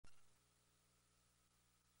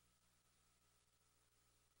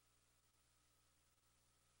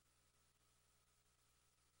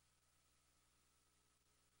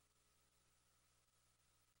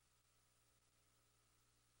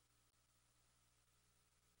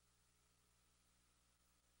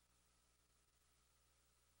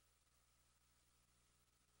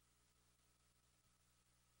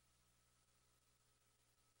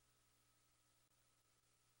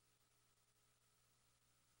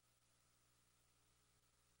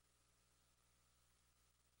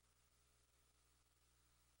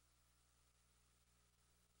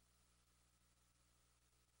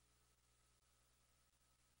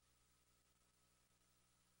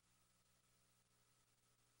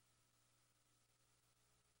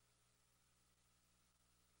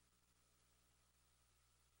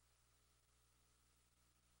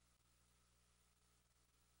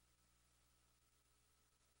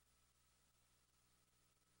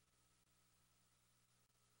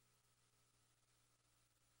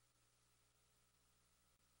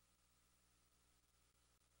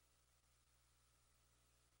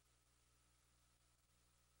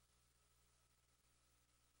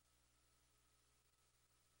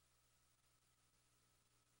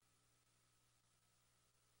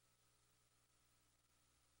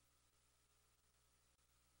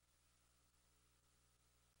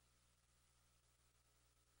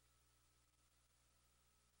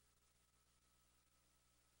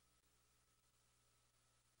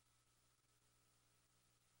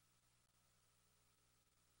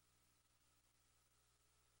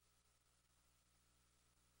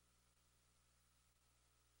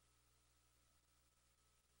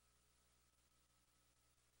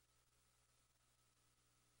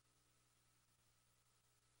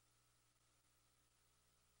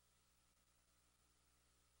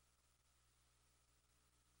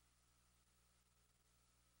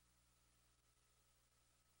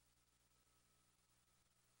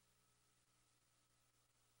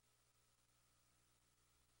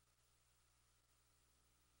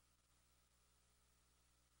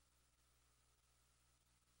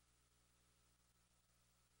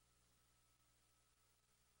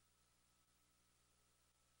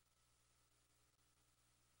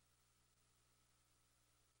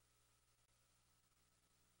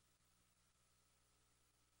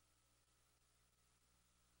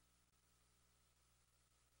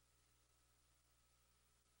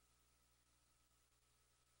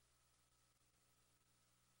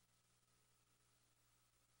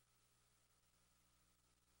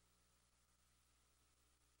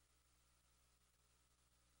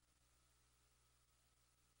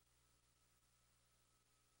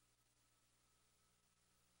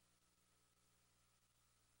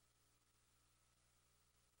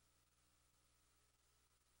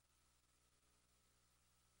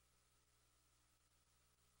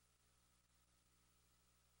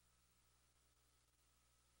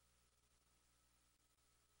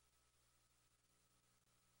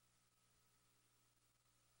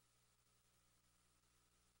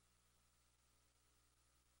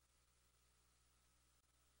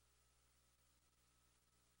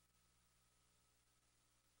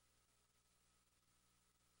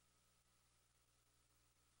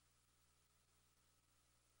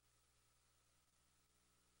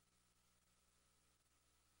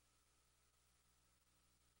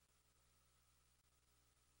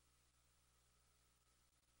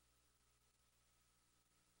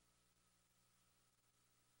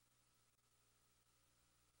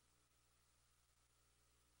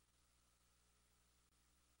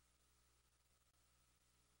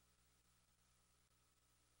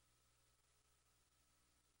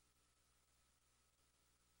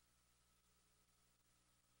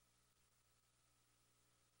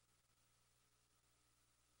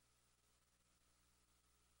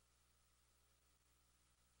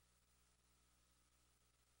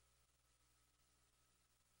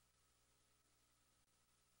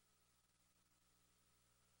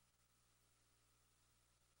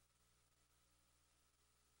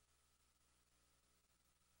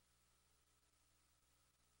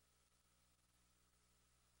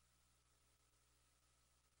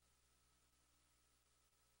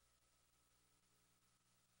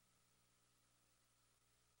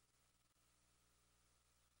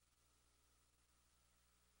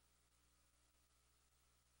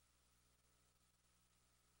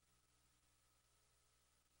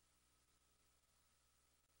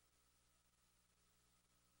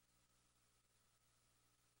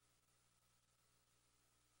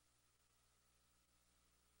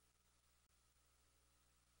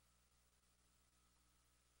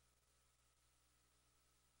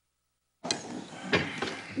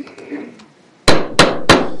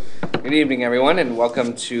Good evening, everyone, and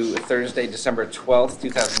welcome to Thursday, December 12th,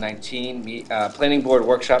 2019, Planning Board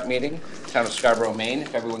Workshop Meeting, Town of Scarborough, Maine.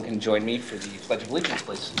 If everyone can join me for the Pledge of Allegiance,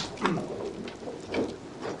 please.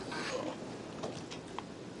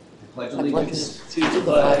 Pledge allegiance to the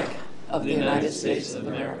flag of the United States of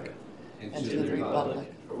America and to the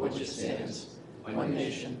republic for which it stands, one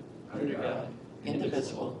nation, under God,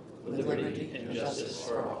 indivisible, with liberty and justice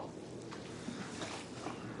for all.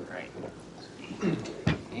 Great.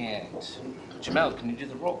 And Jamel, can you do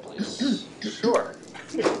the roll, please? Sure.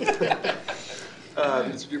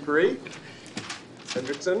 Mr. Dupree?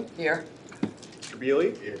 Hendrickson? Here. Mr.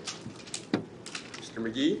 Beely? Here. Mr.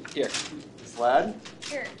 McGee? Here. Ms. Ladd?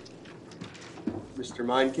 Here. Mr.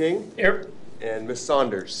 Meinking? Here. And Ms.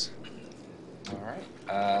 Saunders? All right.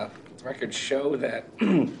 The records show that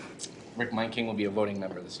Rick Meinking will be a voting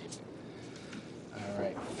member this evening. All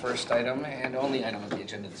right. First item and only item on the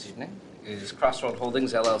agenda this evening is Crossroad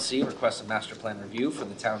Holdings, LLC, requests a master plan review for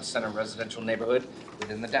the town center residential neighborhood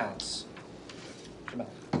within the Downs. Jamel,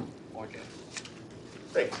 or Jay.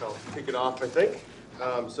 Thanks. I'll kick it off, I think.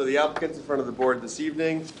 So the applicant's in front of the board this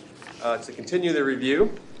evening to continue the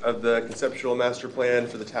review of the conceptual master plan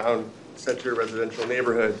for the town center residential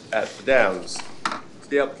neighborhood at the Downs. So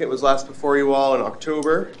the applicant was last before you all in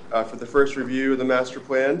October for the first review of the master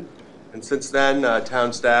plan. And since then,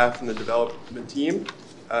 town staff and the development team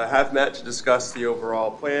have met to discuss the overall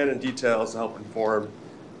plan and details to help inform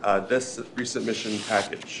this resubmission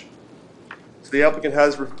package. So the applicant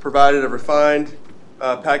has provided a refined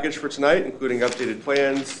package for tonight, including updated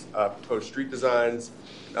plans, proposed street designs,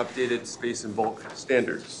 and updated space and bulk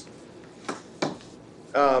standards.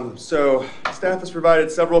 So staff has provided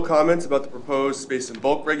several comments about the proposed space and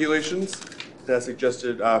bulk regulations that has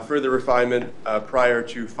suggested further refinement prior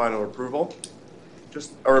to final approval.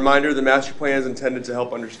 Just a reminder, the master plan is intended to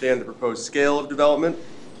help understand the proposed scale of development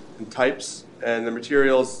and types, and the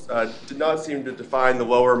materials did not seem to define the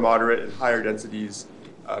lower, moderate, and higher densities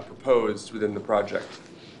proposed within the project.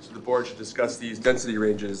 So the board should discuss these density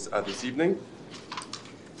ranges this evening.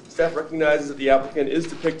 Staff recognizes that the applicant is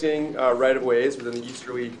depicting right-of-ways within the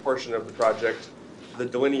easterly portion of the project. The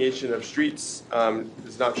delineation of streets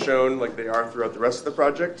is not shown like they are throughout the rest of the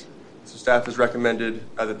project. So staff has recommended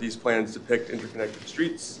that these plans depict interconnected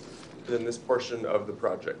streets within this portion of the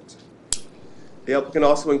project. The applicant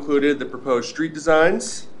also included the proposed street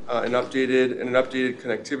designs, an updated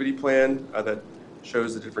connectivity plan that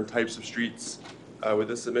shows the different types of streets with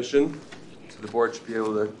this submission. So the board should be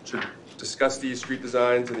able to discuss these street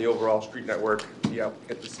designs and the overall street network with the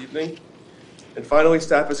applicant this evening. And finally,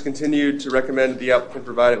 staff has continued to recommend the applicant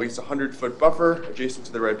provide at least a 100-foot buffer adjacent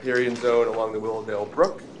to the riparian zone along the Willowdale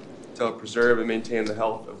Brook to help preserve and maintain the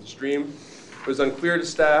health of the stream. It was unclear to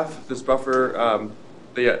staff if this buffer,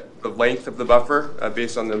 the length of the buffer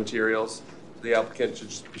based on the materials. The applicant should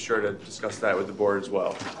just be sure to discuss that with the board as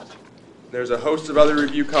well. There's a host of other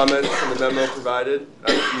review comments in the memo provided.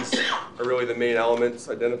 These are really the main elements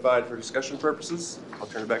identified for discussion purposes. I'll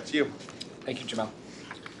turn it back to you. Thank you, Jamel.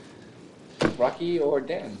 Rocky or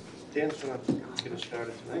Dan? Dan's going to get us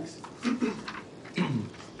started. Thanks.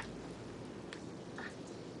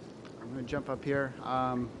 I'm going to jump up here.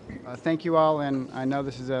 Thank you all, and I know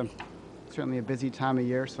this is certainly a busy time of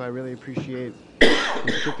year, so I really appreciate, in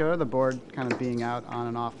particular, the board kind of being out on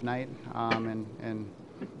an off night and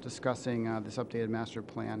discussing this updated master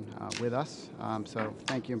plan with us. So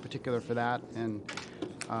thank you in particular for that, and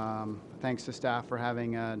thanks to staff for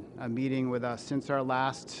having a meeting with us. Since our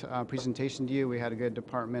last presentation to you, we had a good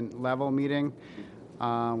department level meeting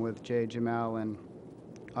with Jay, Jamel, and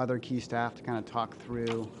other key staff to kind of talk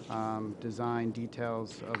through design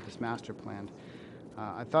details of this master plan.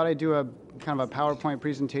 I thought I'd do a kind of a PowerPoint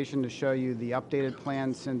presentation to show you the updated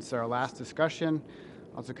plan since our last discussion.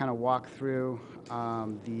 Also kind of walk through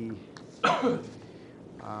the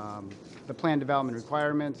plan development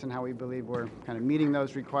requirements and how we believe we're kind of meeting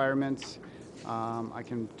those requirements. I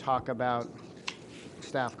can talk about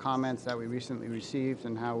staff comments that we recently received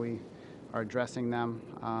and how we are addressing them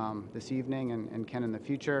this evening and can in the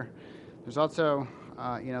future. There's also,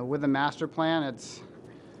 with the master plan,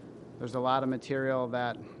 there's a lot of material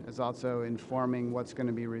that is also informing what's going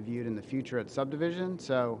to be reviewed in the future at subdivision.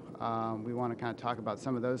 So we want to kind of talk about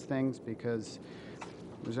some of those things because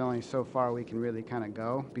there's only so far we can really kind of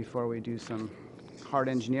go before we do some hard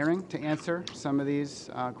engineering to answer some of these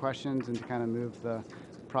questions and to kind of move the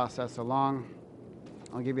process along.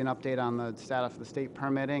 I'll give you an update on the status of the state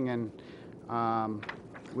permitting, and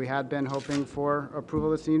we had been hoping for approval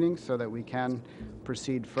this evening so that we can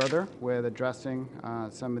proceed further with addressing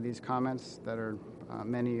some of these comments that are,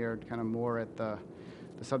 many are kind of more at the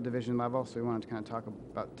subdivision level. So we wanted to kind of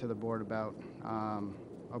talk to the board about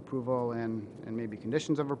approval and maybe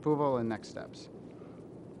conditions of approval and next steps.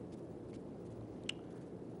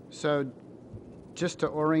 So just to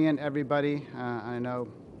orient everybody, I know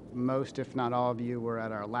most, if not all of you, were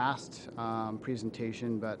at our last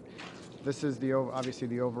presentation, but this is obviously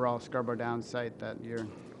the overall Scarborough Downs site that you're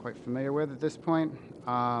quite familiar with at this point.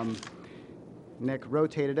 Nick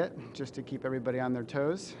rotated it just to keep everybody on their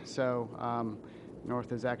toes. So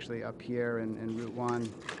north is actually up here, and Route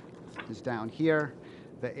 1 is down here.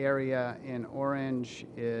 The area in orange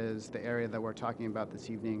is the area that we're talking about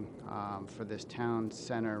this evening for this town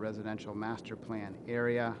center residential master plan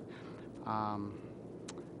area. And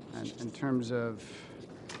in terms of,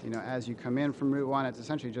 as you come in from Route 1, it's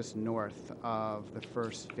essentially just north of the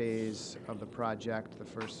first phase of the project, the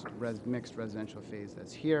first mixed residential phase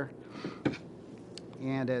that's here.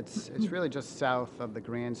 And it's really just south of the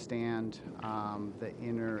grandstand, the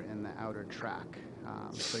inner and the outer track.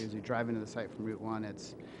 So as you drive into the site from Route 1,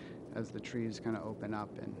 it's as the trees kind of open up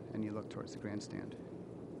and you look towards the grandstand.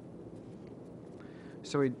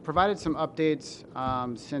 So we provided some updates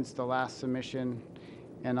since the last submission,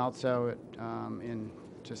 and also in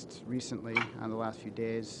just recently, on the last few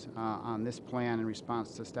days, on this plan in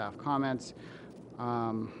response to staff comments.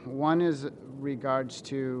 One is regards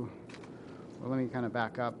to, well, let me kind of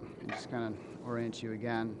back up and just kind of orient you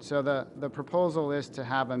again. So the proposal is to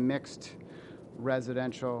have a mixed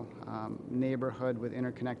residential neighborhood with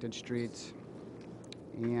interconnected streets,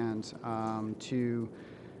 and to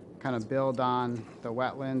kind of build on the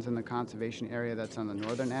wetlands and the conservation area that's on the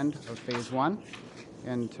northern end of phase 1,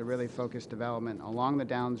 and to really focus development along the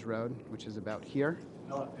Downs Road, which is about here.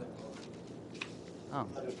 Not built Oh, on.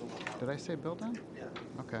 did I say build on? Yeah.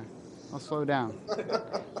 Okay, I'll slow down.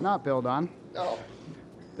 Not build on. No.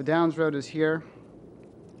 The Downs Road is here,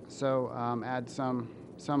 so add some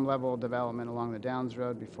level of development along the Downs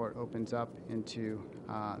Road before it opens up into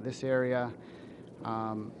this area,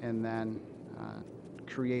 and then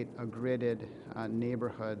create a gridded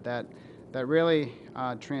neighborhood that really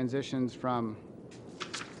transitions from,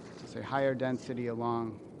 say, higher density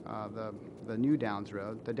along the new Downs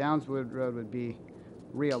Road. The Downs Road would be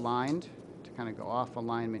realigned to kind of go off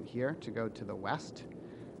alignment here to go to the west,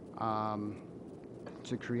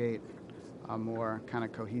 to create a more kind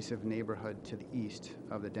of cohesive neighborhood to the east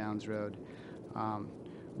of the Downs Road.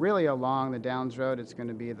 Really along the Downs Road, it's going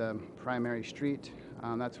to be the primary street.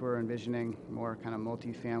 That's where we're envisioning more kind of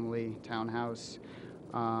multifamily townhouse,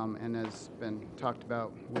 and has been talked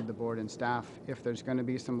about with the board and staff. If there's going to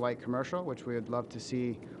be some light commercial, which we would love to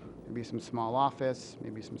see, maybe some small office,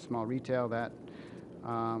 maybe some small retail that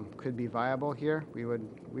could be viable here, we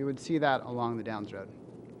would see that along the Downs Road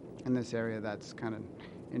in this area that's kind of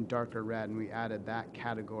in darker red, and we added that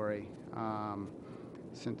category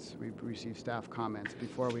since we've received staff comments.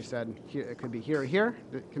 Before we said here, it could be here or here,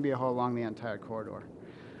 it can be a whole along the entire corridor.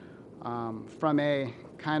 From a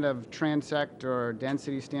kind of transect or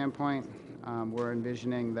density standpoint, we're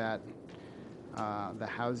envisioning that the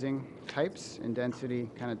housing types and density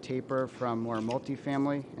kind of taper from more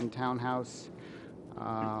multifamily and townhouse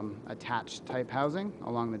attached type housing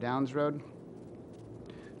along the Downs Road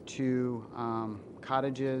to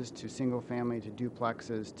cottages, to single family, to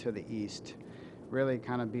duplexes to the east, really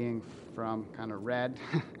kind of being from kind of red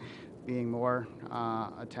being more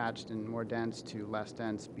attached and more dense to less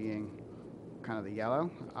dense being kind of the yellow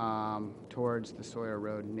towards the Sawyer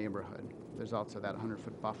Road neighborhood. There's also that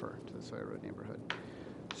 100-foot buffer to the Sawyer Road neighborhood.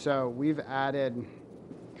 So we've added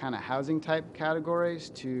kind of housing type categories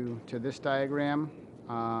to this diagram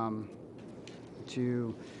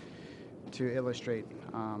to illustrate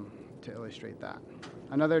that.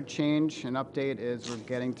 Another change and update is we're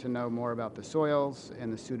getting to know more about the soils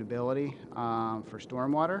and the suitability for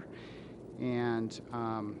stormwater. And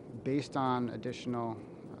based on additional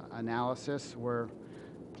analysis, we're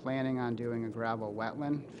planning on doing a gravel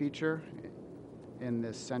wetland feature in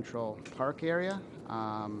this central park area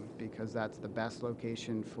because that's the best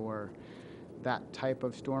location for that type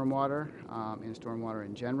of stormwater and stormwater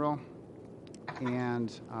in general.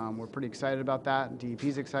 And we're pretty excited about that.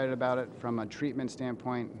 DEP's excited about it. From a treatment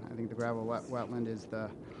standpoint, I think the gravel wetland is the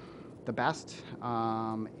best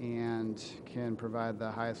and can provide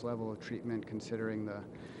the highest level of treatment considering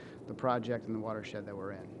the project and the watershed that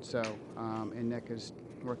we're in. So, and Nick is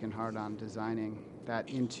working hard on designing that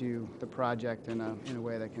into the project in a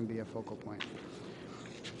way that can be a focal point.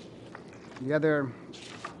 The other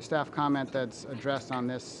staff comment that's addressed on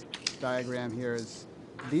this diagram here is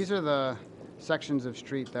these are the sections of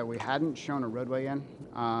street that we hadn't shown a roadway in.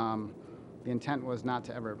 The intent was not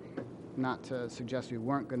to ever not to suggest we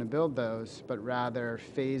weren't going to build those, but rather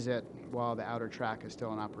phase it while the outer track is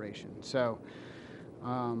still in operation. So,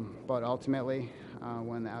 but ultimately,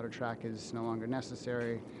 when the outer track is no longer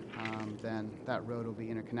necessary, then that road will be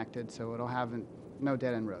interconnected. So it'll have no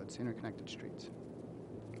dead-end roads, interconnected streets.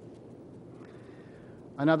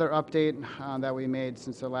 Another update that we made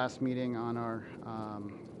since the last meeting on our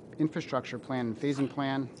infrastructure plan and phasing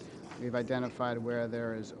plan, we've identified where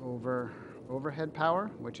there is overhead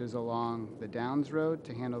power, which is along the Downs Road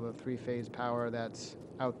to handle the three-phase power that's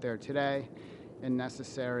out there today and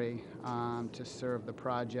necessary to serve the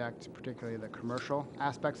project, particularly the commercial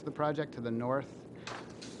aspects of the project to the north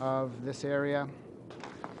of this area.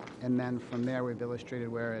 And then from there, we've illustrated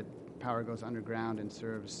where power goes underground and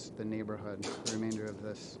serves the neighborhood, the remainder of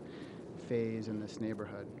this phase in this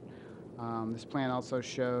neighborhood. This plan also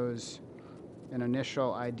shows an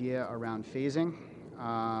initial idea around phasing,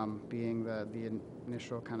 being the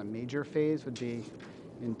initial kind of major phase would be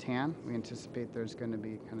in tan. We anticipate there's going to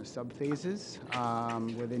be kind of sub-phases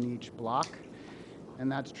within each block,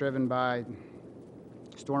 and that's driven by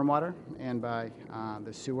stormwater and by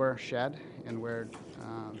the sewer shed, and where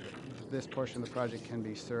this portion of the project can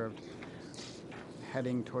be served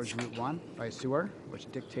heading towards Route 1 by sewer,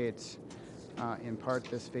 which dictates in part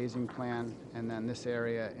this phasing plan. And then this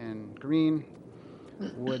area in green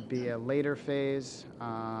would be a later phase,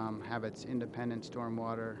 have its independent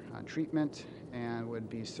stormwater treatment, and would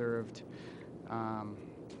be served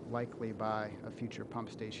likely by a future pump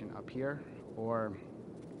station up here or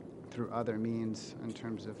through other means in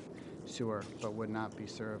terms of sewer, but would not be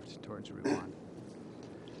served towards Route 1.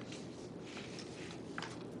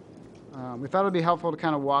 We thought it would be helpful to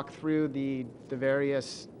kind of walk through the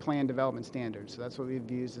various plan development standards. So that's what we've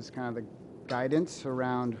used as kind of the guidance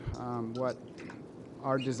around what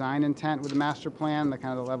our design intent with the master plan, the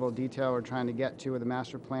kind of the level of detail we're trying to get to with the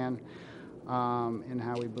master plan, and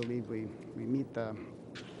how we believe we meet the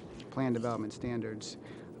plan development standards.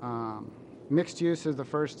 Mixed use is the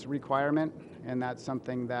first requirement, and that's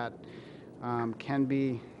something that can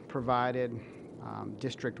be provided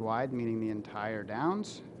district-wide, meaning the entire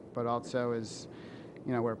Downs, but also is,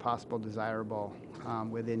 where possible, desirable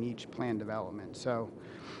within each plan development. So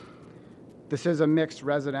this is a mixed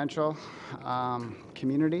residential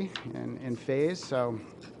community in phase, so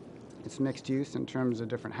it's mixed use in terms of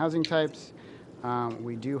different housing types.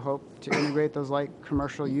 We do hope to integrate those light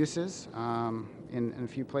commercial uses in a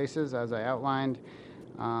few places, as I outlined,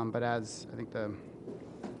 but as I think the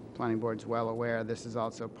Planning Board's well aware, this is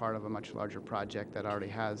also part of a much larger project that already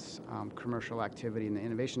has commercial activity in the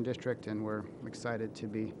Innovation District, and we're excited to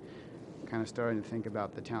be kind of starting to think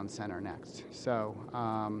about the town center next. So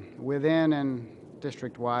within and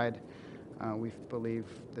district-wide, we believe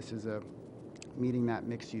this is meeting that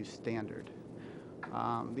mixed-use standard.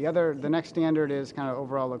 The next standard is kind of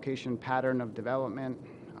overall location pattern of development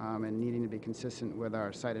and needing to be consistent with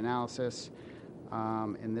our site analysis.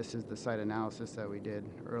 And this is the site analysis that we did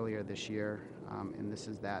earlier this year, and this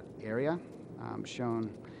is that area shown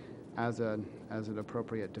as an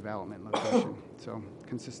appropriate development location. So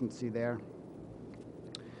consistency there.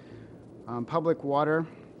 Public water,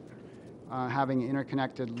 having an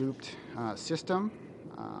interconnected looped system.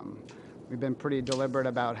 We've been pretty deliberate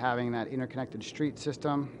about having that interconnected street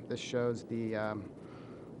system. This shows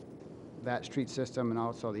that street system and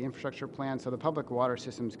also the infrastructure plan. So the public water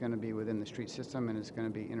system is going to be within the street system and is going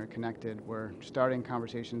to be interconnected. We're starting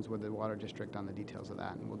conversations with the water district on the details of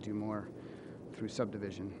that, and we'll do more through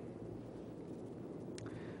subdivision.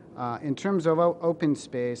 In terms of open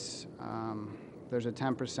space, there's a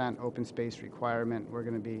 10% open space requirement. We're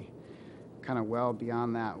going to be kind of well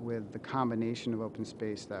beyond that with the combination of open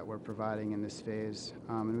space that we're providing in this phase.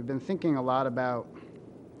 And we've been thinking a lot about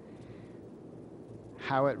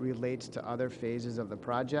how it relates to other phases of the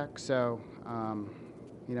project. So,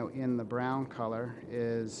 in the brown color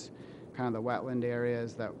is kind of the wetland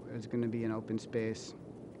areas that is going to be an open space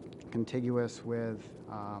contiguous with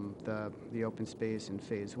the open space in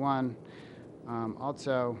phase 1.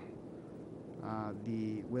 Also,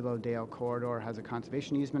 the Willowdale corridor has a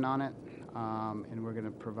conservation easement on it, and we're going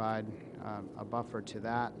to provide a buffer to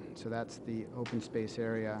that. So that's the open space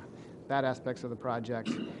area, that aspects of the project.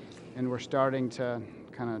 And we're starting to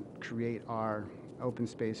kind of create our open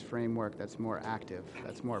space framework that's more active,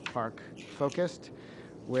 that's more park focused,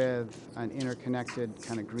 with an interconnected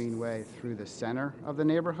kind of greenway through the center of the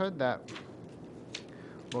neighborhood that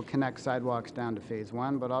will connect sidewalks down to phase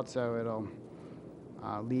 1, but also it'll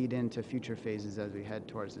lead into future phases as we head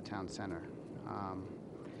towards the town center.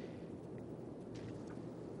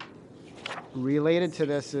 Related to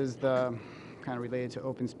this is the kind of related to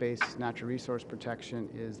open space, natural resource protection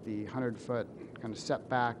is the 100-foot kind of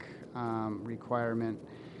setback requirement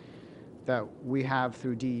that we have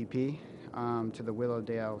through DEP to the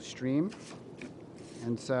Willowdale stream.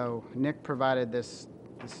 And so Nick provided this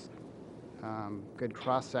good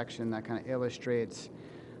cross-section that kind of illustrates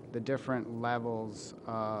the different levels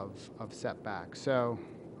of setback. So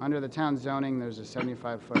under the town zoning, there's a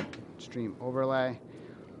 75-foot stream overlay.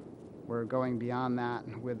 We're going beyond that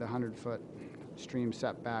with the 100-foot stream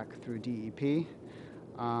setback through DEP.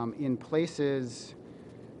 In places,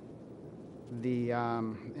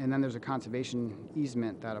 and then there's a conservation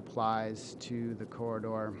easement that applies to the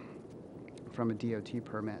corridor from a DOT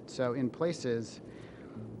permit. So in places,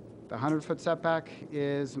 the 100-foot setback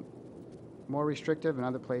is more restrictive. In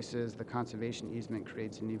other places, the conservation easement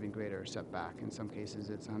creates an even greater setback. In some cases,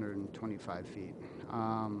 it's 125 feet.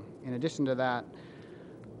 In addition to that,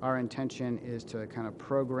 our intention is to kind of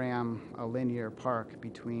program a linear park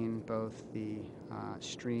between both the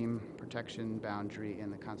stream protection boundary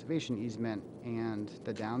and the conservation easement and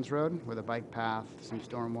the Downs Road with a bike path, some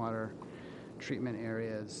stormwater treatment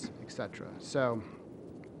areas, etc. So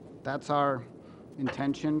that's our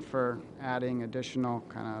intention for adding additional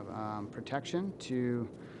kind of protection to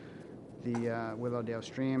the Willowdale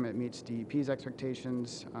stream. It meets DEP's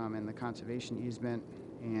expectations and the conservation easement,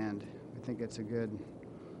 and I think it's a good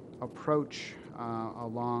approach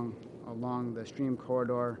along the stream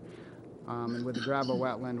corridor. And with the gravel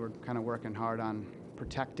wetland, we're kind of working hard on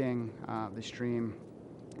protecting the stream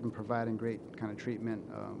and providing great kind of treatment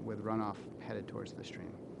with runoff headed towards the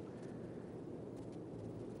stream.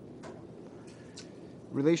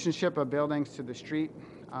 Relationship of buildings to the street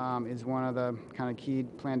is one of the kind of key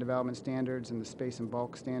plan development standards, and the space and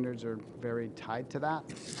bulk standards are very tied to that.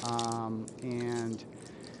 And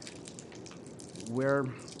we're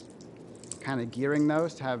kind of gearing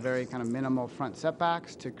those to have very kind of minimal front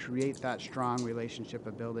setbacks to create that strong relationship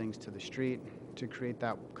of buildings to the street, to create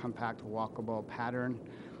that compact walkable pattern.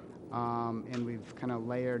 And we've kind of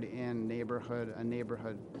layered in a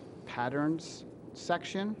neighborhood patterns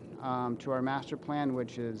section to our master plan,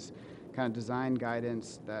 which is kind of design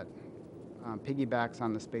guidance that piggybacks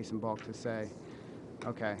on the space and bulk to say,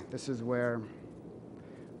 okay, this is where,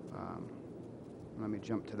 let me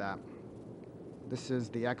jump to that. This is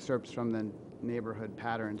the excerpts from the neighborhood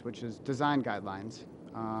patterns, which is design guidelines.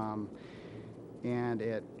 And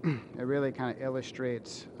it really kind of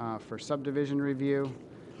illustrates for subdivision review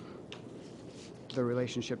the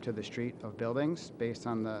relationship to the street of buildings based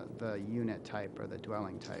on the unit type or the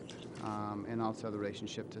dwelling type, and also the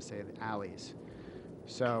relationship to, say, the alleys.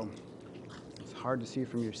 So it's hard to see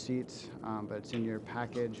from your seats, but it's in your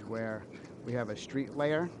package where we have a street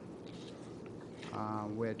layer,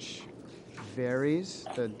 which varies.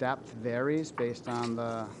 The depth varies based on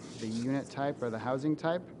the unit type or the housing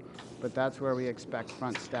type, but that's where we expect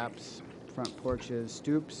front steps, front porches,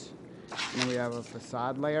 stoops, and then we have a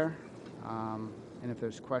facade layer. And if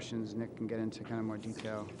there's questions, Nick can get into kind of more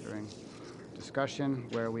detail during discussion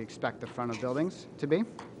where we expect the front of buildings to be.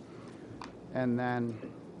 And then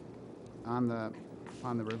on the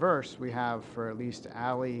reverse, we have, for at least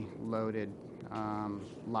alley loaded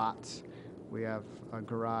lots, we have a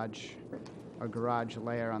garage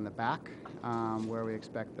layer on the back where we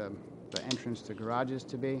expect the entrance to garages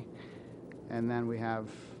to be. And then we have,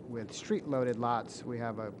 with street loaded lots, we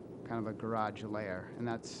have a kind of a garage layer, and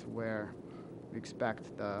that's where we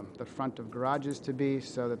expect the front of garages to be,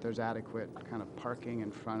 so that there's adequate kind of parking in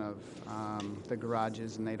front of the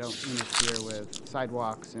garages and they don't interfere with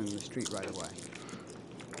sidewalks and the street right away.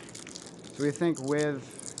 So we think with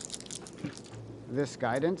this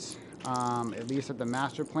guidance, at least at the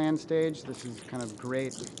master plan stage, this is kind of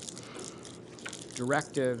great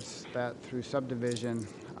directives that through subdivision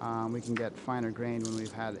we can get finer grained when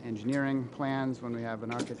we've had engineering plans, when we have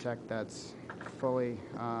an architect that's fully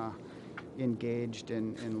engaged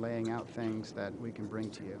in laying out things that we can bring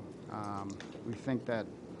to you. We think that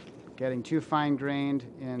getting too fine-grained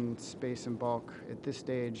in space and bulk at this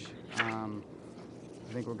stage, I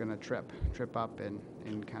think we're going to trip up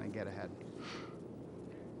and kind of get ahead.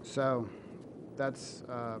 So that's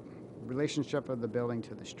relationship of the building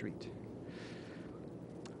to the street.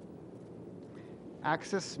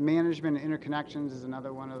 Access management and interconnections is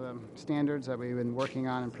another one of the standards that we've been working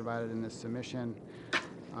on and provided in this submission.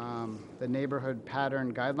 The neighborhood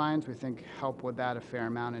pattern guidelines, we think, help with that a fair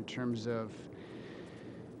amount in terms of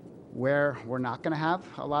where we're not going to have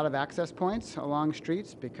a lot of access points along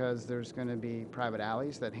streets, because there's going to be private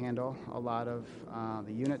alleys that handle a lot of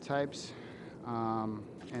the unit types,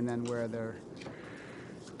 and then where there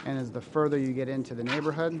And as the further you get into the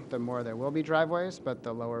neighborhood, the more there will be driveways, but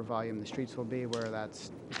the lower volume the streets will be where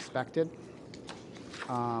that's expected.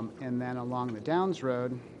 And then along the Downs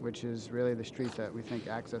Road, which is really the street that we think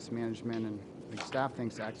access management and the staff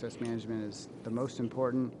thinks access management is the most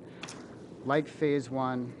important. Like Phase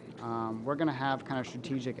 1, we're going to have kind of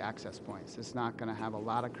strategic access points. It's not going to have a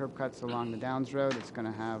lot of curb cuts along the Downs Road. It's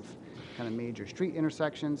going to have kind of major street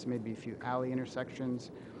intersections, maybe a few alley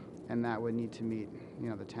intersections, and that would need to meet,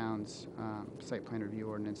 the town's site plan review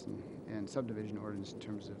ordinance and subdivision ordinance in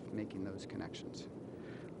terms of making those connections.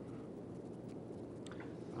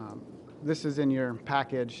 This is in your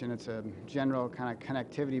package, and it's a general kind of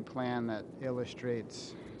connectivity plan that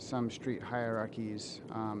illustrates some street hierarchies.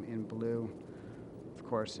 In blue, of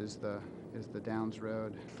course, is the Downs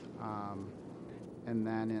Road, and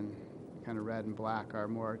then in kind of red and black are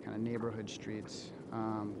more kind of neighborhood streets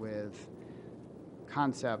with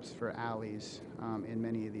concepts for alleys in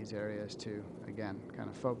many of these areas to, again, kind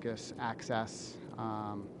of focus access,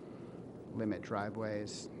 limit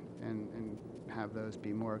driveways, and have those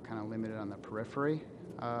be more kind of limited on the periphery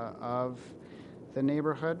of the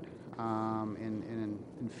neighborhood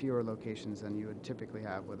in fewer locations than you would typically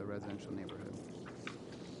have with a residential neighborhood.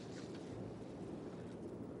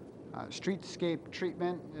 Streetscape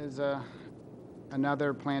treatment is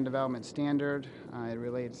another plan development standard. It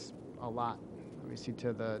relates a lot, obviously,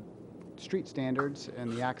 to the street standards and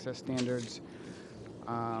the access standards.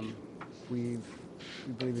 We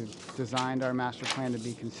believe we've designed our master plan to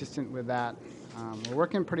be consistent with that. We're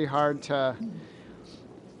working pretty hard to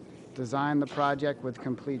design the project with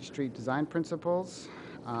complete street design principles,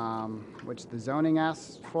 which the zoning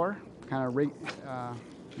asks for kind of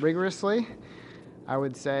rigorously. I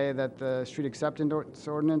would say that the street acceptance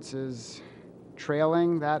ordinance is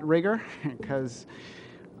trailing that rigor because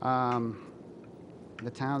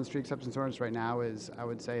the town's street acceptance ordinance right now is, I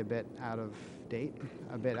would say, a bit out of date,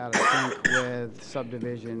 a bit out of sync with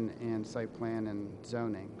subdivision and site plan and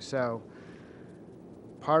zoning. So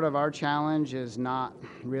part of our challenge is not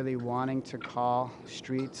really wanting to call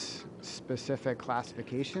streets specific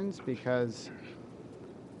classifications because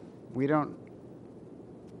we don't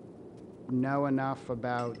know enough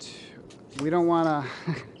about, we don't want to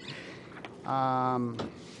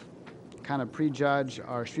kind of prejudge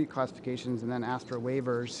our street classifications and then ask for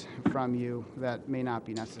waivers from you that may not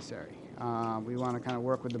be necessary. We want to kind of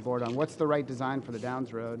work with the board on what's the right design for the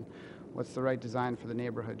Downs Road, what's the right design for the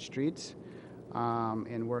neighborhood streets,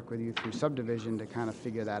 and work with you through subdivision to kind of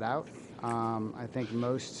figure that out. I think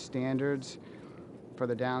most standards for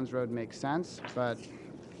the Downs Road make sense, but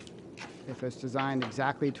if it's designed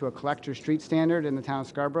exactly to a collector street standard in the town of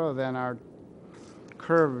Scarborough, then our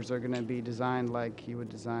curves are going to be designed like you would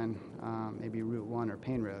design maybe Route 1 or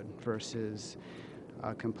Payne Road versus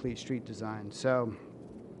a complete street design. So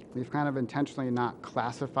we've kind of intentionally not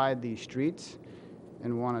classified these streets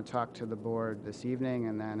and want to talk to the board this evening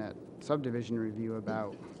and then at subdivision review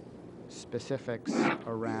about specifics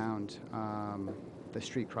around the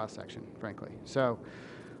street cross-section, frankly. So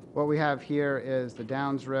what we have here is the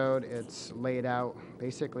Downs Road. It's laid out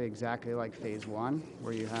basically exactly like Phase 1,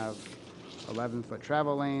 where you have 11-foot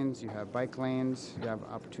travel lanes, you have bike lanes, you have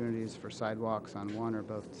opportunities for sidewalks on one or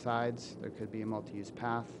both sides. There could be a multi-use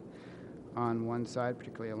path on one side,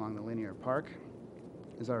 particularly along the linear park,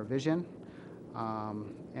 is our vision.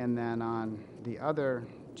 And then on the other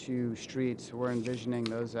two streets, we're envisioning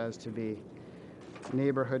those as to be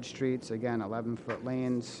neighborhood streets, again, 11-foot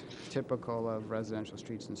lanes, typical of residential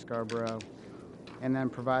streets in Scarborough, and then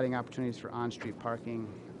providing opportunities for on-street parking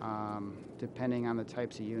depending on the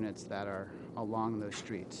types of units that are along those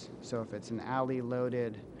streets. So if it's an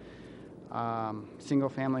alley-loaded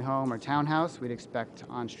single-family home or townhouse, we'd expect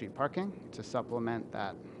on-street parking to supplement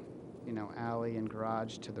that, alley and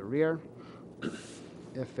garage to the rear.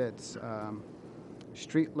 If it's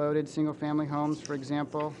street-loaded single-family homes, for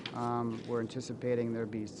example, we're anticipating there'd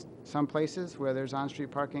be some places where there's on-street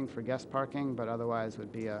parking for guest parking, but otherwise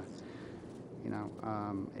would be a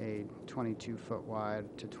 22-foot wide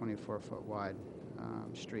to 24-foot wide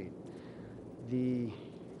street. The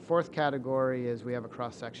fourth category is we have a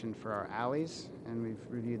cross-section for our alleys, and we've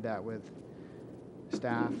reviewed that with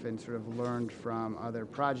staff and sort of learned from other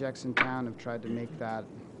projects in town, have tried to make that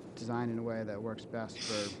design in a way that works best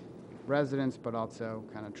for residents, but also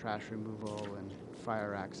kind of trash removal and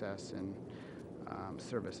fire access and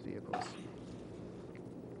service vehicles.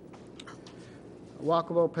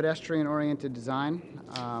 Walkable, pedestrian-oriented design.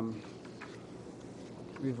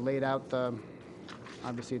 We've laid out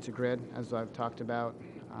obviously it's a grid, as I've talked about.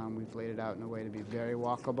 We've laid it out in a way to be very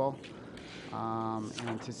walkable. and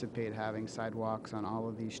anticipate having sidewalks on all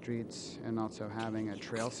of these streets and also having a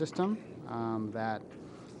trail system that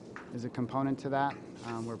is a component to that.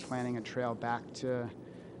 We're planning a trail back to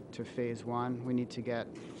phase one. We need to get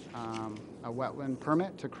a wetland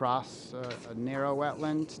permit to cross a narrow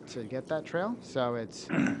wetland to get that trail. So it's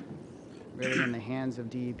really in the hands of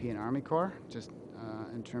DEP and Army Corps, just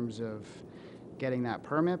in terms of getting that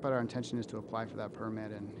permit, but our intention is to apply for that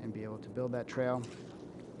permit and be able to build that trail.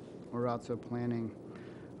 We're also planning,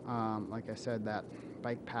 like I said, that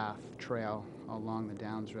bike path trail along the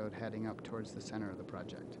Downs Road heading up towards the center of the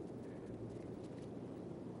project.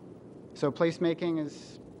 So placemaking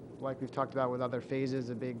is, like we've talked about with other phases,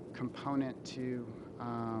 a big component to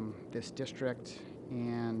this district,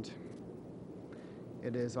 and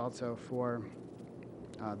it is also for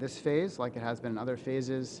this phase, like it has been in other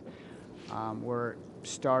phases. We're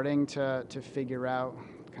starting to figure out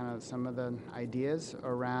kind of some of the ideas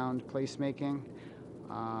around placemaking.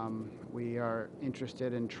 We are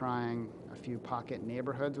interested in trying a few pocket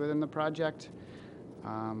neighborhoods within the project,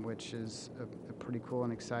 which is a pretty cool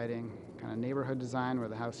and exciting kind of neighborhood design where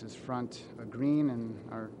the houses front are green and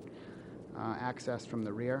are accessed from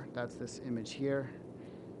the rear. That's this image here.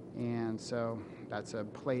 And so that's a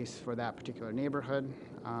place for that particular neighborhood,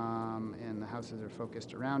 and the houses are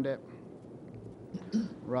focused around it.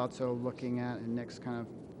 We're also looking at, and Nick's kind of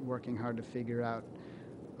working hard to figure out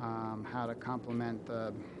how to complement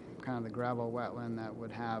the kind of the gravel wetland that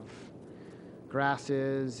would have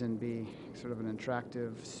grasses and be sort of an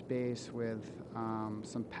attractive space with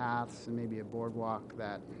some paths and maybe a boardwalk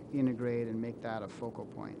that integrate and make that a focal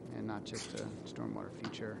point and not just a stormwater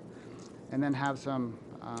feature. And then have some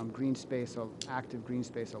green space, active green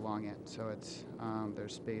space along it, so it's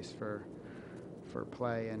there's space for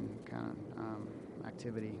play and kind of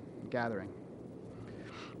activity gathering.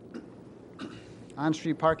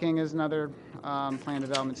 On-street parking is another plan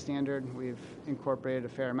development standard. We've incorporated a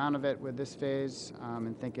fair amount of it with this phase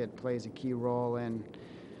and think it plays a key role in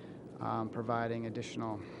providing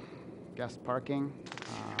additional guest parking,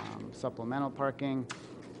 supplemental parking.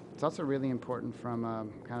 It's also really important from a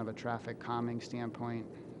kind of a traffic calming standpoint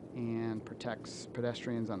and protects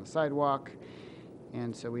pedestrians on the sidewalk.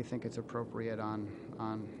 And so we think it's appropriate on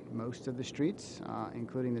most of the streets,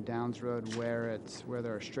 including the Downs Road, where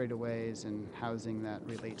there are straightaways and housing that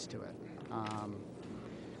relates to it.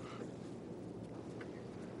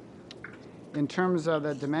 In terms of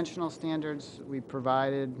the dimensional standards, we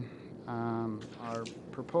provided our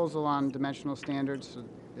proposal on dimensional standards. So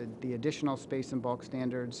the additional space and bulk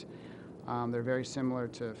standards, they're very similar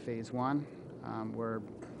to phase one. We're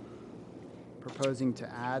proposing to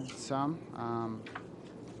add some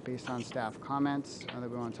based on staff comments that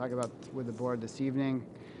we want to talk about with the board this evening.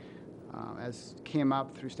 As came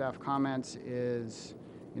up through staff comments is,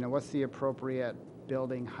 what's the appropriate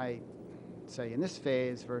building height, say in this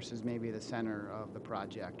phase versus maybe the center of the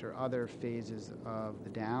project or other phases of the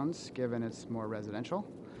Downs, given it's more residential.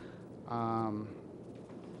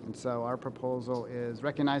 And so our proposal is,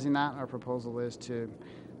 recognizing that, our proposal is to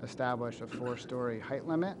establish a 4-story height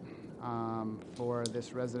limit for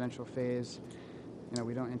this residential phase.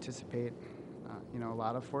 We don't anticipate, a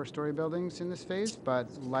lot of 4-story buildings in this phase, but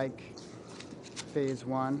like phase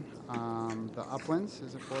one, the Uplands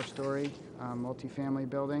is a 4-story multifamily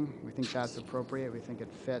building. We think that's appropriate. We think it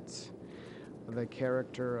fits the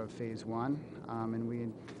character of phase one. And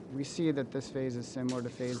we see that this phase is similar to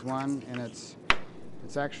phase one, and it's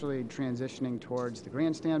actually transitioning towards the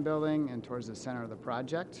grandstand building and towards the center of the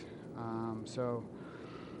project. So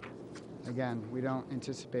again, we don't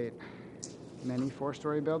anticipate many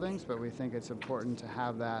 4-story buildings, but we think it's important to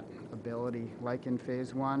have that ability, like in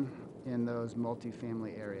phase one, in those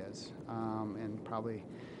multifamily areas, and probably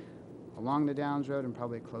along the Downs Road and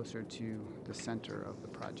probably closer to the center of the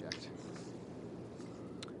project.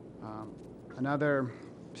 Another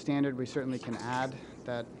standard we certainly can add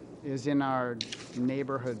that is in our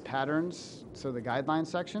neighborhood patterns, so the guidelines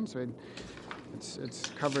section, so it's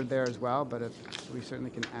covered there as well, but we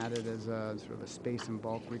certainly can add it as a sort of a space and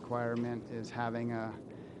bulk requirement, is having a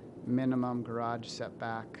minimum garage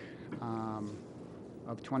setback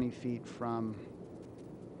of 20 feet from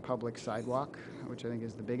public sidewalk, which I think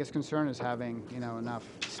is the biggest concern, is having enough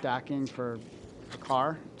stacking for a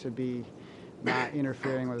car to be not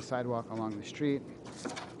interfering with the sidewalk along the street.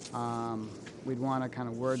 We'd want to kind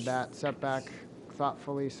of word that setback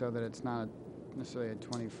thoughtfully so that it's not necessarily a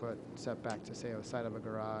 20-foot setback to, say, the side of a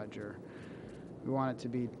garage, or we want it to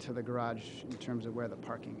be to the garage in terms of where the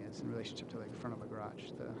parking is in relationship to the front of the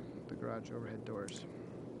garage, the garage overhead doors.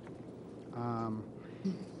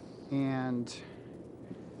 And,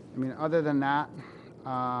 other than that,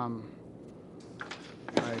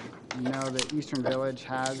 know that Eastern Village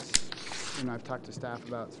has, I've talked to staff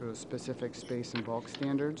about sort of specific space and bulk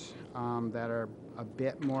standards that are a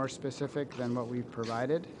bit more specific than what we've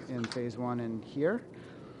provided in phase one and here.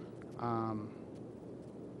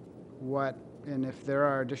 And if there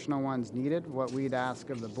are additional ones needed, what we'd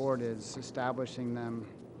ask of the board is establishing them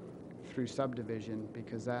through subdivision,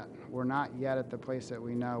 because that we're not yet at the place that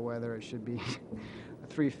we know whether it should be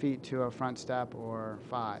 3 feet to a front step or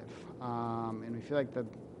 5. And we feel like the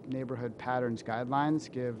neighborhood patterns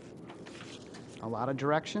guidelines give a lot of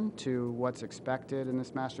direction to what's expected in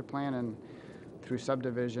this master plan, and through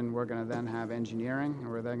subdivision we're going to then have engineering, and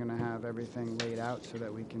we're then going to have everything laid out so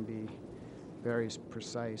that we can be very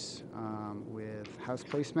precise with house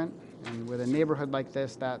placement. And with a neighborhood like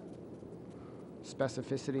this, that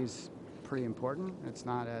specificity is pretty important. It's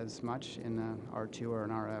not as much in the R2 or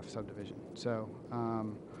an RF subdivision. So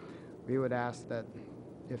we would ask that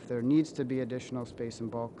if there needs to be additional space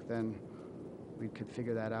and bulk, then we could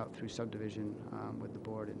figure that out through subdivision with the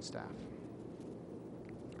board and staff.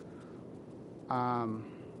 I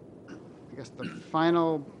guess the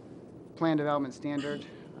final plan development standard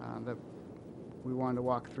that we wanted to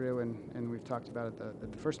walk through, and we've talked about it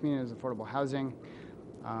at the first meeting, is affordable housing.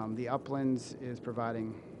 The Uplands is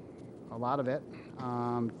providing a lot of it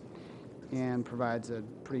and provides a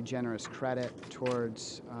pretty generous credit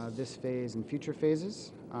towards this phase and future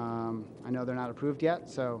phases. I know they're not approved yet,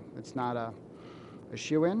 so it's not a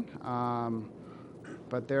shoo-in,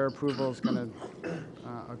 but their approval is going to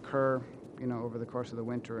occur over the course of the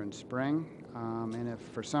winter and spring. And if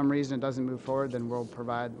for some reason it doesn't move forward, then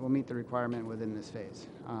we'll meet the requirement within this phase.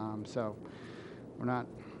 So we're not,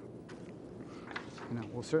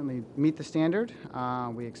 we'll certainly meet the standard.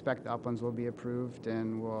 We expect the Uplands will be approved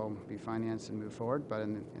and will be financed and move forward, but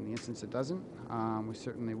in the instance it doesn't, we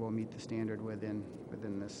certainly will meet the standard within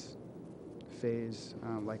this phase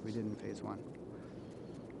like we did in phase one.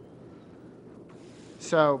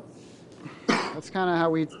 So that's kind of how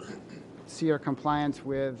we see our compliance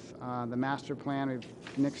with the master plan.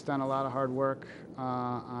 Nick's done a lot of hard work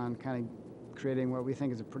on kind of creating what we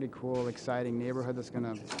think is a pretty cool, exciting neighborhood that's going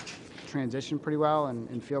to transition pretty well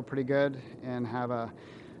and feel pretty good and have a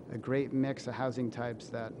great mix of housing types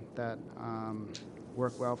that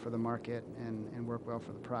work well for the market and work well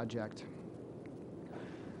for the project.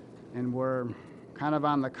 And we're kind of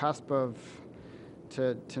on the cusp of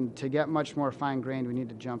to get much more fine-grained, we need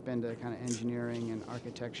to jump into kind of engineering and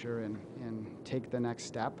architecture and take the next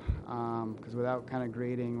step, because without kind of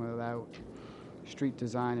grading, without street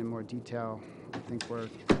design in more detail, I think we're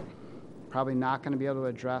probably not going to be able to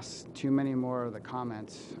address too many more of the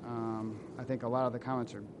comments. I think a lot of the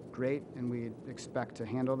comments are great, and we expect to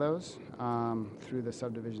handle those through the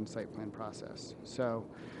subdivision site plan process. So.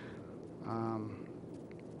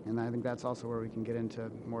 And I think that's also where we can get into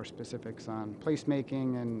more specifics on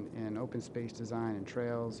placemaking and open space design and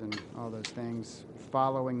trails and all those things,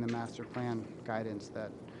 following the master plan guidance that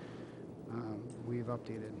we've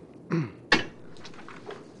updated.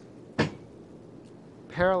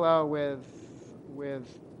 Parallel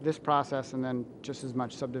with this process, and then just as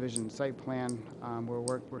much subdivision site plan,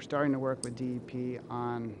 we're starting to work with DEP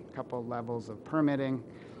on a couple of levels of permitting.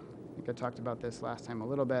 I think I talked about this last time a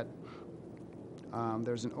little bit.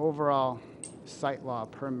 There's an overall site law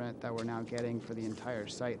permit that we're now getting for the entire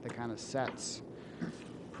site that kind of sets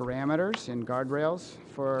parameters and guardrails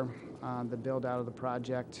for the build out of the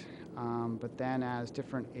project. But then as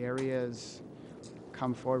different areas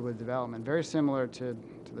come forward with development, very similar to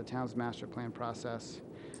the town's master plan process,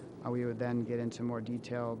 we would then get into more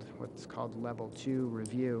detailed, what's called level 2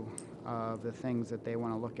 review of the things that they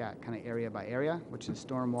want to look at kind of area by area, which is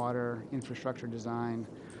stormwater, infrastructure design,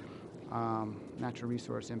 natural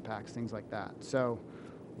resource impacts, things like that. So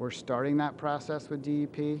we're starting that process with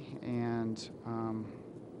DEP, and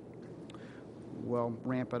we'll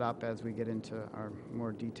ramp it up as we get into our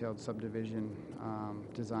more detailed subdivision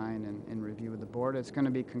design and review with the board. It's going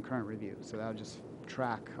to be concurrent review, so that'll just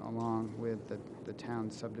track along with the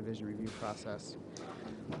town's subdivision review process.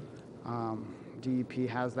 DEP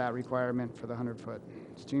has that requirement for the 100-foot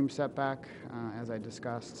stream setback, as I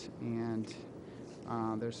discussed, and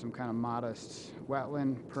there's some kind of modest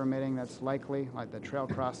wetland permitting that's likely, like the trail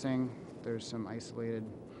crossing. There's some isolated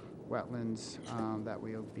wetlands that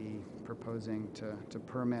we'll be proposing to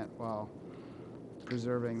permit while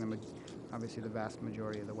preserving obviously the vast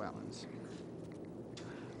majority of the wetlands.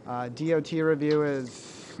 DOT review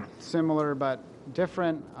is similar but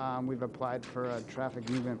different. We've applied for a traffic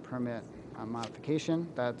movement permit modification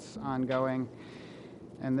that's ongoing,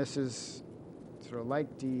 and this is sort of like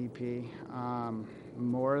DEP,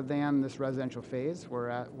 more than this residential phase.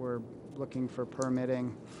 We're looking for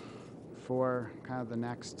permitting for kind of the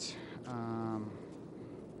next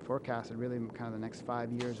forecasted, really kind of the next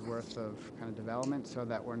 5 years worth of kind of development, so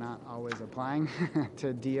that we're not always applying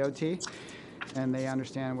to DOT, and they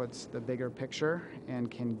understand what's the bigger picture and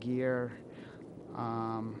can gear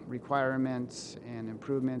requirements and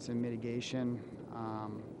improvements and mitigation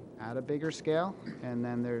at a bigger scale. And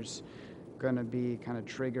then there's going to be kind of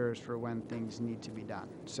triggers for when things need to be done.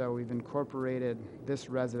 So we've incorporated this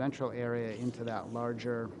residential area into that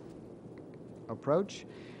larger approach,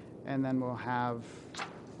 and then we'll have,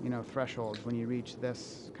 you know, thresholds. When you reach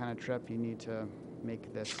this kind of trip, you need to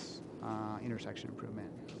make this intersection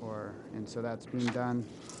improvement, and so that's being done.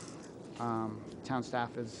 Town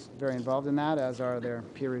staff is very involved in that, as are their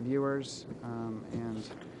peer reviewers, and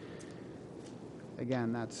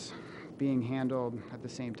again, that's being handled at the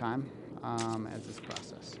same time as this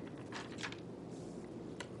process.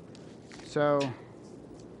 So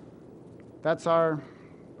that's our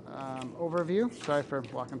overview. Sorry for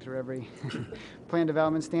walking through every plan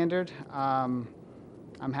development standard.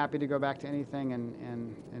 I'm happy to go back to anything,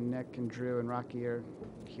 and Nick and Drew and Rocky are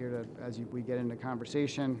here to, we get into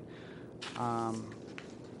conversation.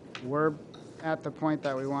 We're at the point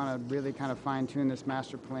that we want to really kind of fine-tune this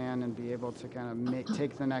master plan and be able to kind of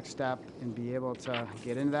take the next step and be able to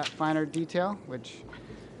get into that finer detail, which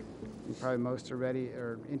you probably most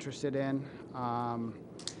are interested in.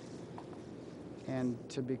 And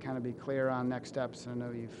to be clear on next steps. I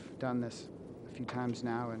know you've done this a few times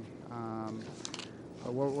now, and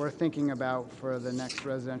but what we're thinking about for the next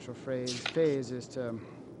residential phase is to,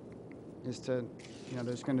 you know,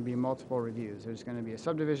 there's going to be multiple reviews. There's going to be a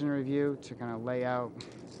subdivision review to kind of lay out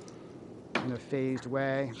in a phased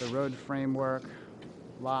way the road framework,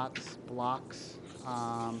 lots, blocks,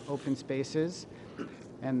 open spaces,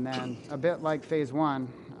 and then a bit like phase one,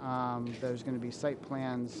 there's going to be site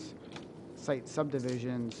plans, site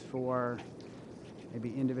subdivisions for maybe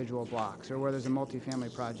individual blocks, or where there's a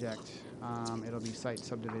multifamily project, it'll be site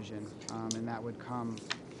subdivision, and that would come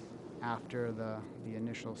after the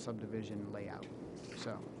initial subdivision layout.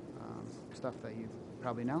 So stuff that you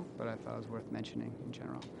probably know, but I thought it was worth mentioning in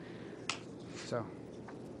general. So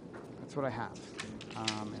that's what I have,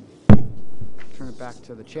 and turn it back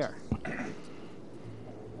to the chair.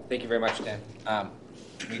 Thank you very much, Dan.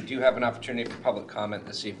 We do have an opportunity for public comment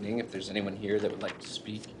this evening. If there's anyone here that would like to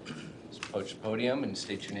speak, just approach the podium and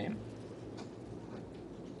state your name.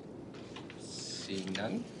 Seeing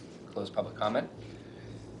none, close public comment.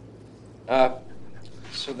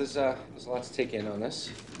 So there's a lot to take in on this.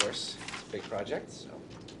 Of course, it's a big project. So,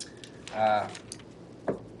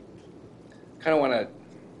 kind of want to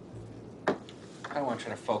try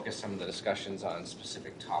to focus some of the discussions on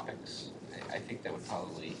specific topics. I think that would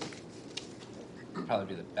probably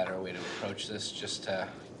be the better way to approach this, just to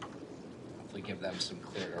hopefully give them some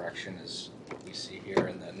clear direction as what we see here,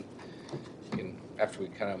 and then we can, after we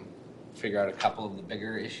kind of figure out a couple of the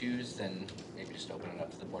bigger issues, then maybe just open it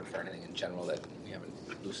up to the board for anything in general that we haven't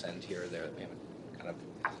loose end here or there that we haven't kind of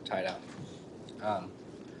tied up.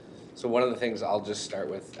 So one of the things I'll just start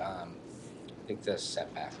with, I think the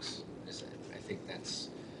setbacks is it. I think that's,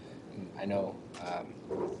 I know a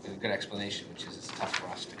good explanation, which is it's tough for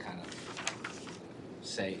us to kind of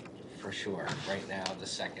say for sure right now, the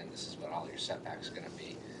second, this is what all your setbacks are going to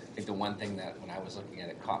be. I think the one thing that when I was looking at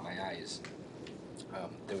it caught my eye is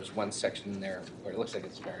there was one section in there where it looks like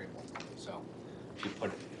it's variable. So if you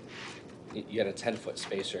put it, you had a 10-foot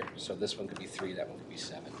spacer, so this one could be 3, that one could be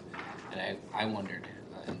 7. And I wondered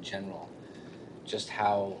in general just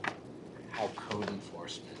how code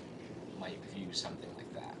enforcement might view something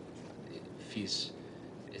like that. Is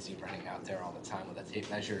he running out there all the time with a tape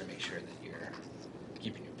measure to make sure that you're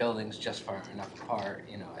keeping your buildings just far enough apart?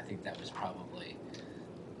 You know, I think that was probably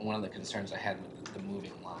one of the concerns I had with the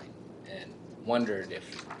moving line, and wondered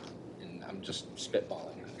if, and I'm just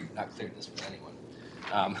spitballing, I've not cleared this with anyone,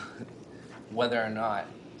 whether or not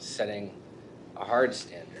setting a hard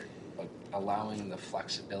standard, but allowing the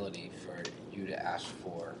flexibility for you to ask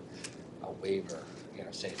for a waiver, you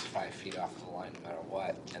know, say it's 5 feet off the line no matter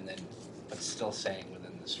what, and then, but still saying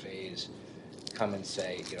within this phase, come and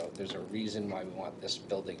say, you know, there's a reason why we want this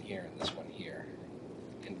building here and this one here,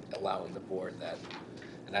 and allowing the board that.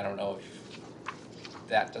 And I don't know if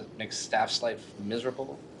that makes staff's life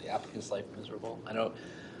miserable, the applicant's life miserable. I don't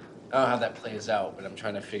know how that plays out, but I'm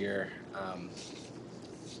trying to figure, trying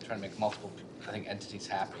to make multiple, I think, entities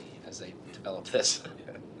happy as they develop this.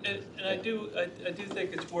 And I do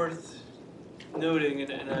think it's worth noting,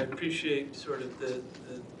 and I appreciate sort of the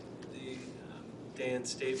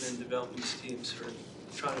Dan's statement, development team sort of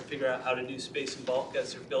trying to figure out how to do space and bulk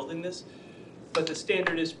as they're building this. But the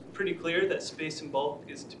standard is pretty clear that space and bulk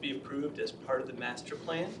is to be approved as part of the master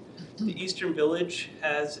plan. The Eastern Village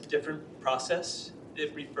has a different process.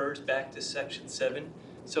 It refers back to Section 7.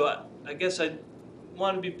 So I guess I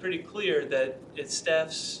want to be pretty clear that it's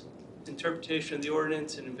staff's interpretation of the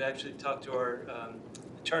ordinance, and we've actually talked to our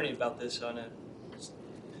attorney about this on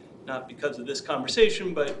not because of this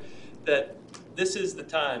conversation, but that this is the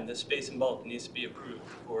time that space and bulk needs to be approved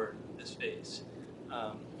for this phase.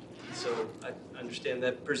 So I understand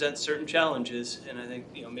that presents certain challenges, and I think,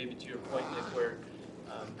 maybe to your point, Nick, we're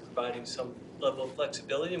providing some level of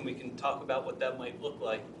flexibility, and we can talk about what that might look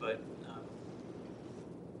like, but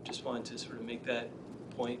just wanted to sort of make that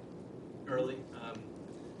point early,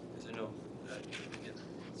 because I know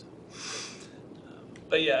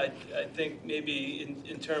but yeah, I think maybe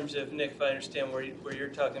in terms of, Nick, if I understand where you're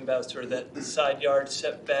talking about sort of that side yard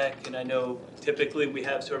setback, and I know typically we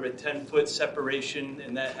have sort of a 10-foot separation,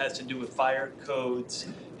 and that has to do with fire codes,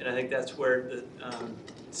 and I think that's where the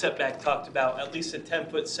setback talked about at least a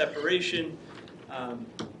 10-foot separation, and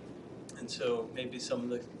so maybe some of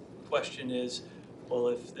the question is, well,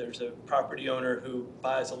 if there's a property owner who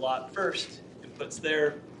buys a lot first and puts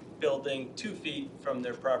their building 2 feet from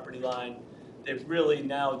their property line, they've really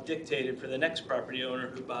now dictated for the next property owner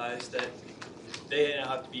who buys that they now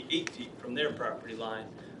have to be 8 feet from their property line.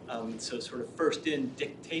 So sort of first in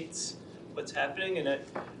dictates what's happening, and again,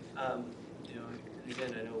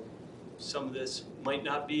 I know some of this might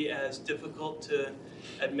not be as difficult to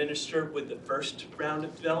administer with the first round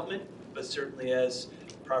of development, but certainly as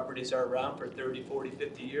properties are around for 30, 40,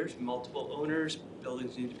 50 years, multiple owners,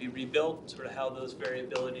 buildings need to be rebuilt, sort of how those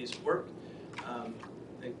variabilities work.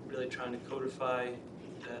 I think really trying to codify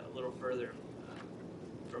that a little further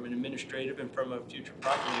from an administrative and from a future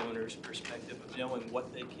property owner's perspective of knowing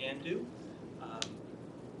what they can do,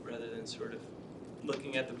 rather than sort of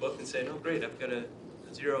looking at the book and saying, oh great, I've got a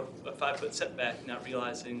 5-foot setback, not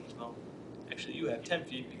realizing, well, actually you have 10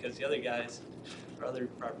 feet because the other guys or other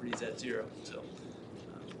properties at 0. So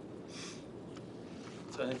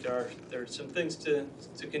I think there are some things to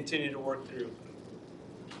continue to work through.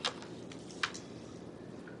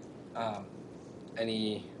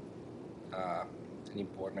 Any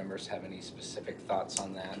board members have any specific thoughts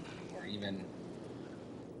on that, or even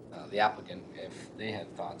the applicant, if they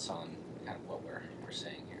had thoughts on kind of what we're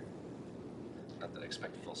saying here? Not that I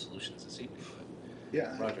expect full solutions this evening, but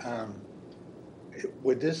yeah. Roger.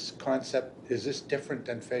 With this concept, is this different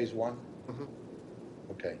than phase 1? Mm-hmm.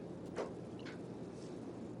 Okay.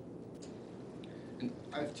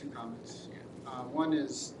 I have 2 comments. One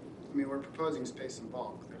is, we're proposing space and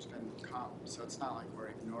bulk. There's been so it's not like we're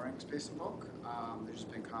ignoring space and bulk. There's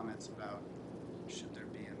just been comments about should there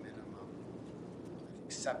be a minimum,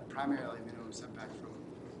 I think primarily minimum setback from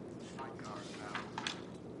the front yard, about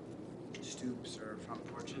stoops or front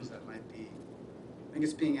porches that might be. I think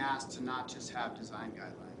it's being asked to not just have design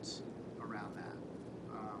guidelines around that.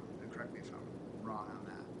 And correct me if I'm wrong on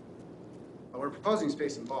that. But we're proposing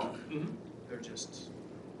space and bulk. Mm-hmm. They're just It's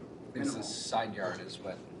minimal. the side yard is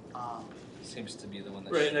what seems to be the one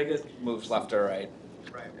that Right, I guess. moves left or right.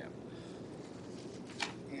 Right. Yeah.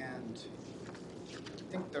 And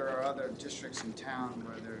I think there are other districts in town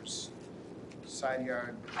where there's side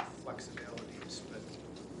yard flexibilities, but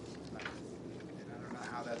I don't know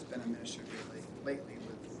how that's been administered lately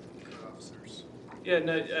with code officers. Yeah, and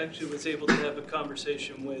I actually was able to have a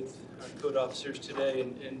conversation with our code officers today,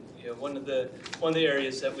 and one of the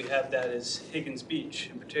areas that we have that is Higgins Beach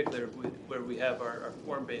in particular, where we have our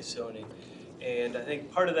form-based zoning. And I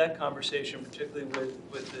think part of that conversation, particularly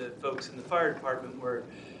with the folks in the fire department, were,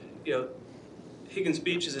 Higgins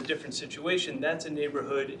Beach is a different situation. That's a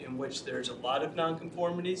neighborhood in which there's a lot of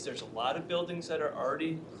nonconformities. There's a lot of buildings that are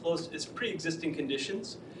already close. It's pre-existing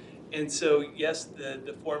conditions. And so, yes,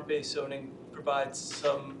 the form-based zoning provides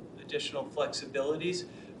some additional flexibilities,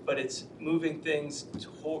 but it's moving things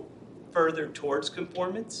further towards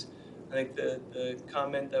conformance. I think the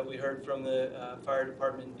comment that we heard from the fire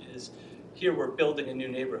department is, here we're building a new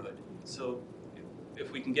neighborhood. So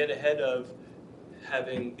if we can get ahead of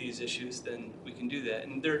having these issues, then we can do that.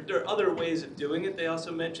 And there are other ways of doing it. They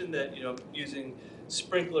also mentioned that, using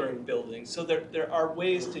sprinklering buildings. So there are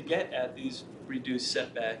ways to get at these reduced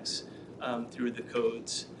setbacks through the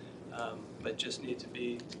codes, but just need to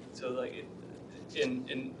be, so like,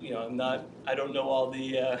 I don't know all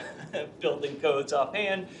the building codes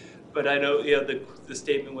offhand, but I know, the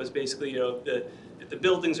statement was basically, if the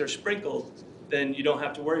buildings are sprinkled, then you don't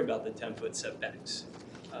have to worry about the 10-foot setbacks.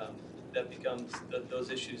 That becomes,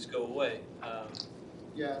 those issues go away.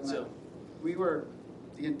 Yeah, and so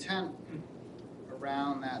the intent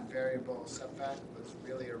around that variable setback was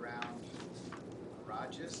really around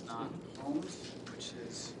garages, not homes, which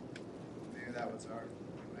is, maybe that was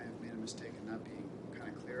I may have made a mistake in not being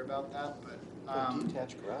kind of clear about that, but.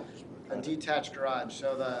 Detached garages. A detached garage,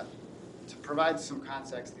 so to provide some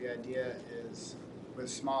context, the idea is with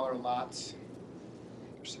smaller lots,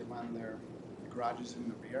 especially when there are garages in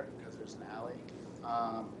the rear, because there's an alley,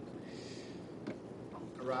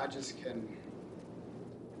 garages can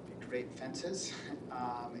be great fences,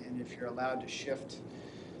 and if you're allowed to shift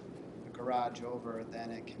the garage over,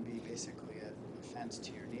 then it can be basically a fence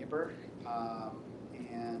to your neighbor,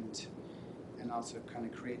 and also kind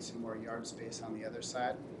of create some more yard space on the other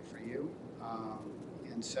side for you.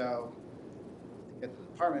 And so at the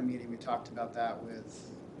department meeting, we talked about that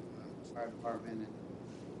with the fire department and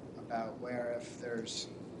about where if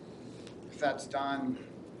that's done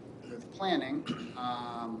with planning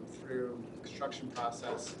through the construction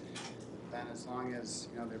process, then as long as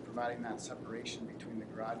they're providing that separation between the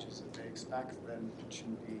garages that they expect, then it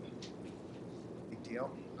shouldn't be a big deal.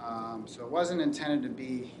 So it wasn't intended to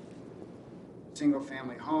be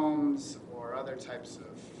single-family homes or other types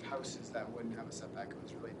of houses that wouldn't have a setback. It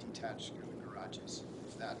was really detached kind of garages.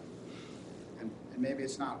 And maybe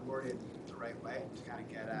it's not worded the right way to kind of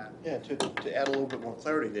get at. Yeah, to add a little bit more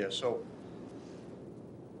clarity there. So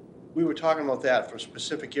we were talking about that for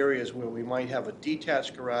specific areas where we might have a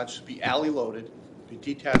detached garage, be alley loaded, be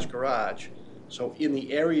detached garage. So in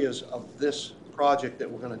the areas of this project that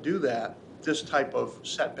we're going to do that, this type of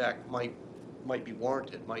setback might be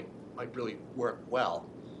warranted, might really work well.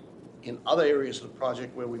 In other areas of the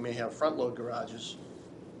project where we may have front load garages,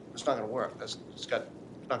 it's not going to work. It's not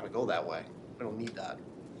going to go that way. We don't need that.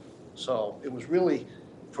 So it was really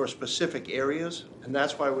for specific areas, and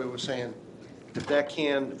that's why we were saying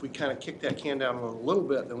if we kind of kick that can down a little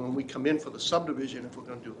bit, then when we come in for the subdivision, if we're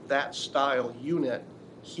going to do that style unit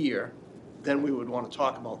here, then we would want to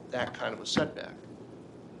talk about that kind of a setback.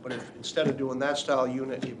 But if instead of doing that style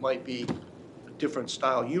unit, it might be different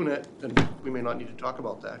style unit, then we may not need to talk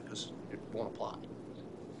about that because it won't apply.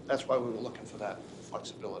 That's why we were looking for that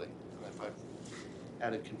flexibility. And if I've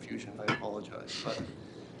added confusion, I apologize.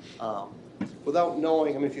 But without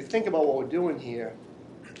knowing, if you think about what we're doing here,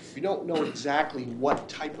 we don't know exactly what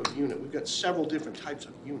type of unit. We've got several different types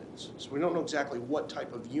of units. So we don't know exactly what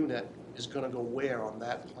type of unit is going to go where on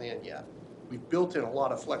that plan yet. We've built in a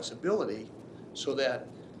lot of flexibility so that,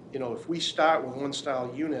 if we start with one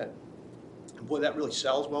style unit, and boy, that really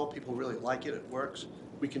sells well, people really like it, it works,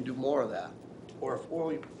 we can do more of that. Or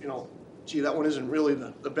gee, that one isn't really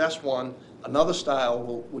the best one, another style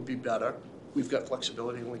would be better. We've got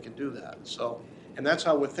flexibility and we can do that. So, and that's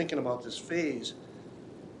how we're thinking about this phase.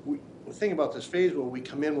 We're thinking about this phase where we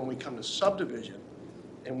come in when we come to subdivision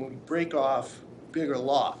and we break off bigger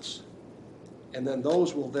lots. And then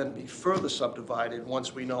those will then be further subdivided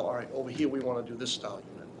once we know, all right, over here we want to do this style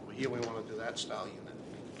unit. Over here we want to do that style unit.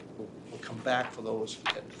 We'll come back for those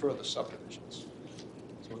at further subdivisions.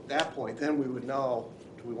 So at that point, then we would know,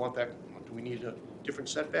 do we want that, do we need a different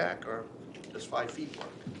setback or does 5 feet work?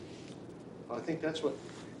 Well, I think that's what,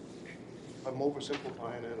 if I'm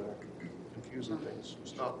oversimplifying it or confusing things,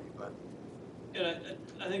 stop me, but. And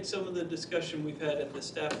I think some of the discussion we've had at the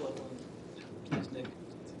staff level, and please, Nick,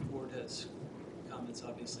 if the board has comments,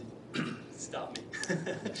 obviously, stop me,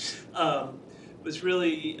 was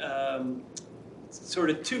really sort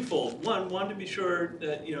of twofold. One, wanted to be sure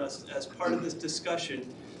that, as part of this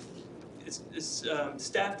discussion,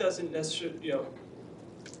 staff doesn't necessarily,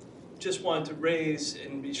 just wanted to raise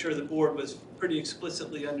and be sure the board was pretty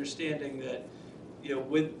explicitly understanding that,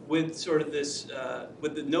 with sort of this,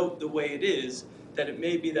 with the note the way it is, that it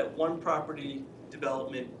may be that one property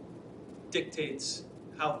development dictates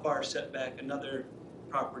how far setback another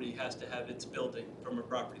property has to have its building from a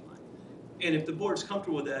property line. And if the board's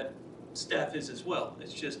comfortable with that, staff is as well.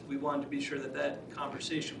 It's just we wanted to be sure that that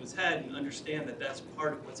conversation was had and understand that that's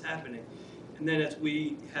part of what's happening. And then as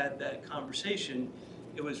we had that conversation,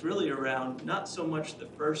 it was really around not so much the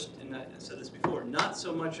first, and I said this before, not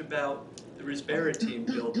so much about the Risbera team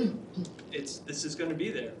building. This is going to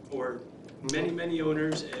be there for many, many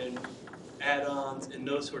owners and add-ons and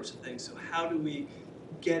those sorts of things. So how do we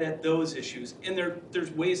get at those issues? And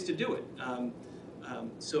there's ways to do it.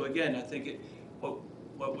 So again, I think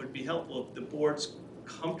what would be helpful, if the board's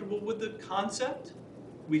comfortable with the concept,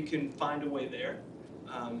 we can find a way there.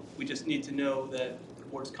 We just need to know that the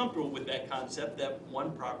board's comfortable with that concept, that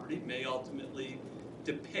one property may ultimately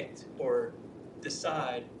depict or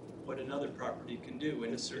decide what another property can do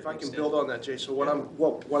in a certain If I can extent. build on that, Jay, so what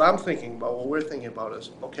I'm thinking about, what we're thinking about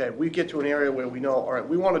is, okay, we get to an area where we know, all right,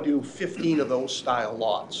 we want to do 15 of those style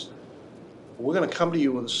lots. We're gonna come to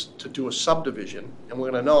you to do a subdivision, and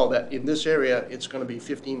we're gonna know that in this area, it's gonna be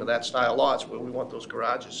 15 of that style lots where we want those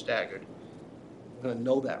garages staggered. We're gonna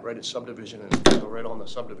know that right at subdivision, and it's gonna go right on the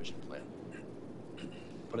subdivision plan.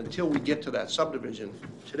 But until we get to that subdivision,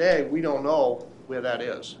 today, we don't know where that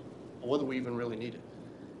is, or whether we even really need it.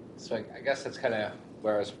 So I guess that's kind of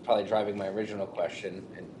where I was probably driving my original question,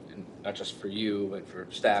 and not just for you, but for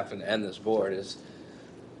staff and this board, is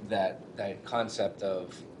that concept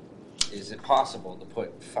of, is it possible to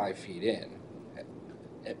put 5 feet in,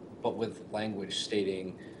 but with language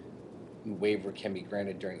stating waiver can be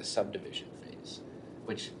granted during the subdivision phase,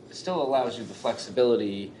 which still allows you the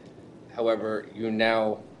flexibility. However, you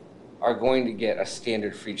now are going to get a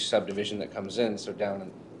standard for each subdivision that comes in, so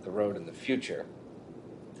down the road in the future,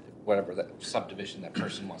 whatever that subdivision that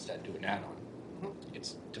person wants to do an add-on,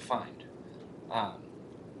 it's defined.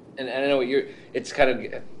 And I know it's kind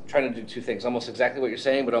of trying to do two things, almost exactly what you're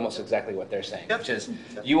saying, but almost exactly what they're saying, which is,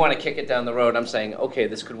 you want to kick it down the road, I'm saying, okay,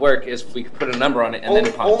 this could work, if we could put a number on it and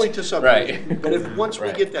then punch. Only to subdivision. Right. But if, once we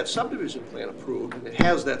Right. get that subdivision plan approved, and it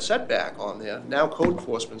has that setback on there, now code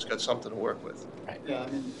enforcement's got something to work with. Yeah,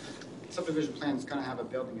 I mean, subdivision plan is gonna have a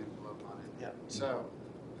building envelope on it. Yeah. So,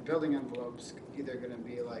 the building envelope's either gonna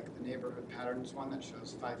be like the neighborhood patterns one that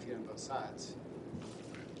shows 5 feet on both sides.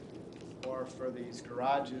 Or for these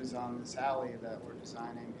garages on this alley that we're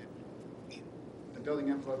designing, the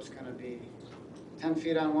building envelope's gonna be 10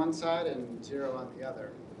 feet on one side and 0 on the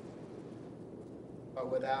other.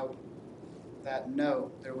 But without that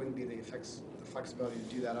note, there wouldn't be the flexibility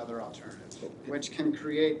to do that other alternative, which can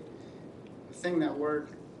create, the thing that we're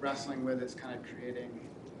wrestling with is kind of creating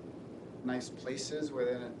nice places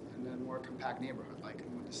within a more compact neighborhood. Like,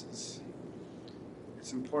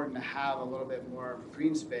 it's important to have a little bit more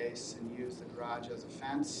green space and use the garage as a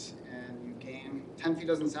fence, and you gain, 10 feet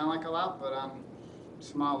doesn't sound like a lot, but on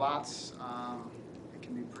small lots, it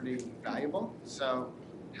can be pretty valuable. So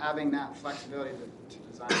having that flexibility to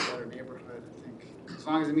design a better neighborhood, I think, as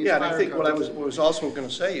long as it meets Yeah, and fire I think what I codes. was also gonna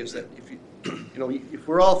say is that if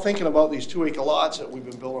we're all thinking about these 2-acre lots that we've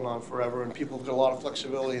been building on forever, and people have got a lot of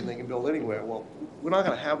flexibility and they can build anywhere, well, we're not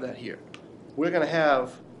gonna have that here. We're gonna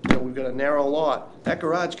have, we've got a narrow lot, that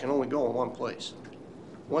garage can only go in one place.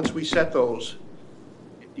 Once we set those,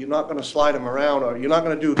 you're not gonna slide them around, or you're not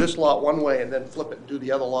gonna do this lot one way and then flip it and do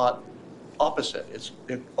the other lot opposite.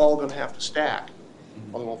 They're all gonna have to stack,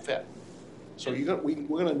 or they won't fit. So we're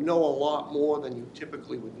gonna know a lot more than you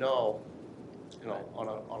typically would know, on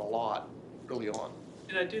a lot early on.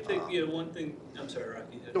 And I do think, one thing, I'm sorry,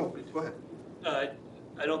 Rocky. No, go ahead.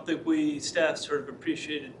 I don't think staff sort of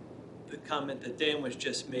appreciated the comment that Dan was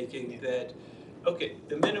just making, that, okay,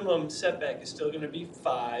 the minimum setback is still gonna be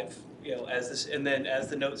 5, and then as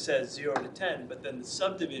the note says, 0 to 10, but then the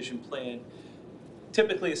subdivision plan,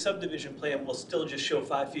 typically a subdivision plan will still just show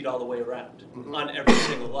 5 feet all the way around on every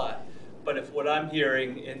single lot. But if what I'm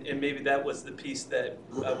hearing, and maybe that was the piece that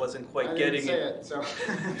I wasn't quite getting. I didn't say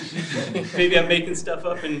it, so. Maybe I'm making stuff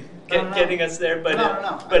up and getting us there, but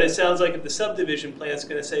No. It sounds like if the subdivision plan is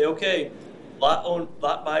going to say, okay, lot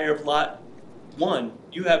buyer of lot 1,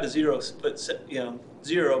 you have a 0 split,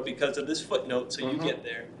 0 because of this footnote, so you get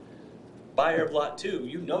there. Buyer of lot 2,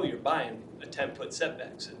 you're buying a 10-foot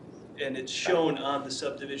setback, and it's shown on the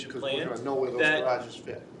subdivision plan. Because we're gonna know where those that- garages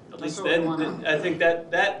fit. At least That's what we then, wanna- I think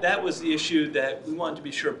that was the issue, that we wanted to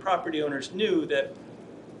be sure property owners knew that,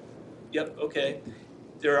 yep, okay,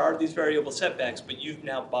 there are these variable setbacks, but you've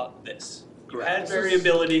now bought this. You had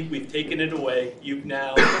variability, we've taken it away, you've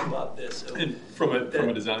now bought this. So And from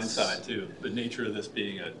a design side too, the nature of this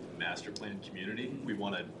being a master plan community, we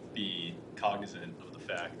want to be cognizant of the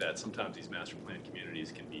fact that sometimes these master plan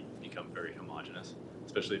communities can become very homogeneous,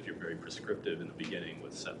 especially if you're very prescriptive in the beginning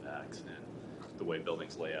with setbacks and the way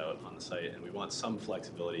buildings lay out on the site. And we want some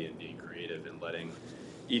flexibility in being creative and letting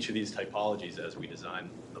each of these typologies, as we design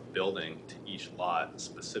the building to each lot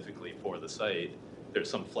specifically for the site, there's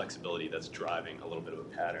some flexibility that's driving a little bit of a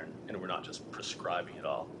pattern, and we're not just prescribing it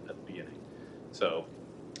all at the beginning. So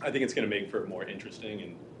I think it's going to make for a more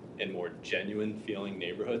interesting and more genuine feeling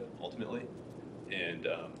neighborhood ultimately. And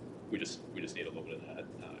we just need a little bit of that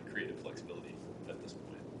creative flexibility at this point.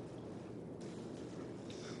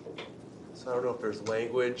 So I don't know if there's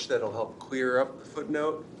language that'll help clear up the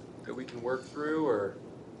footnote that we can work through, or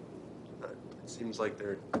it seems like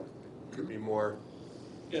there could be more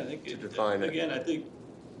yeah, I think to define it. Again, I think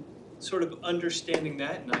sort of understanding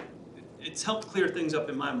that, and it's helped clear things up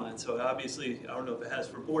in my mind. So obviously, I don't know if it has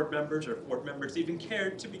for board members, or if board members even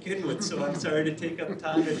cared to begin with. So I'm sorry to take up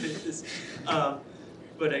time if it's this.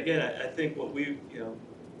 But again, I think what we,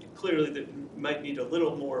 clearly that might need a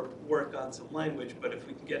little more work on some language, but if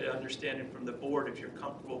we can get an understanding from the board, if you're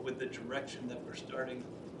comfortable with the direction that we're starting,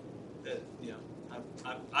 that, you know,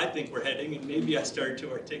 I think we're heading, and maybe I started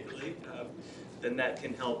to articulate, then that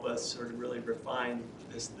can help us sort of really refine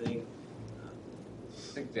this thing. I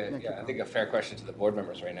think that, yeah, I think a fair question to the board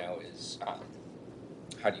members right now is,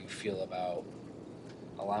 how do you feel about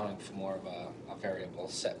allowing for more of a variable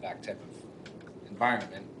setback type of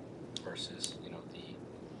environment versus, you know,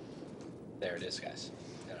 there it is, guys,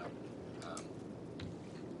 you know?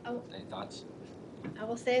 Any thoughts? I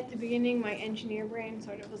will say at the beginning, my engineer brain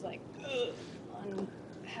sort of was like, ugh, on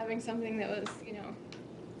having something that was, you know,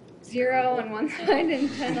 0 on one side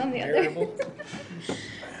and 10 on the other.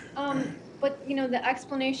 But, you know, the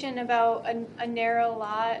explanation about a narrow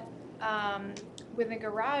lot with a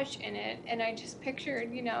garage in it, and I just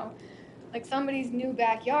pictured, you know, like somebody's new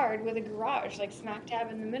backyard with a garage, like smack dab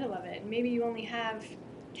in the middle of it. And maybe you only have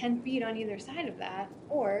 10 feet on either side of that,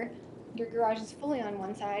 or your garage is fully on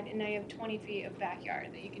one side and now you have 20 feet of backyard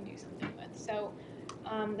that you can do something with. So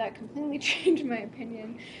that completely changed my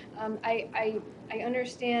opinion. I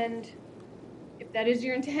understand if that is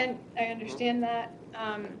your intent. I understand that,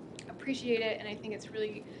 appreciate it, and I think it's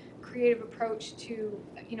really creative approach to,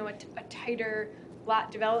 you know, a tighter lot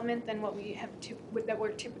development than what we have that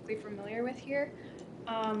we're typically familiar with here.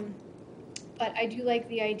 But I do like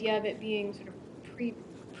the idea of it being sort of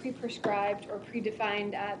pre-prescribed or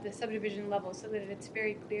predefined at the subdivision level, so that it's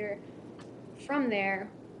very clear from there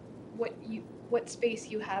what space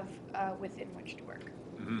you have within which to work.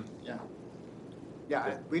 Mm-hmm. Yeah.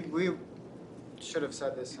 Yeah, we should have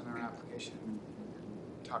said this in our application and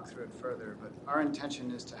talk through it further, but our intention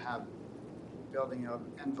is to have building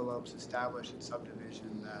envelopes established in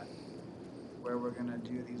subdivision that where we're going to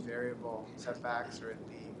do these variable setbacks or at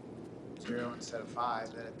the 0 instead of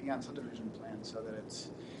 5, that it be on subdivision plan so that it's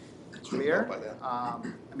clear. I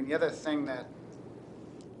mean, the other thing that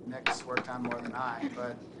Nick's worked on more than I,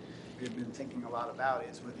 but we've been thinking a lot about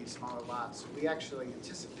is with these smaller lots, we actually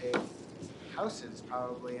anticipate houses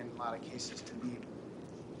probably in a lot of cases to be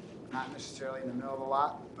not necessarily in the middle of the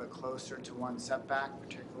lot, but closer to one setback,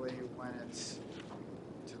 particularly when it's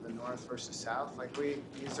to the north versus south. Like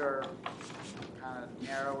these are kind of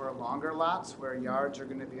narrower, longer lots where yards are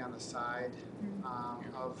going to be on the side on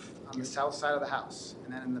the south side of the house,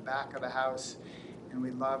 and then in the back of the house. And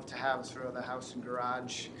we'd love to have sort of the house and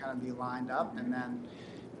garage kind of be lined up, and then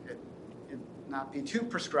it not be too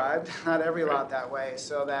prescribed, not every lot that way,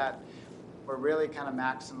 so that we're really kind of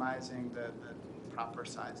maximizing the proper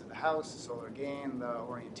sides of the house, the solar gain, the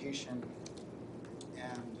orientation,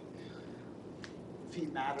 and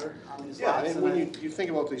feet matter on these Yeah, lots. and when you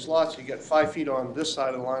think about these lots, you get 5 feet on this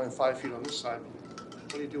side of the line and 5 feet on this side. What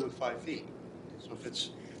do you do with 5 feet? So if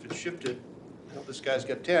it's shifted, you know, this guy's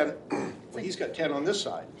got 10, well, he's got 10 on this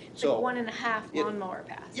side. It's So like 1.5 lawnmower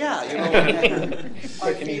pass. yeah, you know,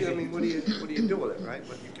 5 feet. I mean, what do you do with it, right?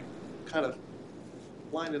 But you can kind of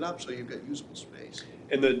line it up so you've got usable space.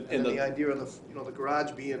 And the idea of the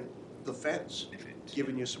garage being the fence,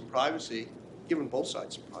 giving you some privacy, giving both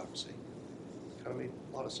sides some privacy, kind of made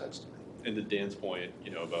a lot of sense to me. And to Dan's point,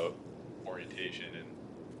 you know, about orientation and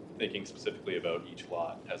thinking specifically about each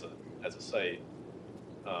lot as a site,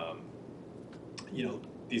 you know,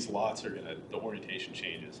 these lots are the orientation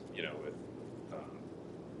changes, you know, with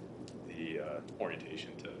the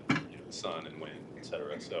orientation to, you know, the sun and wind, et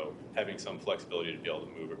cetera. So having some flexibility to be able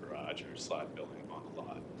to move a garage or slide building on the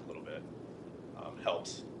lot a little bit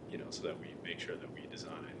helps, you know, so that we make sure that we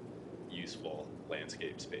design useful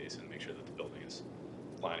landscape space and make sure that the building is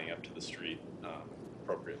lining up to the street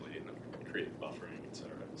appropriately and create buffering, et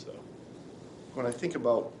cetera. So When I think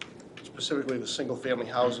about specifically the single-family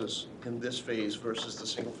houses in this phase versus the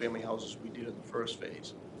single-family houses we did in the first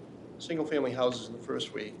phase, single-family houses in the first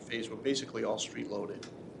phase were basically all street-loaded.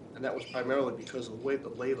 And that was primarily because of the way the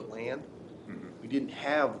lay of the land. mm-hmm. We didn't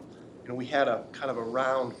have, you know, we had a kind of a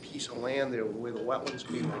round piece of land there where the wetlands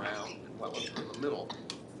came around and wetlands were in the middle.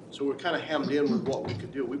 So we're kind of hemmed in with what we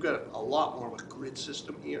could do. We've got a lot more of a grid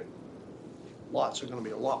system here. Lots are going to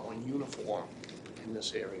be a lot more uniform in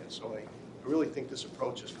this area. So I really think this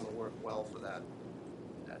approach is going to work well for that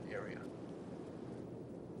area.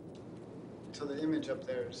 So the image up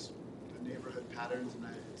there is the neighborhood patterns, and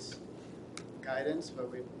it's guidance,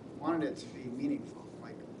 but we wanted it to be meaningful.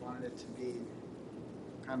 Like, we wanted it to be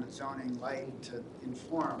kind of zoning light to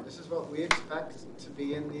inform. This is what we expect to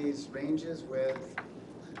be in these ranges with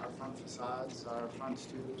our front facades, our front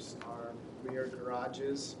stoops, our rear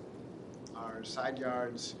garages, our side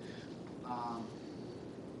yards.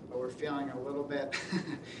 But we're feeling a little bit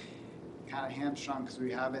kind of hamstrung because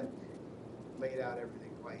we haven't laid out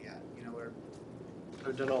everything quite yet. You know,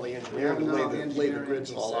 I've done all the we engineering, haven't done all the lay the engineering grids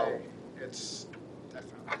to all say out. it's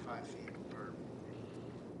definitely 5 feet.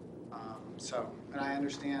 And I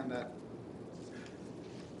understand that.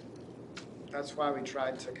 That's why we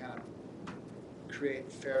tried to kind of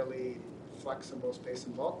create fairly flexible space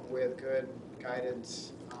and bulk with good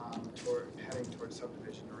guidance toward heading towards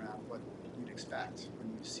subdivision around what you'd expect when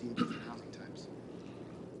you see different housing types.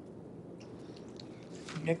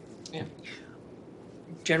 Nick? Yeah.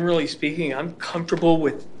 Generally speaking, I'm comfortable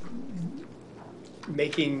with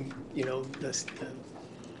making, you know, the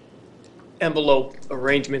envelope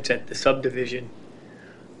arrangements at the subdivision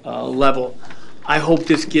level. I hope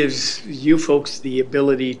this gives you folks the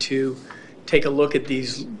ability to take a look at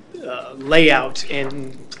these layouts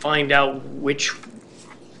and find out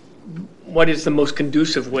what is the most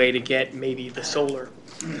conducive way to get maybe the solar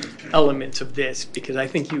elements of this, because I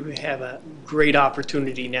think you have a great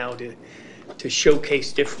opportunity now to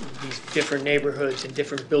showcase these different neighborhoods and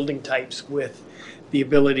different building types with the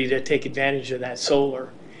ability to take advantage of that solar.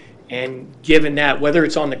 And given that, whether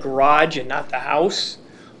it's on the garage and not the house,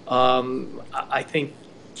 I think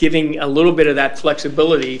giving a little bit of that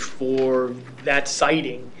flexibility for that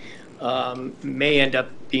siting may end up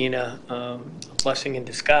being a blessing in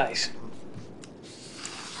disguise.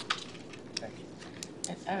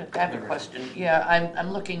 I have a question. Yeah,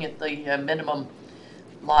 I'm looking at the minimum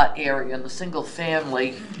lot area, and the single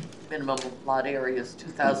family minimum lot area is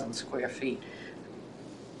 2,000 square feet.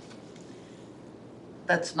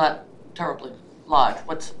 That's not terribly large.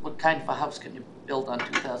 What kind of a house can you build on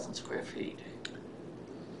 2,000 square feet?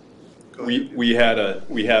 We have a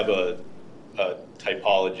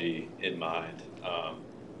typology in mind,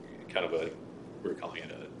 kind of we're calling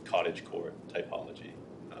it a cottage court typology.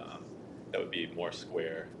 That would be more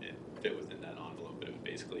square and fit within that envelope, but it would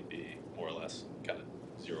basically be more or less kind of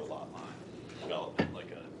zero lot line development,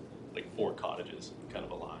 like 4 cottages kind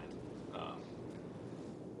of aligned.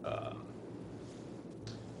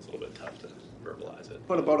 It's a little bit tough to verbalize it.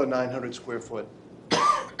 But about a 900 square foot,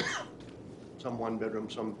 some 1 bedroom,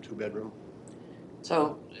 some 2 bedroom.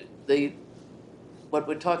 So what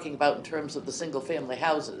we're talking about in terms of the single family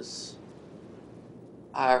houses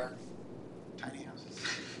are Tiny houses.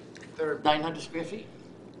 They're 900 square feet?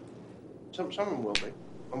 Some of them will be.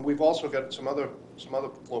 And we've also got some other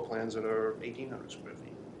floor plans that are 1,800 square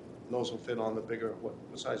feet. And those will fit on the bigger, what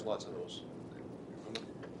size lots are those?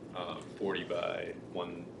 40 by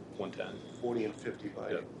 110. 40 and 50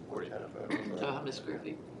 by Yep, 40. 10 if I remember. So how many square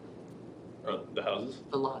feet? The houses,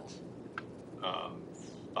 The lots?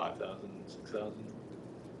 5,000, 6,000.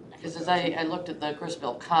 Because as I looked at the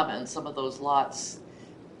Gristmill Commons, some of those lots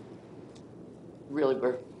really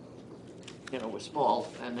were small,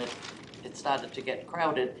 and it started to get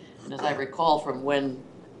crowded. And as I recall from when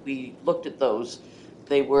we looked at those,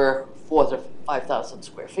 they were 4,000 to 5,000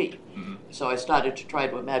 square feet. Mm-hmm. So I started to try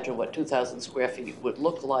to imagine what 2,000 square feet would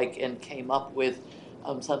look like, and came up with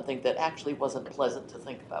something that actually wasn't pleasant to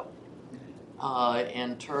think about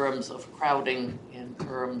in terms of crowding, in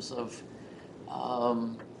terms of,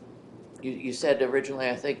 you said originally,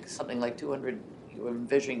 I think, something like 200, you were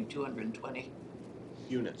envisioning 220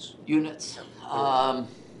 Units. units.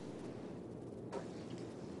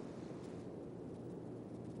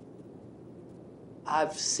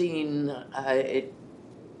 I've seen it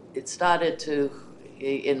started to,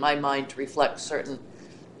 in my mind, to reflect certain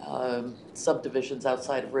subdivisions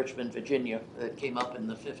outside of Richmond, Virginia, that came up in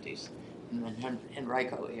the 50s in the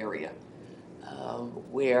Henrico area,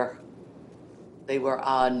 where they were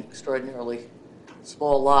on extraordinarily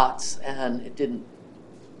small lots, and it didn't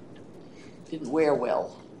wear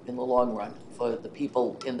well in the long run for the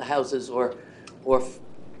people in the houses, or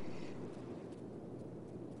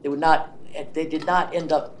they did not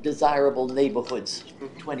end up desirable neighborhoods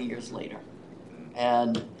 20 years later.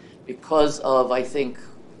 And because of, I think,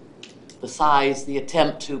 the size, the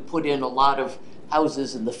attempt to put in a lot of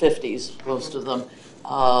houses in the 50s, most of them,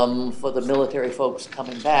 for the military folks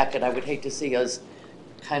coming back, and I would hate to see us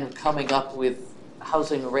kind of coming up with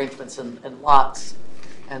housing arrangements and lots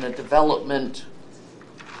and a development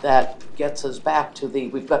that gets us back to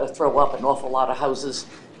we've got to throw up an awful lot of houses,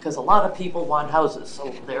 because a lot of people want houses, so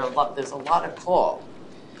there's a lot of call.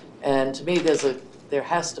 And to me, there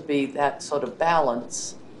has to be that sort of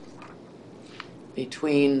balance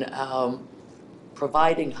between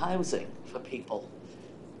providing housing for people,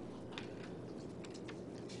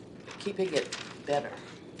 keeping it better.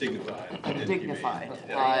 Dignified. and Dignified. humane.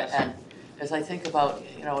 Yeah. And as I think about,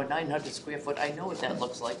 a 900 square foot, I know what that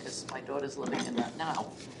looks like, because my daughter's living in that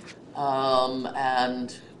now.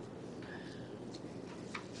 And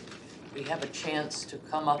we have a chance to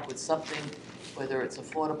come up with something, whether it's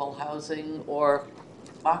affordable housing or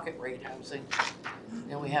market rate housing,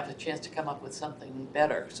 we have a chance to come up with something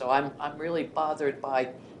better. So I'm really bothered by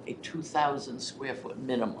a 2,000 square foot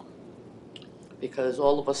minimum, because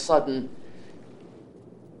all of a sudden,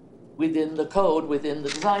 within the code, within the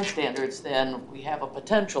design standards, then we have a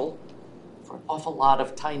potential for an awful lot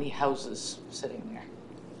of tiny houses sitting there.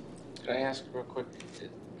 Can I ask real quick,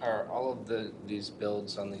 are all of these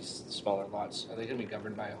builds on these smaller lots, are they gonna be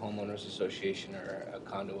governed by a homeowners association or a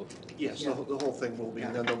condo? Yes, the whole thing will be,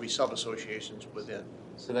 and then there'll be sub-associations within.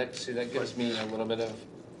 So that gives me a little bit of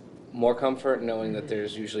more comfort knowing that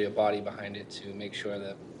there's usually a body behind it to make sure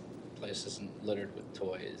that the place isn't littered with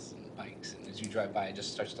toys and bikes, and as you drive by, it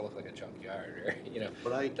just starts to look like a junkyard, or,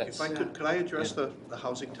 But if I could I address the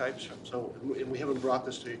housing types? So, and we haven't brought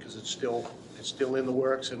this to you because it's still in the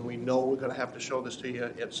works, and we know we're gonna have to show this to you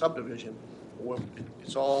at subdivision.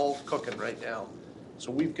 It's all cooking right now.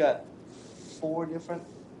 So we've got 4 different,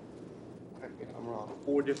 correct me if I'm wrong,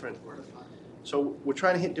 4 different. So we're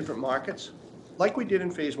trying to hit different markets. Like we did in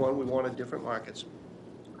phase 1, we wanted different markets.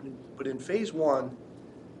 But in phase 1,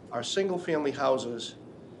 our single-family houses,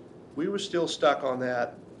 we were still stuck on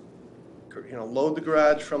that, load the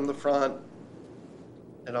garage from the front,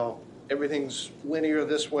 everything's linear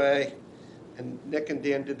this way, and Nick and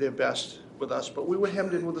Dan did their best with us, but we were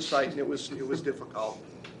hemmed in with the site, and it was difficult.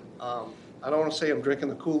 I don't want to say I'm drinking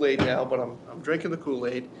the Kool-Aid now, but I'm drinking the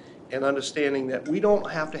Kool-Aid and understanding that we don't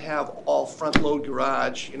have to have all front-load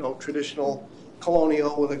garage, traditional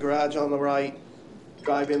colonial with a garage on the right,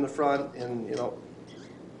 drive in the front, and,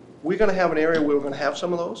 we're going to have an area where we're going to have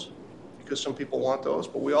some of those because some people want those,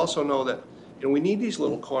 but we also know that, we need these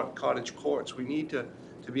little cottage courts. We need to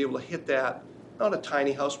be able to hit that, not a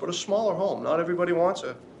tiny house, but a smaller home. Not everybody wants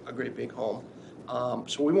a great big home.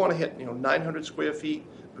 So we want to hit, 900 square feet.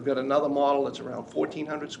 We've got another model that's around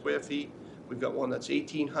 1,400 square feet. We've got one that's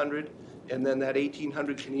 1,800, and then that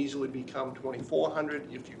 1,800 can easily become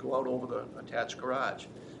 2,400 if you go out over the attached garage.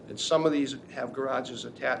 And some of these have garages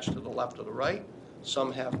attached to the left or the right,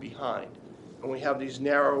 some have behind. When we have these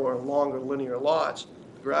narrower, longer linear lots,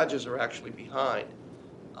 the garages are actually behind,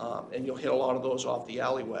 and you'll hit a lot of those off the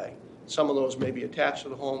alleyway. Some of those may be attached to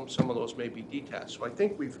the home, some of those may be detached. So I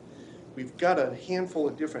think we've got a handful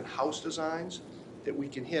of different house designs that we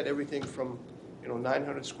can hit, everything from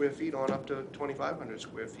 900 square feet on up to 2,500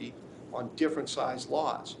 square feet on different size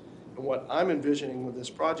lots. And what I'm envisioning with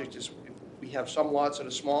this project is we have some lots that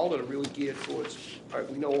are small that are really geared towards, all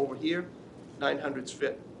right, we know over here, 900s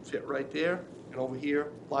fit right there, and over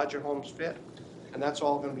here, larger homes fit. And that's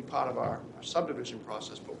all going to be part of our subdivision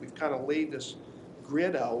process, but we've kind of laid this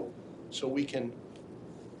grid out so we can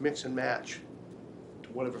mix and match to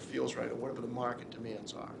whatever feels right or whatever the market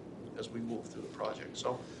demands are as we move through the project.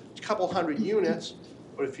 So it's a couple hundred units,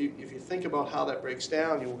 but if you think about how that breaks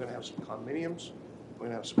down, we're going to have some condominiums, we're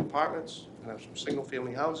going to have some apartments, we're going to have some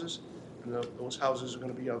single-family houses, and those houses are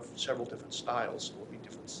going to be of several different styles, so there'll be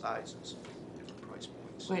different sizes, different price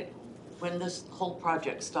points. Wait, when this whole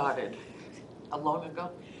project started, how long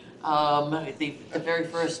ago? The very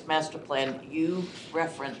first master plan, you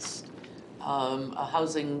referenced a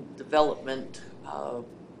housing development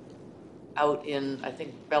out in, I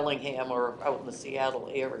think, Bellingham or out in the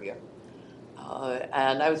Seattle area.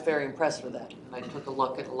 And I was very impressed with that. And I took a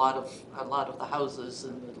look at a lot of the houses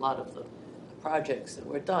and a lot of the projects that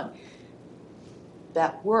were done.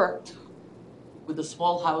 That worked with the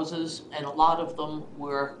small houses, and a lot of them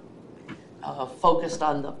were focused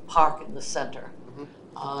on the park in the center.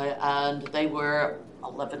 And they were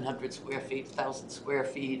 1,100 square feet, 1,000 square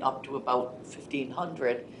feet, up to about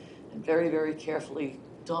 1,500, and very, very carefully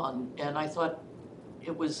done. And I thought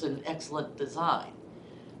it was an excellent design.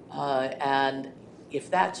 And if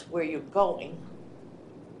that's where you're going,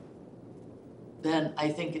 then I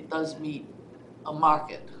think it does meet a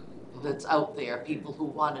market that's out there, people who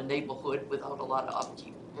want a neighborhood without a lot of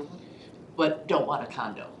upkeep, but don't want a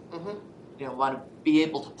condo. Want to be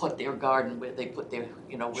able to put their garden where they put their,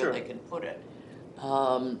 where they can put it.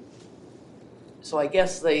 So I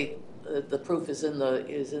guess the proof is in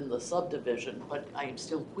the subdivision, but I am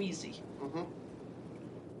still queasy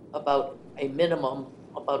about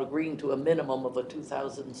agreeing to a minimum of a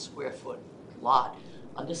 2,000 square foot lot.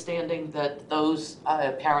 Understanding that those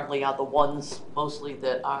apparently are the ones mostly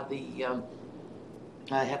that are the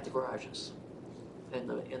have the garages in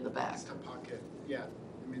the back. It's the pocket, yeah.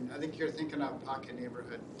 I mean, I think you're thinking of pocket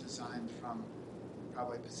neighborhood designed from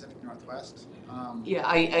probably Pacific Northwest. Yeah,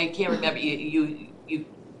 I can't remember.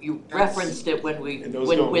 You referenced it when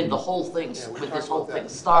when the whole thing when this whole thing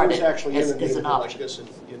started. I was actually in a as an neighborhood like option. this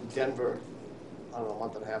in Denver I don't know, a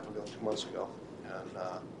month and a half ago, 2 months ago,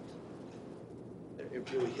 and it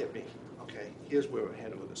really hit me. Okay, here's where we're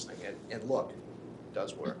headed with this thing, and look, it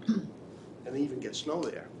does work. And they even get snow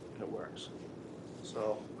there, and it works.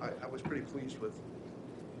 So I was pretty pleased with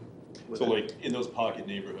So it. like in those pocket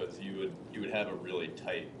neighborhoods, you would have a really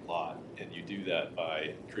tight lot, and you do that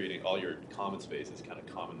by creating all your common spaces kind of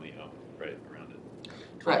commonly owned, right, around it.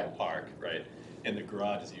 Correct. Park, right, and the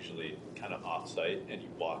garage is usually kind of off-site, and you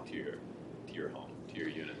walk to your home, to your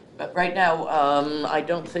unit. But right now, I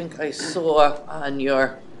don't think I saw on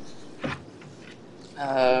your,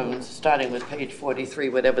 starting with page 43,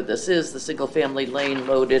 whatever this is, the single-family lane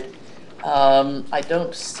loaded. I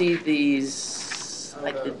don't see these,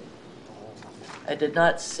 I did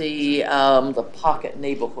not see the pocket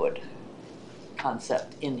neighborhood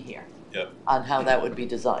concept in here. Yep. On how that would be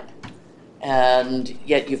designed. And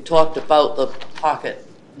yet you've talked about the pocket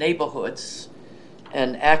neighborhoods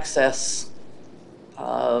and access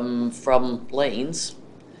from lanes,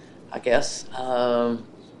 I guess.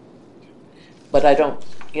 But I don't,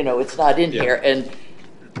 it's not in here. And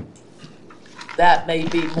that may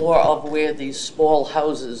be more of where these small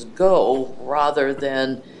houses go rather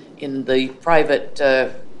than in the private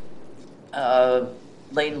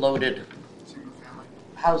lane-loaded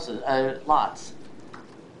houses, lots.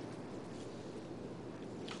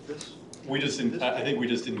 We just didn't, I think we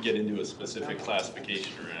just didn't get into a specific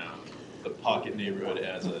classification around the pocket neighborhood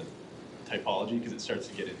as a typology, because it starts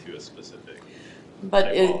to get into a specific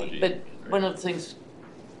typology. But one of the things,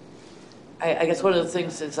 I guess one of the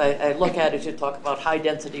things is I look at it, you talk about high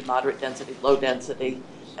density, moderate density, low density,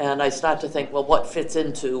 and I start to think, well, what fits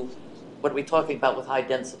into, what are we talking about with high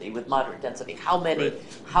density, with moderate density? How many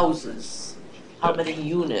houses, how many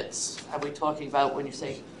units are we talking about when you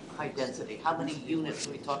say high density? How many units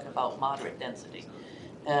are we talking about moderate density?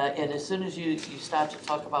 And as soon as you start to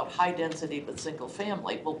talk about high density but single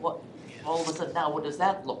family, well, what, all of a sudden now, what does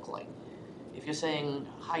that look like? If you're saying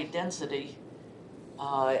high density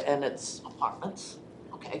and it's apartments,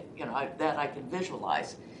 okay, that I can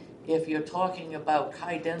visualize. If you're talking about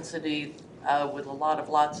high density with a lot of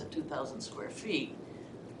lots of 2,000 square feet,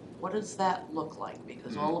 what does that look like?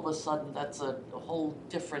 Because all of a sudden, that's a whole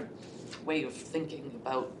different way of thinking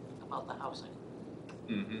about the housing.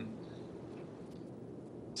 Mm-hmm.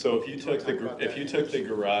 So if you took the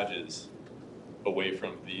garages away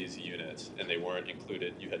from these units and they weren't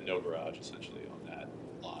included, you had no garage essentially on that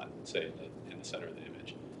lot, say in the center of the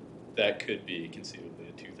image, that could be conceivably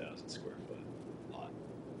a 2,000 square foot lot.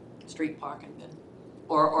 Street parking then?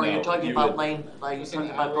 Or No, you're talking you about would- lane, like you're talking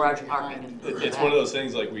about garage parking? It's one of those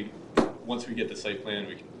things, like once we get the site plan,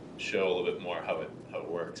 we can show a little bit more how it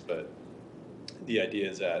works, but the idea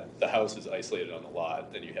is that the house is isolated on the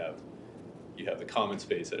lot, then you have the common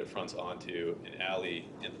space that it fronts onto, an alley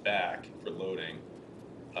in the back for loading,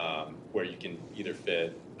 where you can either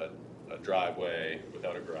fit a driveway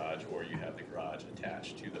without a garage, or you have the garage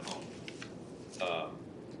attached to the home.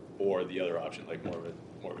 Or the other option, like more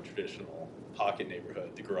of a traditional pocket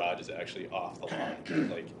neighborhood, the garage is actually off the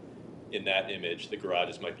lot. Like in that image, the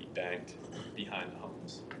garages might be banked behind the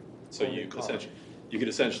homes. So you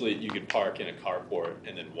could park in a carport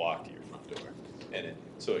and then walk to your front door. And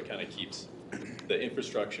so it kind of keeps the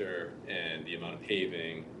infrastructure and the amount of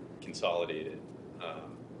paving consolidated.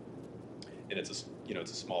 And it's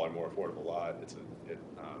a smaller, more affordable lot. It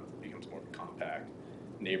becomes more of a compact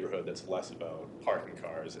neighborhood that's less about parking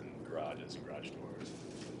cars and garages and garage doors,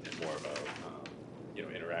 and more about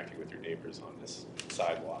interacting with your neighbors on this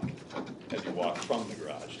sidewalk as you walk from the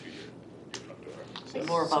garage to your front door. So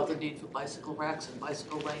More about the need for bicycle racks and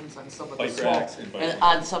bicycle lanes on some of the Bike small, racks and bike and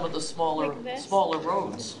on some of the smaller Like this? smaller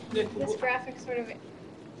roads. This graphic sort of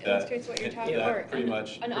illustrates what you're talking about, pretty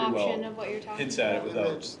much an pretty well option of what you're talking hints at it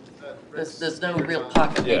about. without. There's no real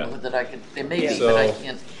pocket Yeah. neighborhood that I could, there may be, So- but I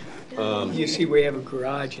can't. You see where you have a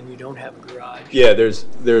garage and you don't have a garage. Yeah,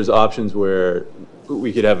 there's options where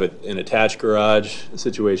we could have an attached garage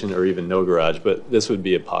situation or even no garage, but this would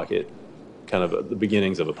be a pocket, kind of the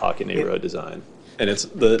beginnings of a pocket neighborhood design. And it's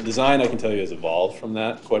the design, I can tell you, has evolved from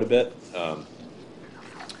that quite a bit,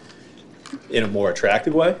 in a more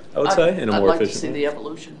attractive way, I would say, in a more I'd like to see efficient the way.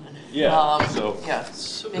 evolution. Yeah, so- Yeah,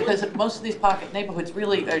 because most of these pocket neighborhoods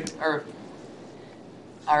really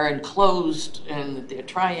are enclosed, and they're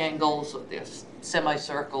triangles, or they're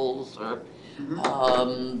semicircles, or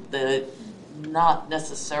they're not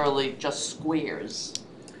necessarily just squares.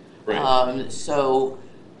 Right.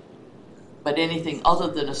 But anything other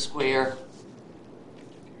than a square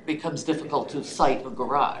becomes difficult to site a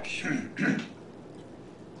garage.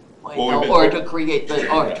 Well, Or to create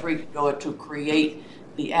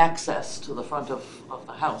the access to the front of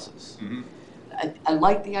the houses. Mhm. I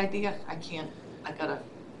like the idea, I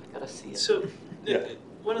gotta see it. So,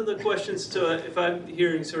 one of the questions, so if I'm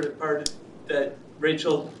hearing sort of part of that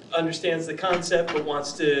Rachel understands the concept but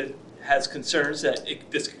has concerns that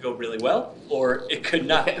this could go really well or it could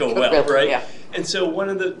not go well, right? Yeah. And so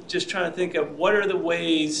just trying to think of what are the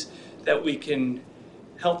ways that we can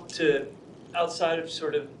help to, outside of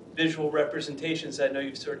sort of visual representations, I know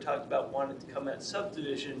you've sort of talked about wanting to come at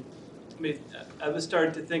subdivision. I mean, I was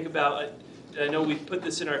starting to think about, and I know we've put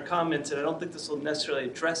this in our comments, and I don't think this will necessarily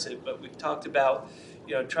address it, but we've talked about,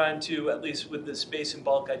 trying to, at least with the space and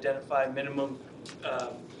bulk, identify minimum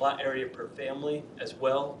lot area per family as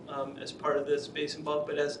well as part of the space and bulk.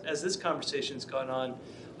 But as this conversation's gone on,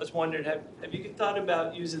 I was wondering, have you thought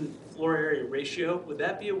about using floor area ratio? Would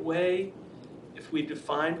that be a way, if we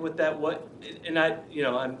defined and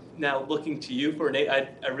I'm now looking to you for I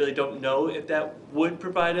really don't know if that would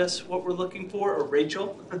provide us what we're looking for, or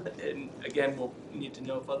Rachel. And again, we'll need to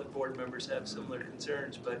know if other board members have similar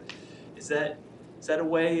concerns, but is that a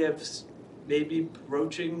way of maybe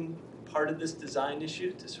broaching part of this design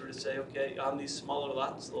issue to sort of say, okay, on these smaller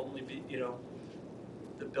lots, there'll only be,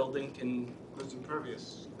 the building can. There's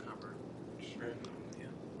impervious cover, Right. Yeah.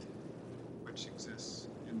 which exists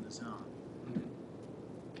in the zone. Mhm.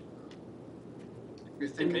 You're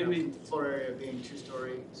thinking maybe- of floor area being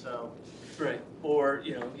 2-story, so Right, or,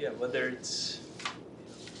 whether it's,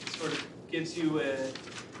 sort of gives you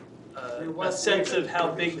a sense of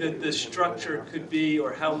how big the structure could be,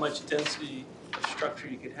 or how much density of structure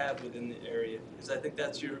you could have within the area. Because I think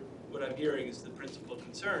that's what I'm hearing is the principal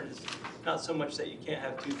concern, is not so much that you can't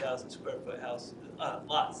have 2,000 square foot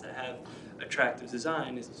lots that have attractive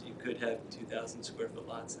design, is you could have 2,000 square foot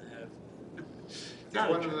lots that have not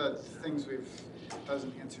one of attractive. the things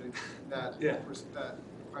doesn't answer that, Yeah. that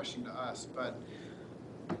question to us, but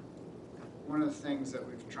one of the things that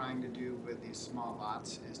we're trying to do with these small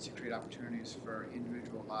lots is to create opportunities for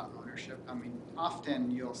individual lot ownership. I mean,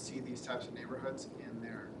 often you'll see these types of neighborhoods in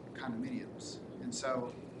their condominiums. And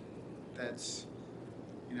so that's,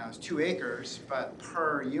 it's 2 acres, but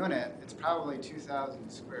per unit, it's probably 2,000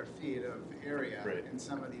 square feet of area Right. in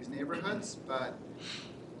some of these neighborhoods, but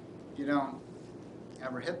you don't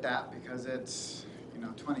ever hit that because it's,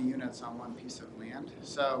 20 units on one piece of land.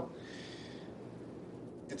 So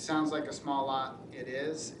it sounds like a small lot. It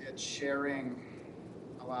is. It's sharing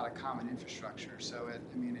a lot of common infrastructure. So it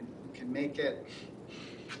can make it,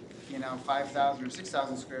 5,000 or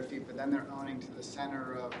 6,000 square feet, but then they're owning to the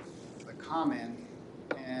center of the common,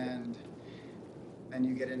 and then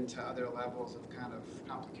you get into other levels of kind of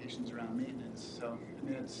complications around maintenance. So,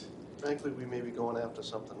 it's. Frankly, we may be going after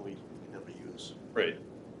something we never use. Right,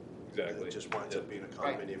 exactly. It just winds up being a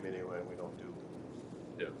condominium anyway, and we don't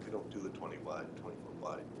do the 20-foot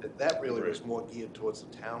wide. That really was more geared towards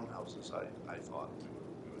the townhouses, I thought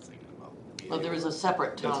we were thinking about. Well, there is a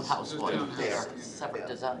separate townhouse There's a one townhouse, there, yeah. separate Yeah.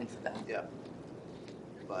 design for that. Yeah.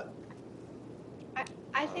 But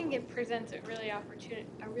I think it presents a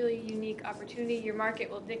really unique opportunity. Your market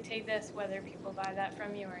will dictate this, whether people buy that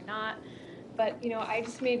from you or not. But, I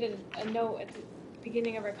just made a note at the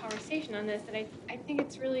beginning of our conversation on this that I think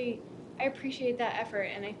it's really, I appreciate that effort.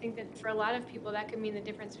 And I think that for a lot of people, that could mean the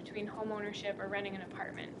difference between home ownership or renting an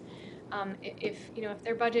apartment. If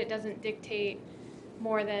their budget doesn't dictate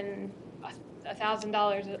more than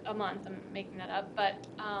 $1,000 a month, I'm making that up, but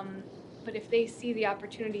if they see the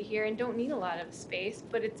opportunity here and don't need a lot of space,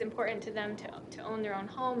 but it's important to them to own their own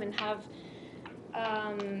home and have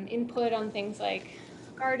input on things like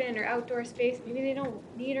garden or outdoor space, maybe they don't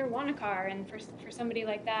need or want a car, and for somebody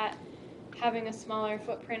like that, having a smaller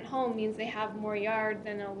footprint home means they have more yard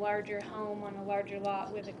than a larger home on a larger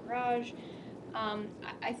lot with a garage.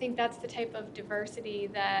 I think that's the type of diversity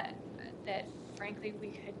that frankly we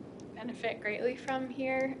could benefit greatly from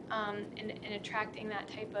here, in attracting that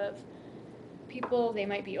type of people. They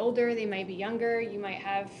might be older, they might be younger, you might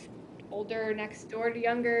have older next door to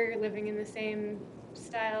younger living in the same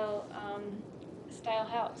style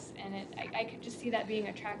house, and I could just see that being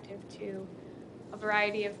attractive to a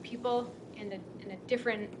variety of people and a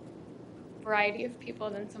different variety of people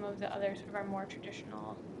than some of the other sort of our more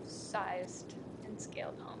traditional sized and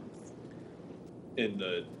scaled homes. In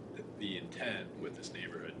the intent with this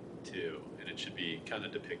neighborhood too, and it should be kind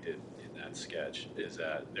of depicted in that sketch, is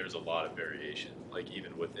that there's a lot of variation, like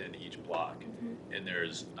even within each block. Mm-hmm. And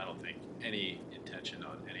there's, I don't think, any intention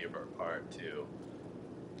on any of our part to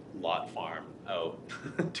lot farm out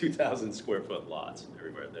 2,000 square foot lots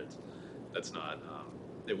everywhere. That's not,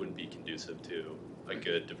 it wouldn't be conducive to a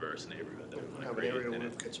good, diverse neighborhood that we we want have to an create. area where And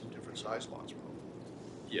we've got some different size lots, probably.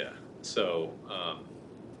 yeah, so,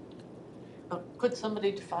 Could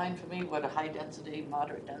somebody define for me what a high density,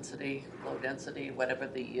 moderate density, low density, whatever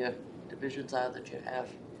the divisions are that you have?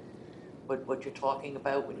 What you're talking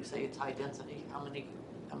about when you say it's high density? How many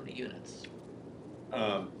units?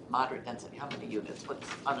 Moderate density, how many units? What's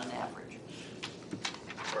on an average?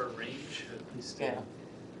 Or a range, at least. Yeah.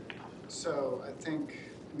 So I think,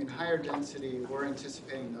 higher density, we're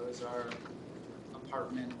anticipating those are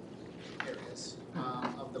apartment areas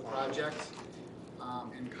of the project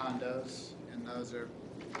in condos, and those are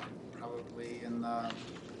probably in the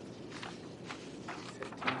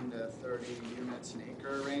 15 to 30 units an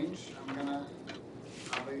acre range. I'm gonna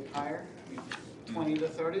probably higher, 20 to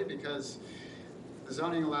 30, because the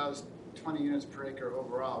zoning allows 20 units per acre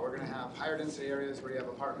overall. We're gonna have higher density areas where you have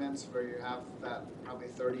apartments, where you have that probably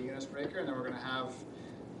 30 units per acre, and then we're gonna have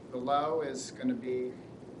the low is gonna be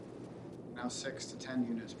 6 to 10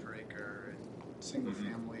 units per acre, and single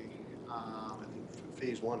family. I think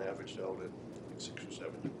phase one averaged out at like 6 or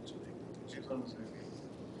 7 units.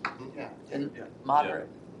 Yeah. And Yeah. moderate?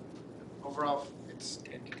 Overall, it's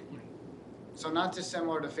so not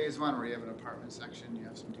dissimilar to phase one, where you have an apartment section, you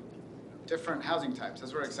have some different housing types.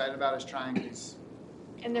 As we're excited about is trying these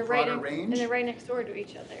And they're broader right range. and they're right next door to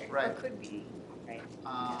each other. Or Right. could be, right?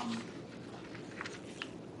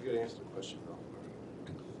 We gotta answer the question though.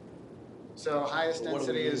 So highest What do we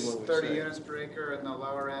density mean is when we 30 say- units per acre, and the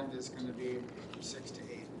lower end is going to be 6 to 8.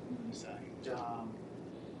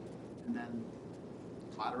 And then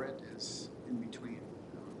moderate is in between.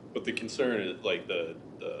 But the concern is, like, the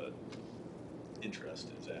interest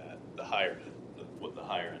is at the higher end, what the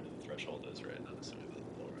higher end of the threshold is, right, not necessarily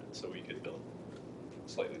the lower end. So we could build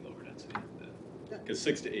slightly lower density. Because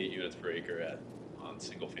 6 to 8 units per acre on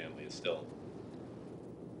single family is still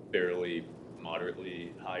barely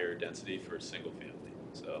moderately higher density for single family.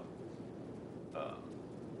 So,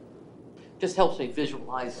 Just helps me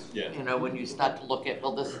visualize, Yeah. When you start to look at,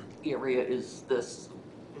 well, this area is this.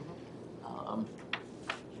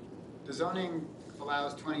 The zoning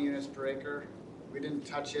allows 20 units per acre. We didn't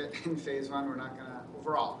touch it in phase one. We're not gonna,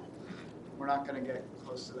 overall, we're not gonna get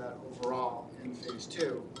close to that overall in phase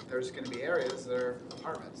two. There's gonna be areas that are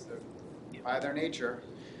apartments that, by their nature,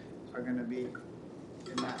 are gonna be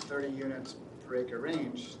in that 30 units per acre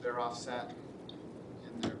range. They're offset,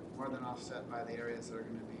 and they're more than offset by the areas that are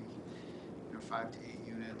gonna be, 5 to 8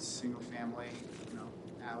 units, single family,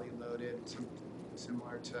 alley loaded,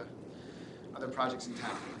 similar to other projects in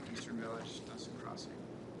town, like Eastern Village, Dustin Crossing.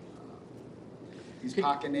 These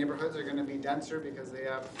pocket neighborhoods are gonna be denser because they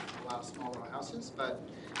have a lot of smaller houses, but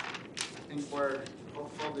I think we're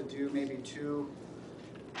hopeful to do maybe 2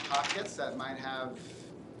 pockets that might have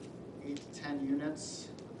 8 to 10 units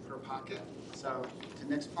per pocket. So to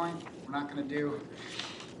Nick's point, we're not gonna do,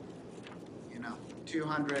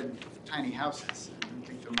 200 tiny houses. I don't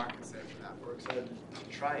think the market's there for that. We're excited to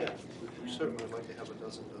try it. We certainly would like to have a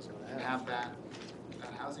dozen And have that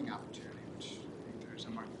housing opportunity, which I think there's a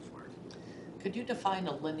market for. Could you define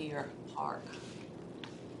a linear park?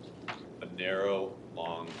 a narrow,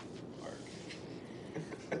 long park.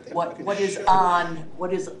 What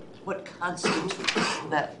constitutes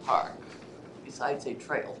that park besides a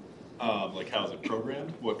trail? Like how's it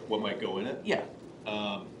programmed? What might go in it? Yeah. We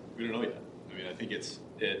don't know yet. I mean, I think as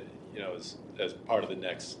part of the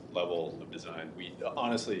next level of design. We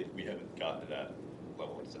haven't gotten to that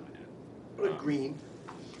level of design yet. But a green.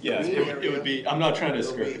 Yeah, green it would be. I'm not trying to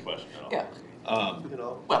It'll skirt be- the question at all. Yeah.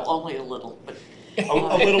 Well, only a little, but. A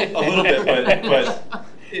little bit, but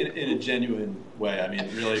in a genuine way. I mean,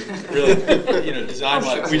 really, design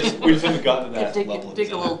wise, we just haven't gotten to that level of Dig a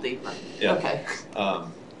design. little deeper. Yeah. Okay.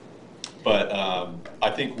 But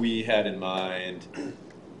I think we had in mind,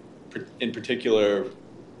 in particular,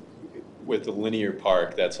 with the linear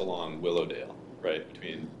park that's along Willowdale, right,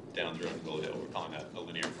 between Downs Road and Willowdale, we're calling that a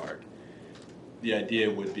linear park. The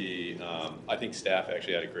idea would be, I think staff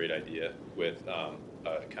actually had a great idea with a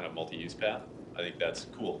kind of multi-use path. I think that's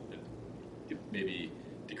cool. Maybe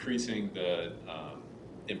decreasing the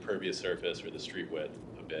impervious surface or the street width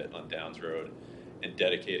a bit on Downs Road and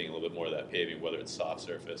dedicating a little bit more of that paving, whether it's soft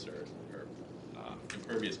surface or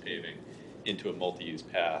impervious paving, into a multi-use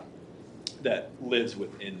path that lives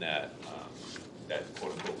within that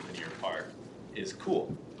quote-unquote linear park is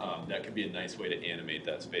cool. That could be a nice way to animate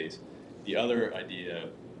that space. The other idea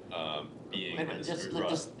being... Wait a minute,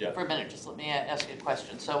 just yeah. for a minute, just let me ask you a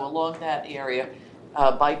question. So along that area,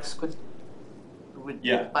 bikes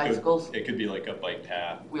bicycles? It could be like a bike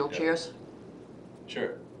path. Wheelchairs? Yeah.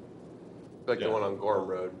 Sure. Like the one on Gorham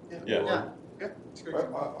Road. Yeah. It's good.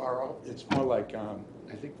 It's more like,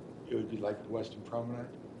 I think it would be like the Western Promenade.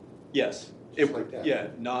 Yes. Just like that. Yeah,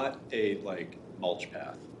 not a like mulch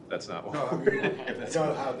path. That's not what. No, I mean, if you that's-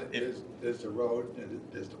 know how if- there's the road, and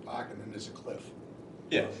there's the park, and then there's a cliff.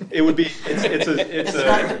 Yeah, it would be,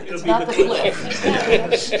 it's Not the cliff.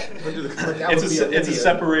 But that would be a linear.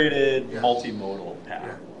 separated Yeah. multimodal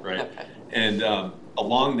path, right? Okay. And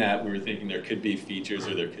along that, we were thinking there could be features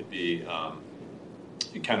or there could be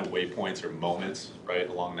kind of waypoints or moments, right,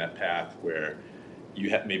 along that path where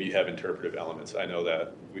maybe you have interpretive elements. I know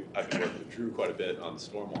that I've been working with Drew quite a bit on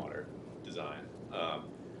stormwater design.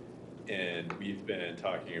 And we've been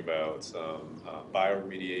talking about some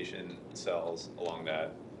bioremediation cells along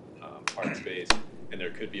that park space. And there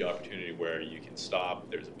could be opportunity where you can stop,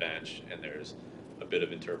 there's a bench, and there's a bit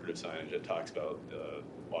of interpretive signage that talks about the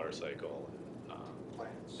water cycle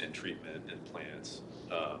and treatment and plants.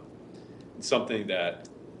 Something that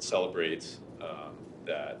celebrates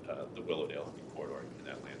the Willowdale corridor in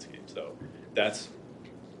that landscape. So that's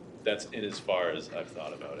in as far as I've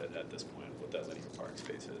thought about it at this point, what that linear park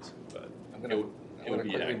space is. But I'm gonna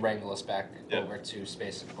quickly accurate. wrangle us back Yeah. over to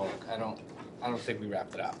space and bulk. I don't think we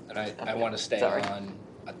wrapped it up, and I want to stay Sorry. on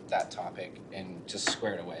that topic and just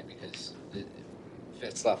square it away, because if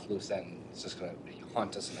it's left loose, then it's just gonna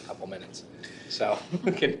haunt us in a couple minutes. So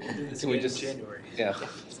can we just January. yeah,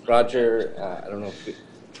 Roger? I don't know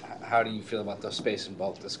how do you feel about the space and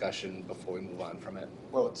bulk discussion before we move on from it?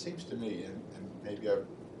 Well, it seems to me, and maybe I'm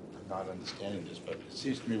not understanding this, but it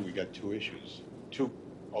seems to me we got two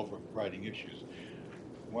overriding issues.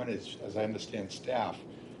 One is, as I understand staff,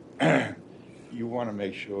 you want to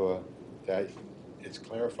make sure that it's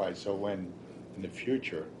clarified, so when, in the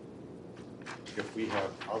future, if we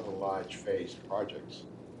have other large phase projects,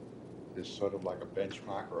 there's sort of like a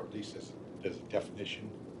benchmark, or at least there's a definition.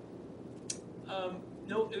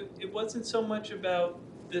 No, it wasn't so much about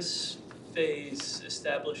this phase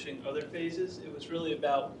establishing other phases. It was really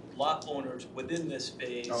about lot owners within this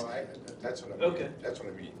phase. No, that's what I mean. Okay. That's what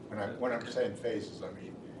I mean. When I'm saying phases, I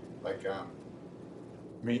mean, like,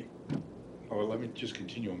 let me just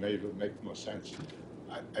continue, maybe it'll make more sense.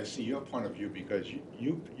 I see your point of view, because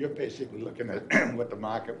you're basically looking at what the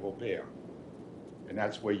market will bear, and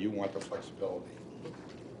that's where you want the flexibility.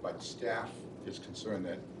 But staff is concerned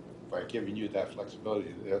that by giving you that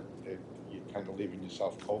flexibility, that you're kind of leaving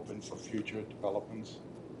yourself open for future developments.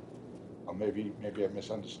 Or maybe I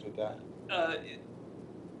misunderstood that.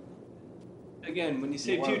 Again, when you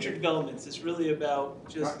say You wanna future be- developments, it's really about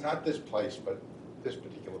just, Not this place, but this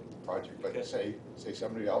particular project, but Okay. say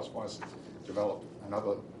somebody else wants to develop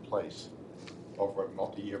another place over a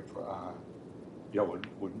multi-year,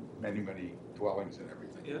 with many dwellings and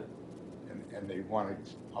everything. yeah. And they want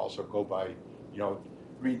to also go by, I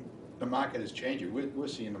mean, the market is changing. We're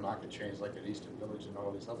seeing the market change like at Eastern Village and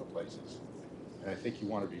all these other places. And I think you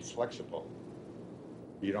want to be flexible.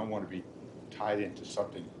 You don't want to be tied into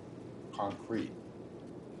something concrete.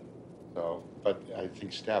 So, but I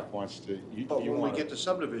think staff wants to, But you when we want get to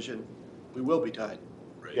subdivision, we will be tied.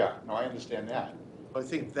 Yeah, no, I understand that. I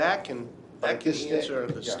think that can But this sta- answer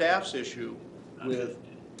the yeah. staff's issue with,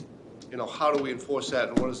 how do we enforce that,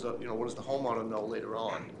 and what does the homeowner know later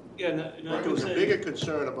on? Yeah, no, There was a bigger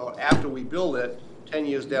concern about after we build it, 10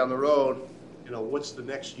 years down the road, what's the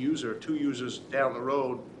next user, 2 users down the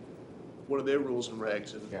road, what are their rules and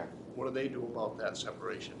regs, and Yeah. what do they do about that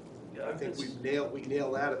separation? Yeah, I think we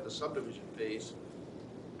nail that at the subdivision phase.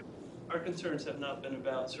 Our concerns have not been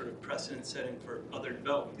about sort of precedent setting for other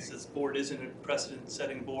developments. This board isn't a precedent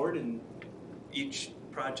setting board, and each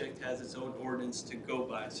project has its own ordinance to go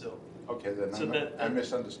by, so, Okay, then So I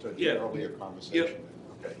misunderstood yeah. your earlier conversation.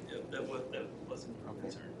 Okay. yeah, that wasn't our Okay.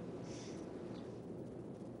 concern.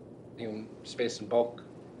 You space and bulk,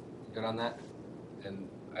 good on that? And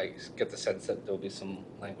I get the sense that there'll be some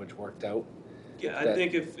language worked out. Yeah, I That-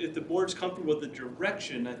 think if the board's comfortable with the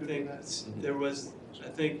direction, I think there was,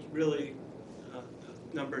 really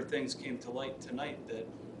a number of things came to light tonight that,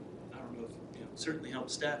 I don't know, if, certainly helped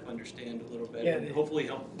staff understand a little better, Yeah, and hopefully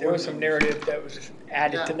help. There was some narrative that was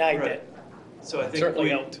added Yeah, tonight right. that So I think certainly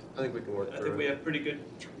helped. I think we can work I through think we it. have pretty good,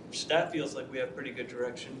 staff feels like we have pretty good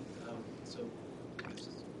direction, so.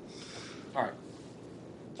 All right,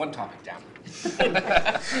 one topic down.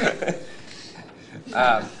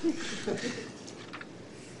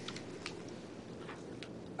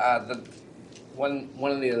 The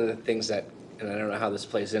one of the other things that, and I don't know how this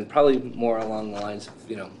plays in, probably more along the lines of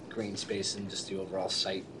green space and just the overall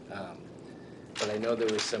site. But I know there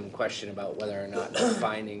was some question about whether or not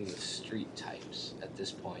defining the street types at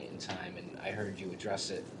this point in time, and I heard you address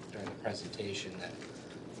it during the presentation that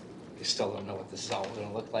you still don't know what this is all going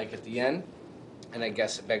to look like at the end. And I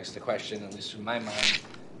guess it begs the question, at least in my mind,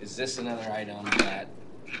 is this another item that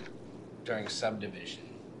during subdivision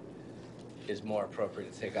is more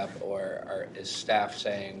appropriate to take up, or is staff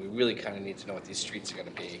saying we really kind of need to know what these streets are going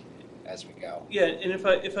to be as we go? Yeah, and if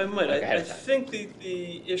I might, Like ahead I of time. think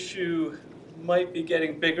the issue might be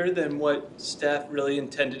getting bigger than what staff really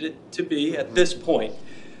intended it to be at this point.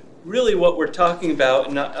 Really what we're talking about,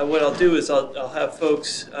 and what I'll do is I'll have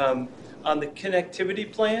folks on the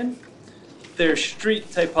connectivity plan, there's street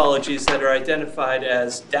typologies that are identified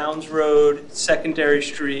as Downs Road, Secondary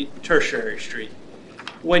Street, Tertiary Street.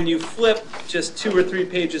 When you flip just 2 or 3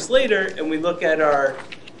 pages later and we look at our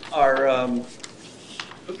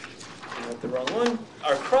the wrong one.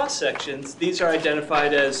 Our cross sections, these are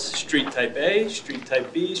identified as street type A, street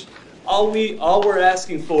type B. All we're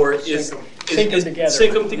asking for is Sync them together.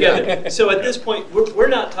 Sync them together. So at this point, we're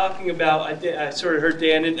not talking about. I sort of heard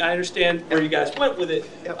Dan, and I understand where you guys went with it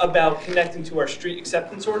about connecting to our street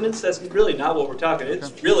acceptance ordinance. That's really not what we're talking.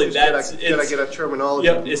 It's really Can I get a terminology?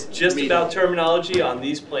 Yep, it's just meeting? about terminology on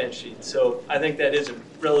these plan sheets. So I think that is a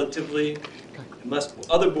relatively, unless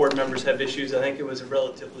other board members have issues, I think it was a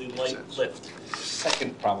relatively light lift.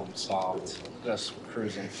 Second problem solved. Just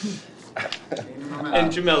cruising.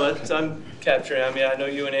 And Jamila, I'm capturing. I mean, I know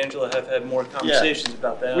you and Angela have had more conversations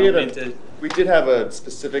about that. We did have a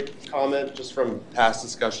specific comment just from past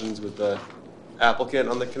discussions with the applicant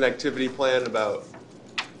on the connectivity plan about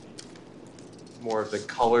more of the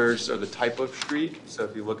colors or the type of street. So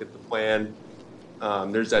if you look at the plan,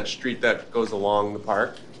 there's that street that goes along the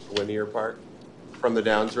park, the linear park, from the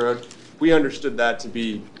Downs Road. We understood that to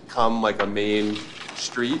become like a main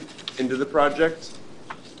street into the project,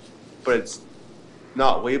 but it's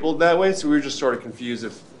not labeled that way, so we were just sort of confused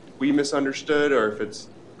if we misunderstood or if it's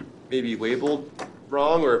maybe labeled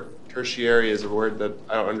wrong, or if tertiary is a word that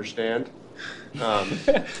I don't understand.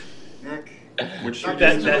 Which street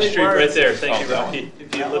That street right there. Thank you, that Rocky.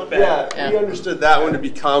 If you look back. Yeah, we understood that one to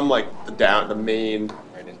become like the main.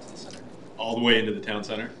 Right into the center. all the way into the town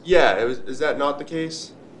center? Yeah, is that not the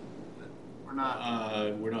case? We're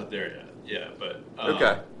not. We're not there yet. Yeah, but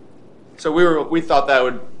Okay. So we thought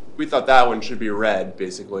that one should be red,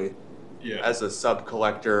 basically, yeah. as a sub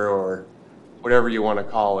collector or whatever you want to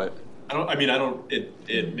call it.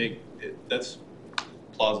 That's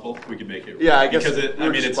plausible. We could make it. Yeah, I guess because we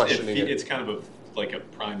were just questioning it. it's kind of like a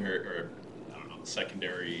primary or I don't know,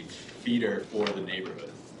 secondary feeder for the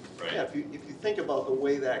neighborhood, right? Yeah, if you think about the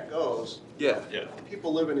way that goes, Yeah. Yeah.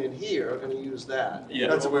 people living in here are gonna use that. Yeah,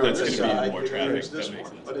 That's what we were that's This going to be side, more they're gonna traffic. use this That makes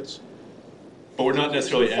one, sense. but it's, But we're not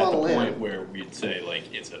necessarily at the funnel in. point where we'd say like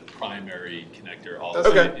it's a primary connector all the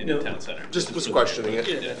Okay. way into town center. Just It's was for the questioning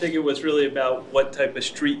neighborhood. it. Yeah, I think it was really about what type of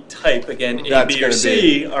street type, again, A, That's B, or gonna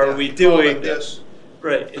C, are we doing? like this,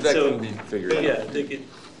 Right, But and that so, can be figured out. yeah, I think it,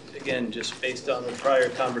 again, just based on the prior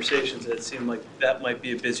conversations, it seemed like that might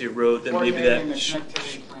be a busier road than maybe Coordinating the that.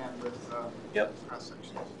 connectivity plan with Yep. cross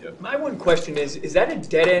sections. My one question is that a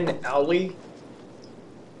dead-end alley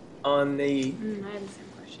on the, I had the same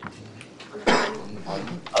question.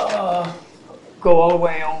 go all the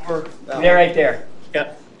way over, That there, one. right there?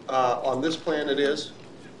 Yeah. on this plan it is,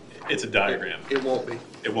 It's a diagram. it won't be.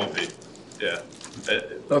 It won't be. Yeah.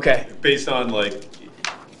 Okay. Based on like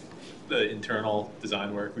the internal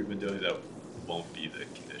design work we've been doing, that won't be the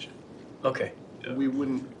condition. Okay. Yeah. We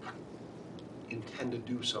wouldn't intend to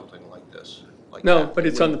do something like this. Like No, that. but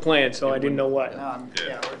it's on the plan, so I didn't know what. Yeah,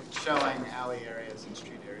 Yeah. we're showing alley areas and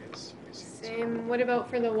street areas. Same, what about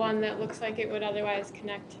for the one that looks like it would otherwise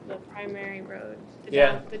connect to the primary road? The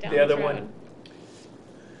Yeah, down- the Downs other Road? one.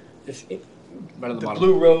 This- Right on the The bottom.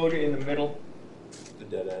 blue road in the middle, The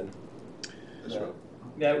dead end. This road.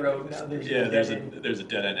 that road, now there's Yeah, a there's dead a end. there's a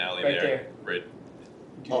dead end alley Right there. Right.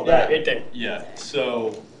 Oh, Yeah, that. right there. Yeah.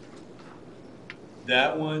 So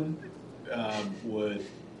that one would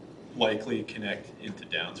likely connect into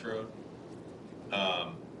Downs Road.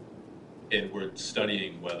 And we're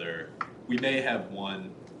studying whether we may have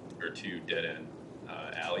one or two dead end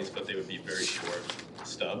alleys, but they would be very short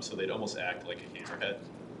stubs, so they'd almost act like a hammerhead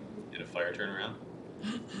in a fire turnaround.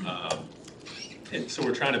 And so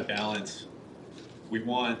we're trying to balance. We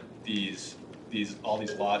want all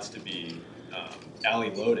these lots to be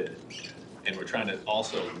alley loaded, and we're trying to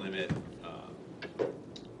also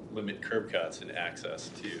limit curb cuts and access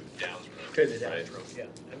to Downs Road. To the right? Downs Road, yeah,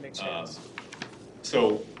 that makes sense.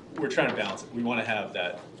 So we're trying to balance it. We want to have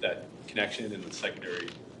that connection in the secondary,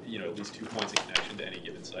 at least 2 points of connection to any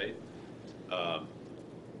given site.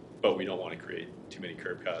 But we don't want to create too many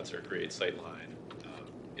curb cuts or create sightline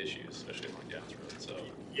issues, especially along Downs Road. So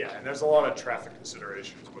Yeah, and there's a lot of traffic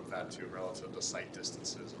considerations with that too, relative to site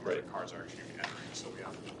distances and where the Right. cars are actually entering, so we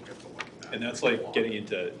have to look at that. and that's like getting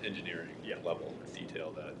into engineering level of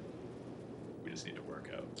detail that we just need to work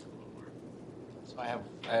out a little more. So I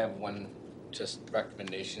have one just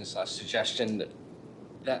recommendation / suggestion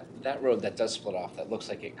that road that does split off, that looks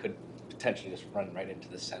like it could potentially just run right into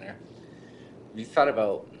the center. Have you thought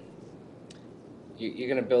about, you're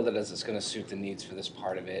going to build it as it's going to suit the needs for this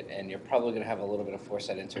part of it, and you're probably going to have a little bit of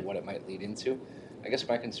foresight into what it might lead into. I guess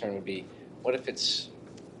my concern would be, what if it's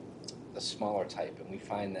a smaller type and we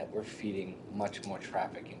find that we're feeding much more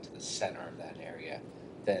traffic into the center of that area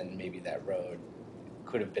than maybe that road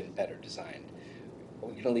could have been better designed? Are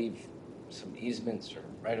we going to leave some easements or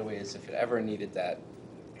right-of-ways if it ever needed that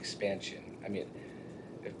expansion? I mean,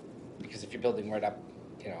 because if you're building right up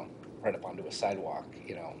onto a sidewalk,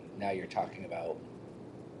 now you're talking about,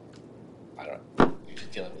 I don't know, you're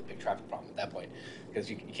dealing with a big traffic problem at that point, because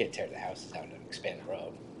you can't tear the houses down and expand the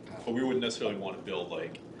road. But we wouldn't necessarily want to build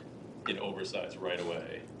like an oversized right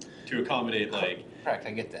away to accommodate like. Correct,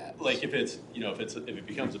 I get that. Like if it's if it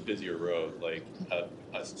becomes a busier road, like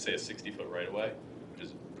say a 60-foot right of way, which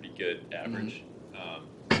is a pretty good average,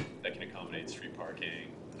 that can accommodate street parking.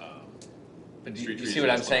 But do you see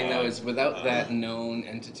what I'm saying though, is without that known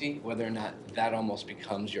entity, whether or not that almost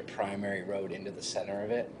becomes your primary road into the center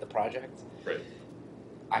of it, the project, right?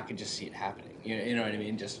 I could just see it happening. You know what I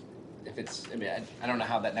mean? Just if it's, I don't know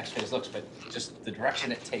how that next phase looks, but just the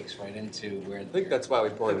direction it takes right into where. I think that's why we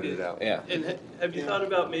pointed it out. Yeah. And have you thought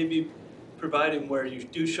about maybe providing where you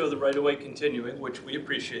do show the right-of-way continuing, which we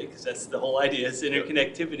appreciate, because that's the whole idea, is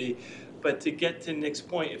interconnectivity. But to get to Nick's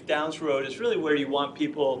point, if Downs Road is really where you want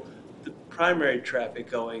people, the primary traffic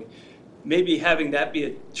going, maybe having that be a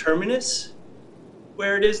terminus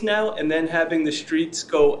where it is now, and then having the streets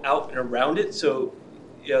go out and around it, so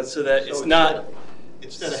that it's not.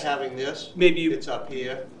 Instead of having this, maybe it's up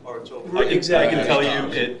here or it's over. I can tell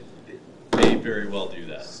you it may very well do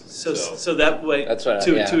that. So that way,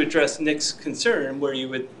 to address Nick's concern, where you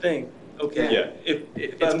would think, okay,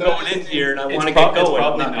 if I'm going in here and I want to get going, it's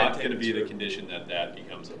probably not going to be the condition that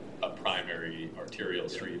becomes a primary arterial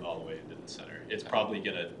street all the way into the center. It's probably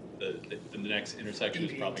going to, the next intersection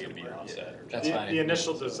is probably going to be an offset. That's fine. The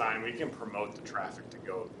initial design, we can promote the traffic to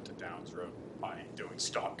go to Downs Road by doing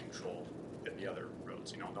stop control in the other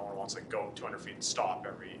roads. No one wants to go 200 feet and stop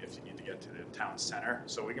if you need to get to the town center.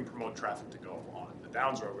 So we can promote traffic to go on the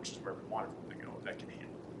Downs Road, which is where we want it to go. That can handle.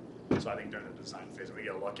 So I think during the design phase, we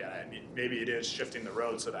got to look at it. And maybe it is shifting the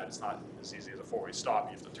road so that it's not as easy as a four-way stop.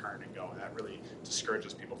 You have to turn and go, and that really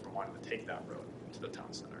discourages people from wanting to take that road into the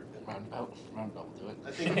town center. Roundabout will do it.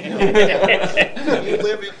 I think if you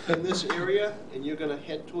live in this area and you're going to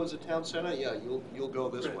head towards the town center, you'll go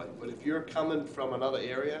this way. But if you're coming from another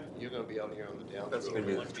area, you're going to be out here on the Downs Road. That's going to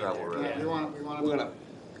be the travel road. Yeah, We're going to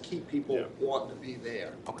keep people wanting to be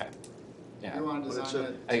there. Okay. Yeah. We want to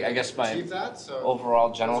design I guess my achieve that, so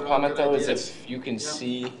overall general those are all comment good though is ideas. if you can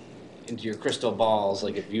see into your crystal balls,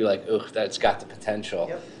 like if you that's got the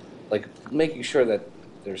potential, like making sure that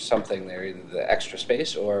there's something there, either the extra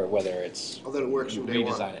space or whether it's that it works you from day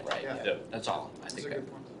one. redesign it right. Yeah. That's all. I That's think a that.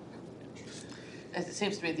 good point. It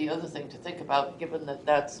seems to me the other thing to think about, given that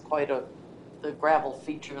that's quite the gravel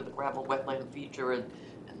feature, the gravel wetland feature in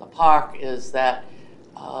the park, is that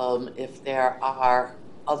if there are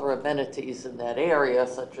other amenities in that area,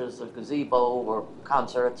 such as a gazebo or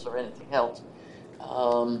concerts or anything else,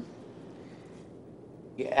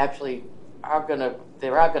 you actually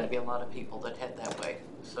there are gonna be a lot of people that head that way.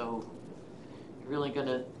 So you're really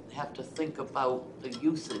gonna have to think about the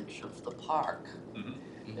usage of the park,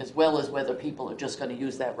 as well as whether people are just gonna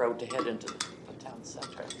use that road to head into the town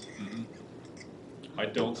center. I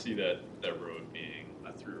don't see that road being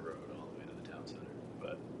a through road all the way to the town center,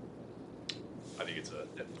 but I think it's a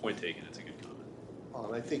point taken. It's a good comment.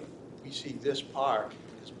 And I think we see this park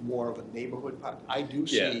as more of a neighborhood park. I do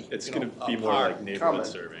see it's going to be a more park like neighborhood coming,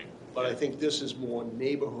 serving. but I think this is more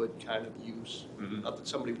neighborhood kind of use. Not that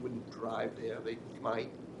somebody wouldn't drive there, they might.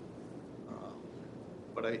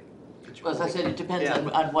 But Well, as I said, it depends on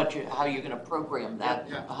how you're gonna program that,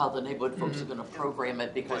 Yeah. how the neighborhood folks are gonna program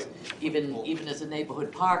it, because even as a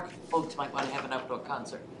neighborhood park, folks might wanna have an outdoor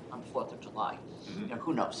concert on 4th of July.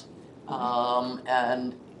 Who knows?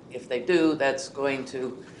 And if they do, that's going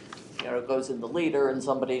to, it goes in the leader, and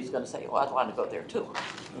somebody's gonna say, well, I'd wanna go there too.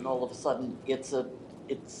 And all of a sudden, if it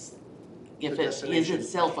is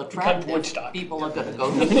itself attractive, Woodstock. people are gonna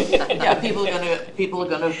go to it. People are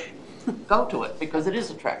gonna go to it because it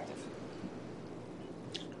is attractive.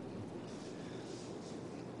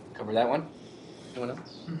 Cover that one? Anyone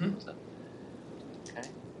else? Okay.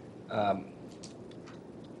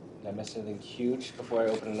 Did I miss anything huge before I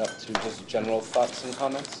open it up to just general thoughts and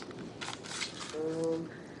comments?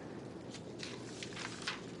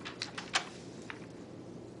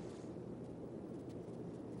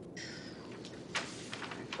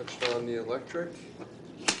 Touched on the electric.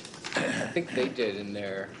 I think they did in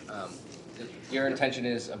their, your intention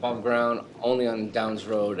is above ground, only on Downs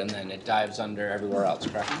Road, and then it dives under everywhere else,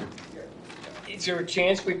 correct? Is there a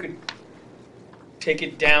chance we could take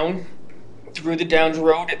it down through the Downs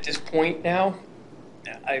Road at this point now?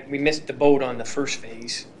 We missed the boat on the first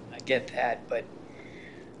phase, I get that, but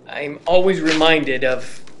I'm always reminded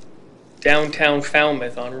of downtown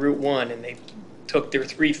Falmouth on Route 1, and they took their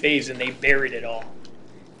 3-phase and they buried it all.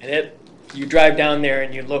 And you drive down there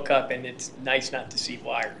and you look up and it's nice not to see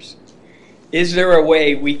wires. Is there a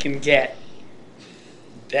way we can get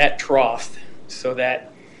that trough so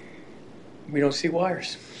that we don't see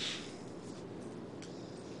wires?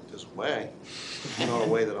 There's a way. Not a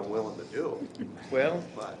way that I'm willing to do. Well,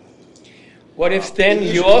 But what if then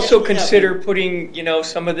you also consider putting,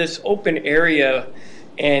 some of this open area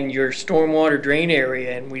and your stormwater drain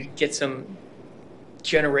area, and we get some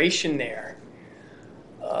generation there?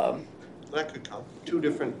 that could come. Two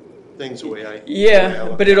different things the way I. Yeah,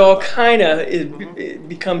 look but at it all kind of it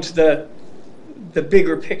becomes the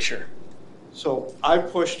bigger picture. So I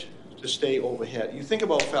pushed to stay overhead. You think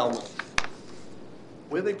about Falmouth.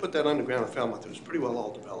 Where they put that underground in Falmouth, it was pretty well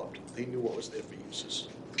all developed. They knew what was there for uses.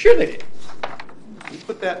 Sure they did. You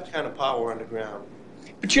put that kind of power underground.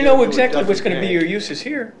 But you know exactly what's going to be your uses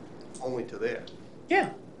here. Only to there. Yeah.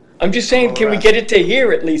 I'm just saying, can we get it to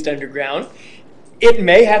here at least underground? It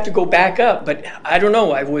may have to go back up, but I don't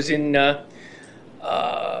know. I was in Rhode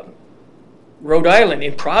Island,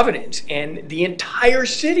 in Providence, and the entire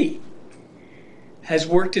city has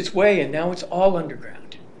worked its way, and now it's all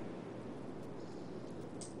underground.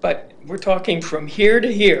 But we're talking from here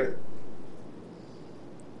to here.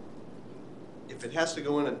 If it has to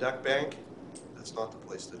go in a duck bank, that's not the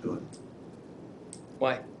place to do it.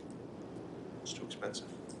 Why? It's too expensive.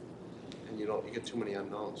 And you get too many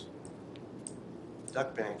unknowns.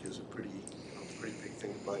 Duck bank is a pretty big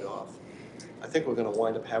thing to bite off. I think we're gonna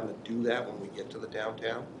wind up having to do that when we get to the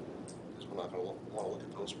downtown, because we're not gonna wanna look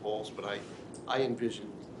at those poles, but I envision,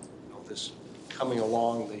 this coming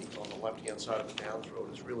along on the left-hand side of the Downs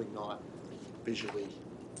Road is really not visually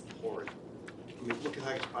horrid. I mean, look at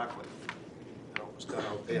Hikes Parkway. It was done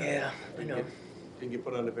out there. Yeah, I know. Didn't get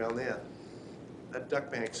put underground there. That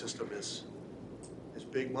duck bank system is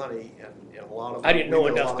big money and a lot of. I didn't know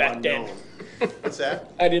enough back then. What's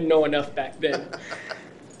that? I didn't know enough back then.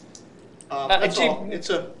 That's all.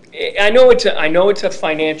 I know it's a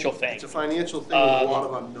financial thing. It's a financial thing with a lot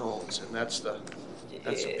of unknowns, and that's the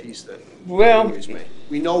piece that worries me.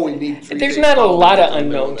 We know we need 3 There's phase not a power lot of in the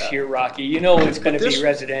middle unknowns that. here, Rocky. You know it's going to This- be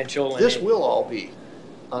residential. This and will all be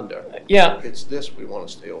under. Yeah. It's this we want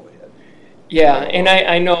to stay overhead. Yeah, and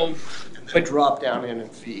I know, But drop down in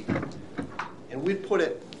and feed. And we'd put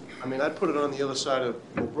it, I'd put it on the other side of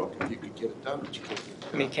Mill Brook if you could get it done, but you can't get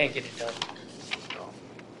it done. can't get it done. No.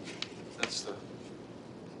 That's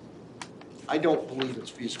I don't believe it's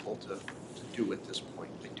feasible to do at this point.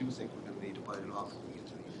 I do think we're gonna need to bite it off when we get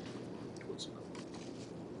towards it.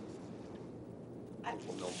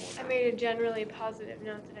 We'll know more. I made a generally positive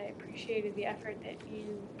note that I appreciated the effort that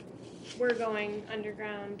you were going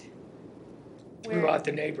underground. Throughout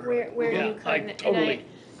the neighborhood. Where Yeah, you could. I And totally.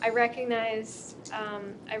 I recognize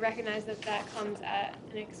that comes at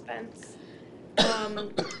an expense.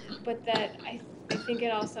 But that I think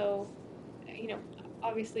it also,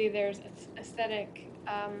 obviously there's aesthetic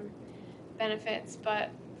benefits, but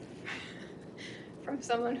from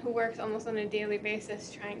someone who works almost on a daily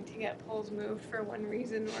basis trying to get poles moved for one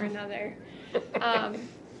reason or another,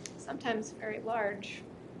 sometimes very large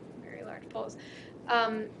poles,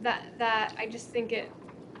 that I just think it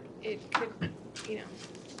could,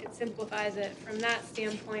 it simplifies it from that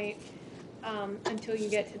standpoint. Until you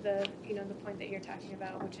get to the point that you're talking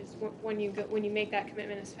about, which is when you make that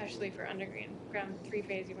commitment, especially for underground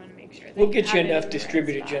 3-phase, you want to make sure that We'll get you have it in enough the right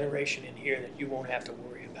distributed spot. generation in here that you won't have to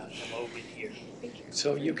worry about the load in here. Thank you.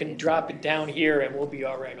 So you can drop it down here and we'll be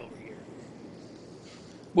all right over here.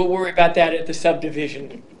 We'll worry about that at the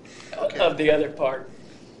subdivision of the other part.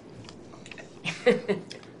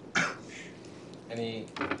 Any,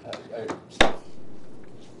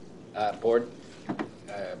 board,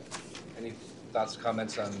 any thoughts,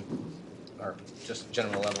 comments on, or just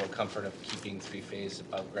general level of comfort of keeping 3-phase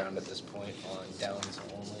above ground at this point on Downs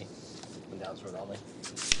only, on Downs Road only?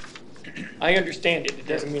 I understand it. It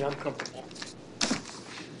doesn't mean I'm comfortable, Okay.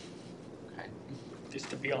 just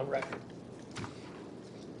to be on record.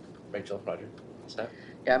 Rachel, Roger, what's that?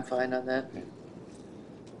 Yeah, I'm fine on that.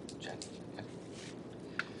 Jen? Okay.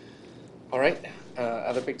 All right,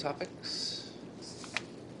 other big topics?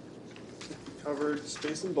 Covered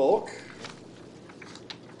space and bulk.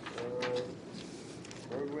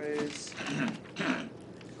 Roadway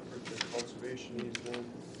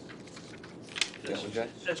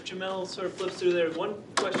As Jamel sort of flips through there, one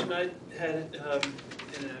question I had,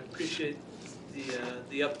 and I appreciate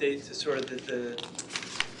the update to sort of the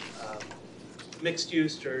mixed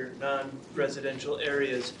use or non-residential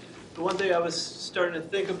areas. The one thing I was starting to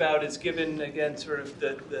think about is given, again, sort of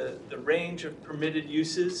the range of permitted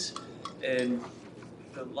uses and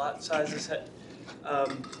the lot sizes,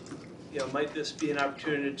 might this be an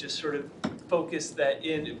opportunity to just sort of focus that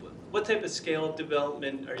in? What type of scale of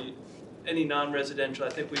development are you, any non-residential, I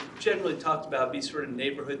think we've generally talked about be sort of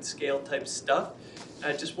neighborhood scale type stuff.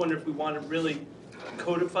 I just wonder if we want to really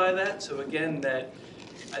codify that. So again, that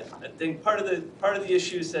I think part of the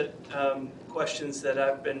issues that questions that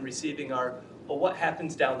I've been receiving are, well, what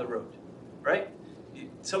happens down the road, right?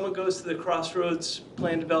 Someone goes to the Crossroads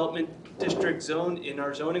Plan Development District zone in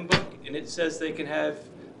our zoning book, and it says they can have,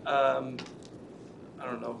 I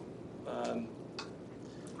don't know.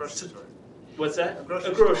 Grocery store. What's that?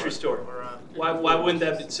 A grocery store. Or, Why wouldn't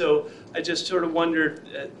that be? So I just sort of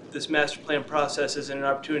wondered, this master plan process is an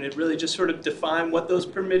opportunity to really just sort of define what those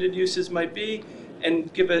permitted uses might be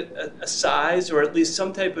and give it a size or at least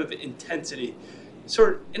some type of intensity,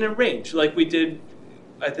 sort of in a range like we did.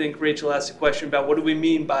 I think Rachel asked a question about what do we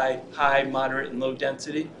mean by high, moderate, and low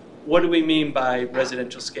density? What do we mean by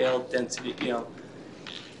residential scale density?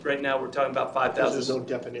 Right now we're talking about 5,000. there's no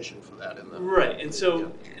definition for that in the. Right, and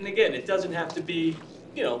so, and again, it doesn't have to be,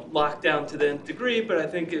 locked down to the nth degree, but I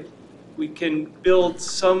think if we can build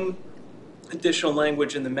some additional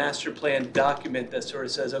language in the master plan document that sort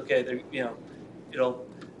of says, okay, it'll,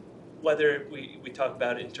 whether we talk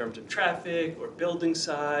about it in terms of traffic or building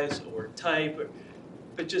size or type,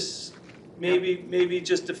 but just maybe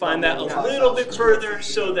just define that a little bit further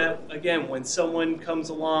so that, again, when someone comes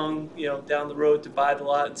along, down the road to buy the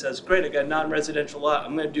lot and says, great, I got a non-residential lot,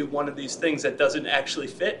 I'm going to do one of these things that doesn't actually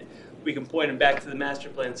fit, we can point them back to the master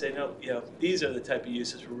plan and say, no, these are the type of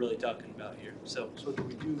uses we're really talking about here. So do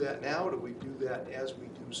we do that now, or do we do that as we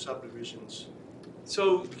do subdivisions?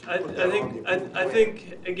 So I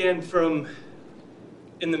think again,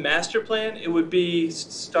 in the master plan, it would be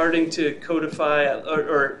starting to codify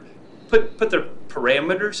or put their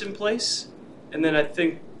parameters in place, and then I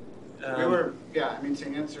think To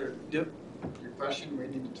answer your question, we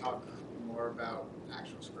need to talk more about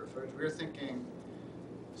actual square footage. We were thinking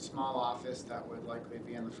small office that would likely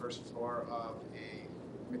be on the first floor of a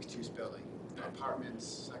mixed-use building. Apartments,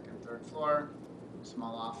 second, third floor,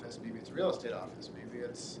 small office, maybe it's a real estate office, maybe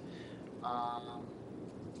it's a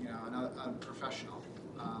professional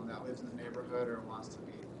that lives in the neighborhood or wants to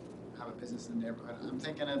have a business in the neighborhood. I'm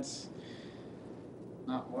thinking it's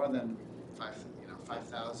not more than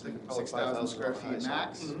 5,000, 6,000 square feet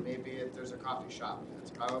max. Mm-hmm. Maybe there's a coffee shop. It's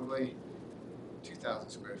probably 2,000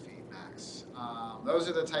 square feet max. Those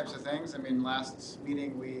are the types of things. I mean, last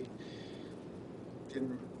meeting we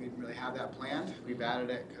didn't really have that planned. We've added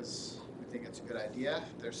it because we think it's a good idea.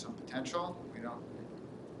 There's some potential. We don't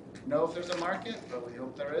know if there's a market, but we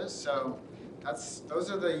hope there is. So those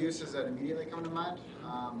are the uses that immediately come to mind.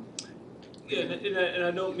 and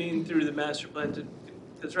I don't mean through the master plan to.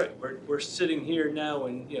 That's right. We're sitting here now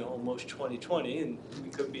in almost 2020, and we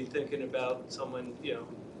could be thinking about someone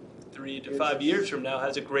 3 to 5 years from now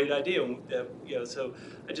has a great idea. So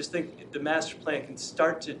I just think the master plan can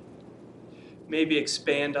start to maybe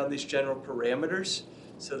expand on these general parameters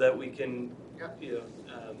so that we can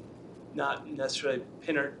not necessarily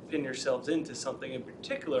pin yourselves into something in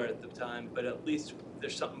particular at the time, but at least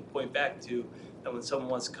there's something to point back to that when someone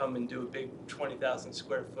wants to come and do a big 20,000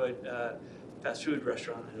 square foot fast food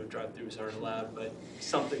restaurant, I know drive-thrus aren't allowed, but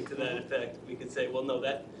something to that effect, we could say, well, no,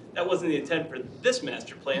 that wasn't the intent for this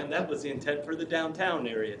master plan, that was the intent for the downtown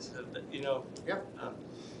areas,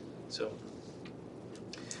 so.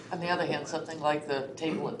 On the other hand, something like the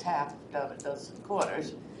Table and Tap down at Dozen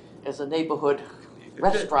Corners as a neighborhood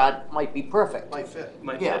restaurant might be perfect. Might fit.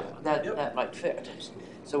 That might fit.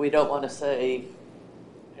 So we don't want to say,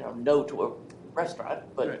 no to a restaurant,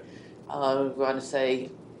 but we want to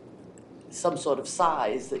say some sort of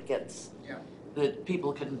size that that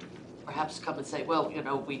people can perhaps come and say, well,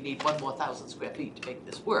 we need 1,000 square feet to make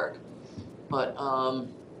this work. But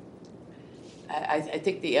I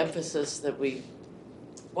think the emphasis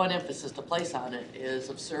one emphasis to place on it is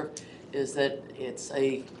that it's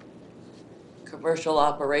a commercial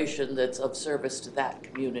operation that's of service to that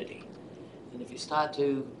community. And if you start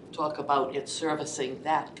to talk about it servicing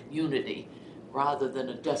that community rather than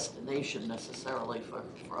a destination necessarily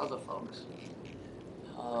for other folks.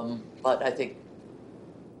 But I think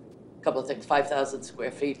a couple of things, 5,000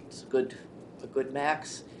 square feet is a good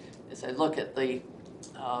max. As I look at the,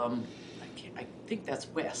 I think that's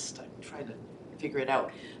west, I'm trying to figure it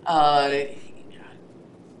out.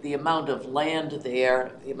 the amount of land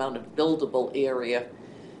there, the amount of buildable area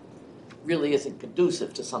really isn't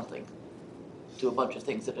conducive to something, to a bunch of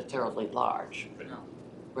things that are terribly large.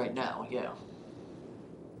 Right now, yeah.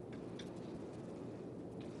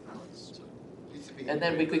 And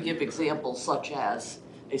then we could give examples such as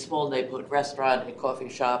a small neighborhood restaurant, a coffee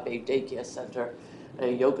shop, a daycare center, a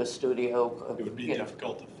yoga studio. It would be you know.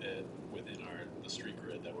 difficult to fit within the street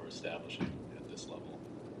grid that we're establishing at this level.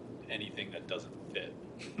 Anything that doesn't fit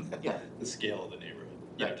Yeah. the scale of the neighborhood,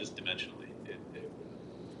 you know, Right. just dimensionally, it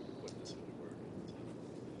wouldn't necessarily work.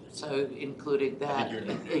 So including I that,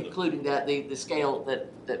 think you're including that, the scale that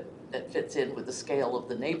fits in with the scale of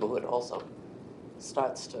the neighborhood also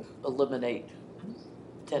starts to eliminate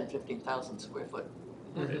 10, 15,000 square foot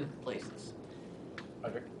places.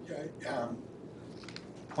 Audrey? Yeah,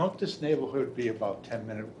 won't this neighborhood be about a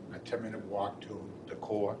 10-minute walk to the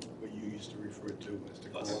core, what you used to refer to as the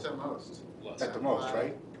core? Less. At the most. Less. At the most,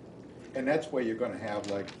 right? And that's where you're gonna have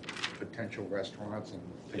like potential restaurants and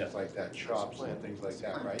Yeah. things like that, shops and things like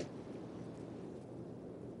that, right?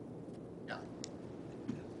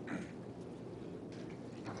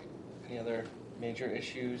 Any other major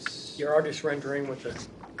issues? Your artist rendering with the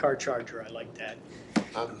car charger, I like that.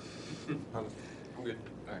 I'm good.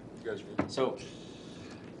 All right. You guys are good. So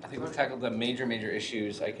I think we've tackled the major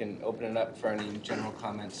issues. I can open it up for any general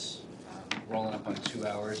comments. Rolling up on 2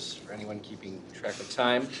 hours for anyone keeping track of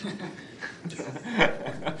time.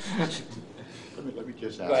 Let me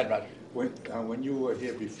just ask. Go ahead, Roger. When you were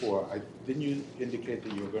here before, didn't you indicate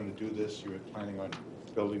that you were gonna do this, you were planning on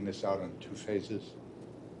building this out in 2 phases?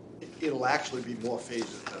 It'll actually be more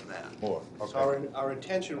phases than that. More, So okay. our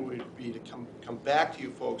intention would be to come back to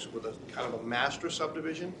you folks with a kind of a master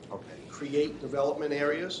subdivision, Okay. create development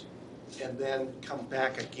areas, and then come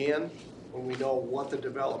back again when we know what the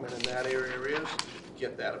development in that area is,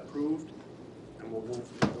 get that approved, and we'll move,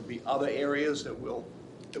 there'll be other areas that we'll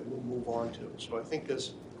move on to. So I think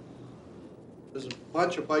there's a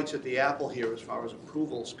bunch of bites at the apple here as far as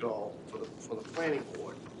approvals go for the planning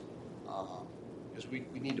board. Because we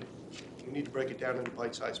need to break it down into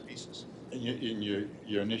bite-sized pieces. And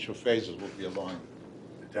your initial phases will be along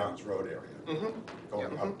the Downs Road area,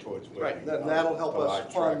 going up towards where. Right, that'll help the us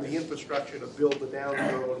large fund the traffic. infrastructure to build the down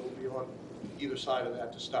road, and we'll be on either side of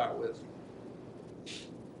that to start with.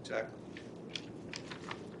 Exactly.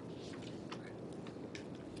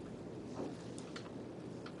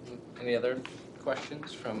 Any other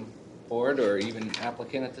questions from board or even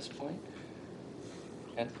applicant at this point?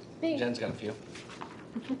 Jen? Me. Jen's got a few.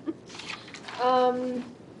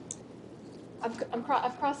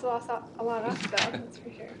 I've crossed a lot off though, that's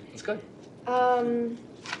for sure. That's good.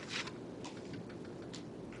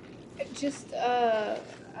 Just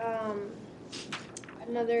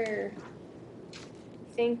another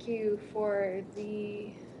thank you for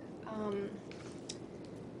the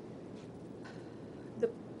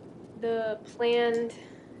planned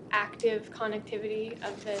active connectivity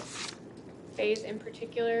of this phase in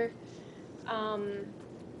particular.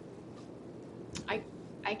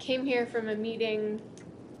 I came here from a meeting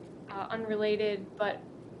unrelated, but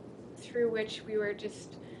through which we were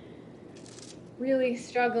just really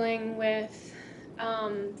struggling with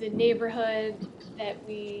the neighborhood that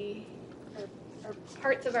or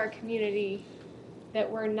parts of our community that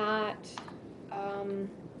were not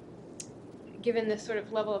given this sort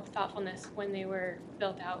of level of thoughtfulness when they were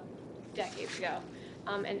built out decades ago.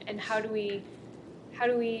 And how do we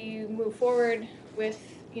move forward with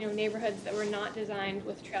neighborhoods that were not designed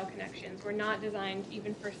with trail connections, were not designed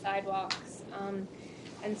even for sidewalks,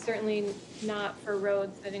 and certainly not for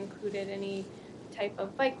roads that included any type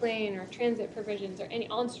of bike lane or transit provisions or any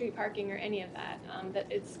on-street parking or any of that. That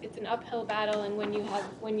it's an uphill battle, and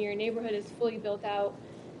when your neighborhood is fully built out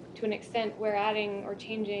to an extent where adding or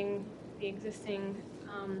changing the existing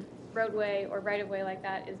roadway or right-of-way like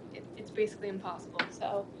that it's basically impossible.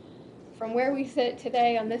 So from where we sit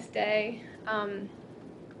today on this day,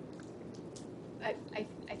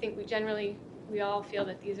 I think we all feel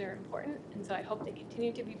that these are important, and so I hope they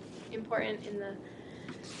continue to be important in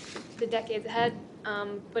the decades ahead.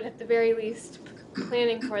 But at the very least,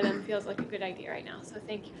 planning for them feels like a good idea right now. So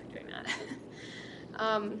thank you for doing that.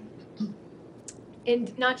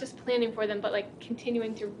 And not just planning for them, but like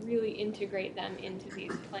continuing to really integrate them into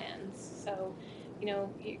these plans. So,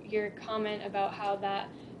 your comment about how that,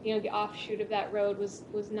 the offshoot of that road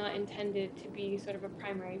was not intended to be sort of a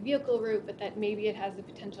primary vehicle route, but that maybe it has the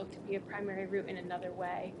potential to be a primary route in another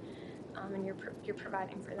way, and you're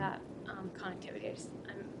providing for that connectivity.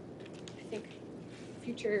 I think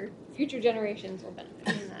future generations will benefit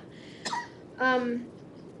from that.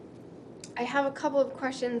 I have a couple of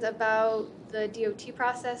questions about the DOT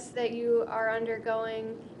process that you are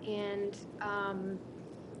undergoing, and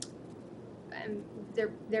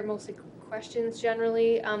they're mostly questions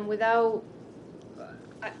generally. I'm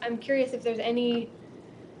curious if there's any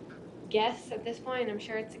guess at this point. I'm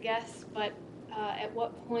sure it's a guess, but at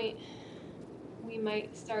what point we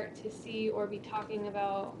might start to see or be talking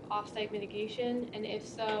about off-site mitigation, and if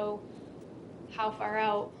so, how far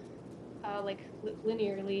out, like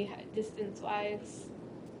linearly, distance-wise,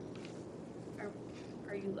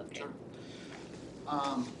 are you looking? Sure.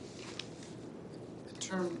 In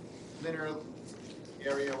term linear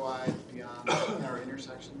area-wide beyond our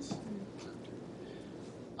intersections.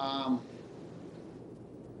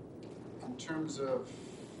 In terms of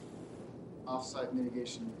off-site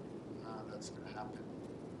mitigation, that's going to happen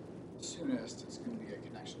soonest. It's going to be a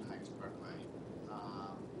connection to Heights Parkway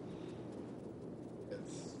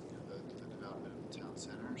with the development of the town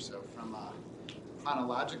center. So from a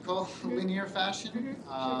chronological linear fashion,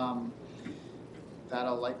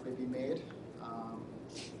 that'll likely be made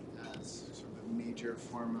as sort of a major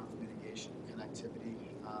form of mitigation connectivity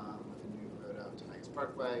with a new road out to Heights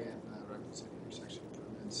Parkway and Rutland City intersection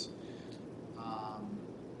improvements.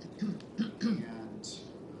 And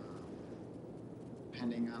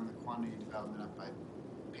depending on the quantity of development up by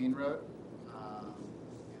Payne Road,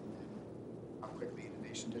 and then how quickly the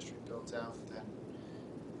Nation District builds out, then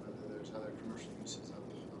whether there's other commercial uses up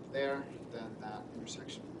there, then that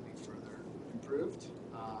intersection will be further improved.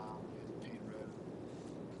 And Payne Road,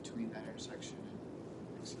 between that intersection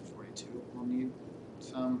and exit 42, will need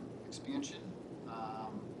some expansion.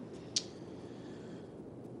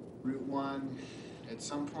 Route 1 at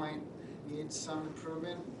some point needs some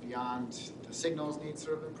improvement beyond the signals need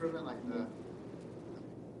sort of improvement, like the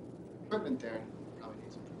equipment there probably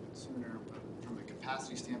needs improvement sooner, but from a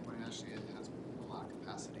capacity standpoint, actually it has a lot of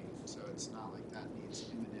capacity, so it's not like that needs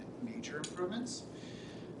imminent major improvements.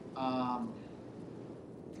 And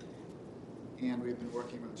we've been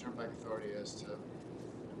working with the Turnpike Authority as to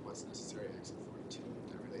what's necessary at exit 42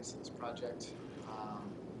 that relates to this project.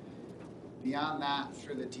 Beyond that,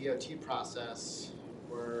 through the DOT process,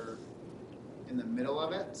 we're in the middle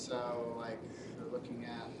of it. So, like, we're looking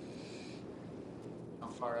at how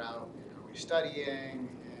far out are we studying,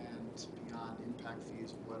 and beyond impact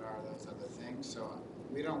fees, what are those other things? So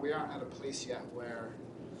we aren't at a place yet where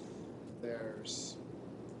there's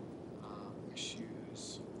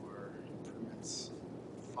issues or improvements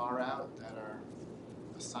far out that are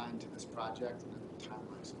assigned to this project and the timeline.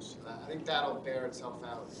 So I think that'll bear itself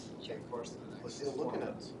out in the course of the next. But they're looking 4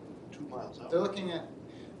 at months. 2 miles out.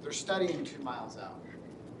 They're studying 2 miles out.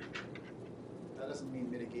 That doesn't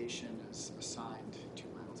mean mitigation is assigned 2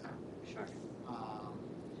 miles out. Sure.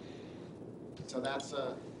 So that's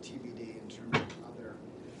a TBD in terms of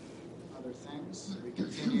other things. We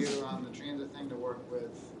continue on the transit thing to work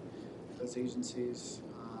with those agencies,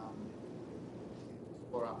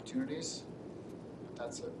 explore opportunities, but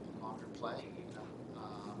that's a longer play.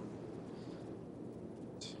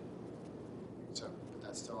 But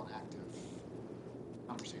that's still an active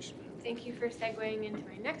conversation. Thank you for segueing into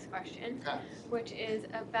my next question, Okay. which is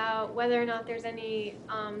about whether or not there's any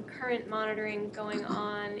current monitoring going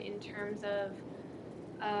on in terms of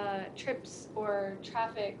trips or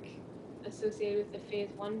traffic associated with the Phase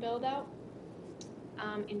 1 build-out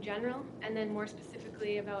in general, and then more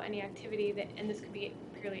specifically about any activity that, and this could be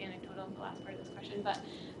purely anecdotal, the last part of this question, but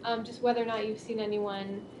just whether or not you've seen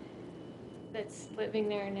anyone that's living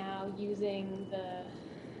there now using the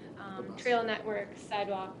trail network,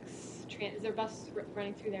 sidewalks, is there a bus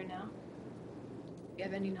running through there now? Do you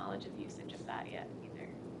have any knowledge of usage of that yet either?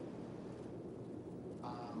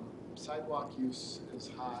 Sidewalk use is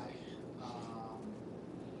high.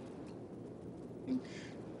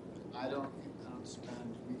 I don't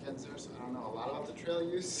spend weekends there, so I don't know a lot about the trail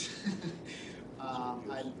use.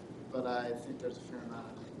 But I think there's a fair amount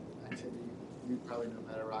of activity. You probably know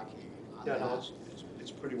better, Rocky, on Yeah, that. no,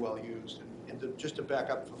 it's pretty well used. And just to back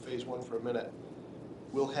up for Phase 1 for a minute,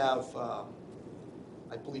 we'll have, I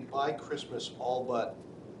believe by Christmas, all but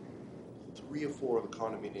 3 or 4 of the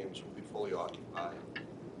condominiums will be fully occupied.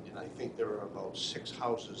 And I think there are about 6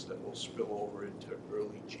 houses that will spill over into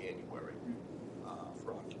early January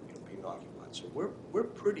for being occupied. So we're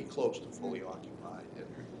pretty close to fully occupied.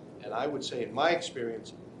 And I would say, in my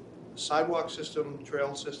experience, the sidewalk system,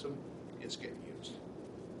 trail system, is getting used.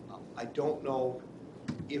 I don't know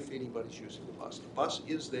if anybody's using the bus. The bus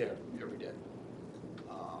is there every day.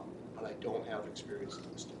 But I don't have experience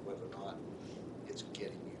as to whether or not it's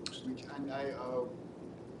getting used. I owe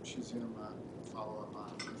Shazum a follow-up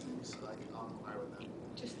on things, so I'll inquire with them.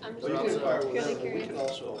 I'm But you just can inquire with really them, but we curious. can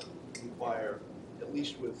also inquire, at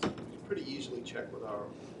least with pretty easily check with our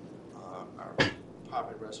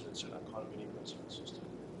apartment residents and our condominium residents system.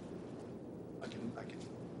 I can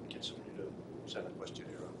get somebody to send a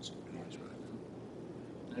questionnaire out.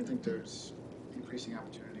 I think there's increasing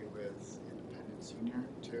opportunity with Independent Senior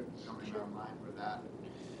too, coming online with that.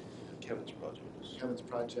 Kevin's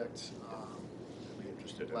project. Be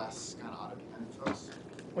interested in less kind of auto-dependent folks.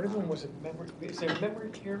 One of them was is there memory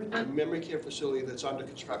care in A that? memory care facility that's under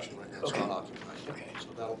construction right now, it's Okay. not occupied. Okay. So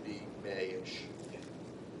that'll be May-ish.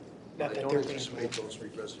 Not I that don't they're anticipate those three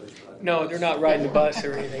residents. No, they're not riding the bus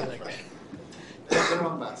or anything like that. They have their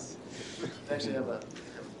own bus. They actually have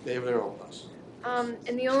They have their own bus.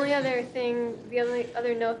 And the only other thing, the only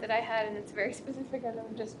other note that I had, and it's very specific, and I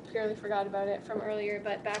just purely forgot about it from earlier,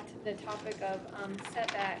 but back to the topic of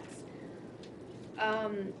setbacks.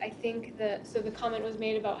 I think so the comment was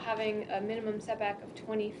made about having a minimum setback of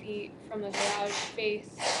 20 feet from the garage face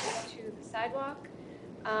to the sidewalk.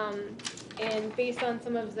 And based on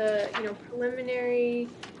some of the, preliminary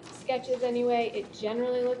sketches anyway, it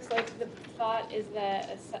generally looks like the thought is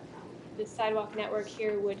that the sidewalk network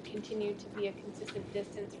here would continue to be a consistent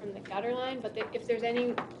distance from the gutter line, but if there's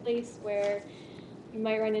any place where you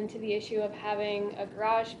might run into the issue of having a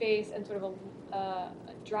garage space and sort of a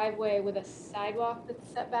driveway with a sidewalk that's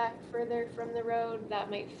set back further from the road, that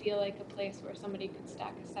might feel like a place where somebody could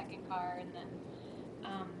stack a second car and then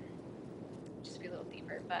just be a little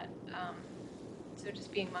deeper. But so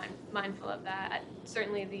just being mindful of that.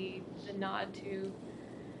 Certainly the nod to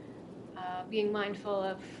being mindful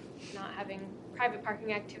of not having private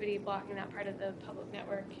parking activity blocking that part of the public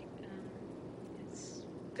network is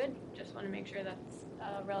good. Just want to make sure that's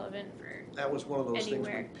relevant for That was one of those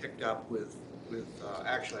anywhere. things we picked up with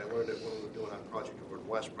actually I learned it when we were doing our project over in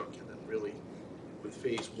Westbrook, and then really with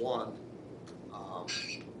phase one,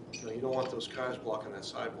 you don't want those cars blocking that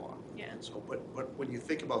sidewalk. Yeah. So, but when you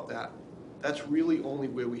think about that, that's really only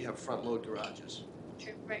where we have front load garages,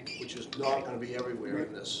 True, right. which is not going to be everywhere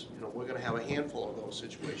in this. We're going to have a handful of those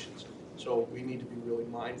situations. So we need to be really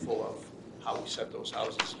mindful of how we set those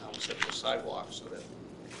houses, and how we set those sidewalks, so that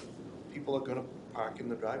people are going to park in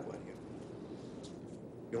the driveway.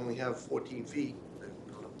 You only have 14 feet, they're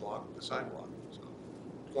going to block the sidewalk. So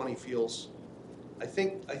 20 feels, I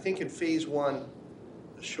think in phase one,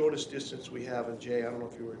 the shortest distance we have, and Jay, I don't know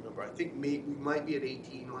if you remember, I think we might be at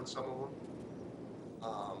 18 on some of them.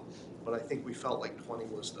 But I think we felt like 20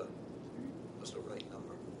 was the right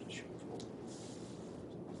number to shoot for.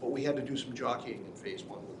 But we had to do some jockeying in phase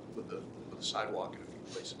one with the sidewalk in a few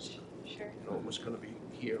places. Sure. It was going to be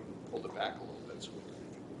here, we pulled it back a little bit. So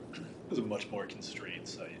It was a much more constrained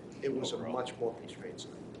site. it was overall. a much more constrained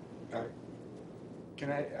site.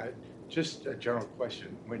 Can I, just a general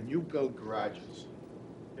question, when you build garages,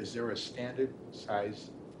 is there a standard size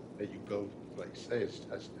that you build, like say it's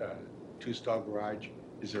a two-stall garage,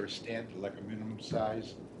 is there a standard, like a minimum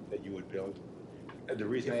size that you would build? And the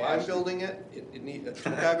reason If I I'm ask. building it, it needs, a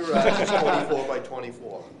two-car garage is 24 by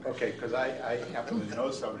 24. Okay, because I happen to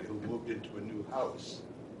know somebody who moved into a new house,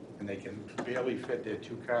 and they can barely fit their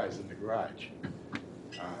two cars in the garage.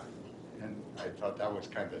 And I thought that was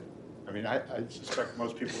kind of, I suspect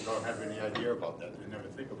most people don't have any idea about that, they never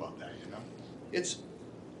think about that, It's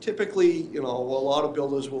typically, a lot of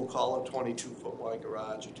builders will call a 22-foot wide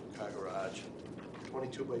garage, a two-car garage,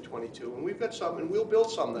 22 by 22. And we've got some, and we'll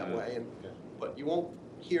build some that way, but you won't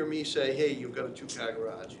hear me say, hey, you've got a two-car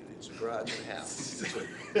garage. It's a garage and a half. It's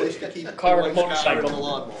a place to keep Car your and a wife's car and motorcycle. a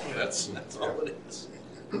lawnmower. That's all it is.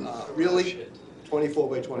 Really, 24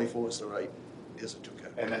 by 24 is a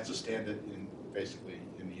two-car. And that's a standard basically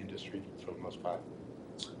in the industry for the most part?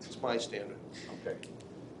 It's my standard. Okay.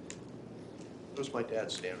 It was my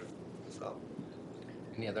dad's standard, so.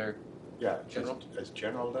 Any other? Yeah, General? as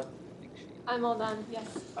general then? I'm all done, yes.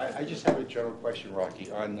 I just have a general question, Rocky.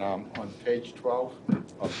 On page 12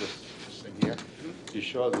 of this thing here, you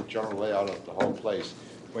show the general layout of the whole place.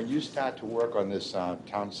 When you start to work on this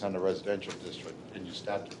town center residential district and you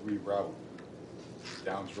start to reroute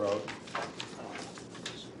Downs Road,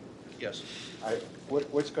 Yes.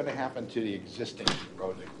 what's going to happen to the existing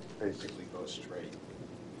road that basically goes straight?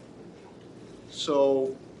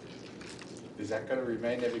 So Is that going to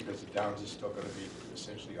remain there because the Downs is still going to be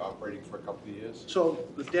essentially operating for a couple of years? So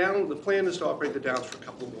the plan is to operate the Downs for a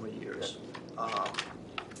couple more years.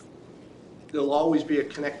 There'll always be a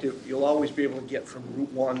connective, you'll always be able to get from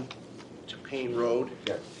Route 1 to Payne Road.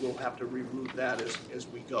 Yeah. We'll have to reroute that as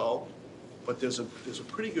we go. But there's a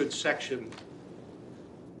pretty good section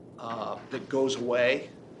that goes away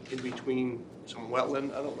in between some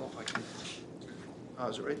wetland. I don't know if I can,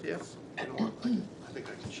 is it right there? You know what, I think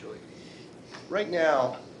I can show you. Right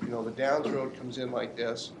now, the Downs Road comes in like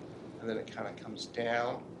this, and then it kind of comes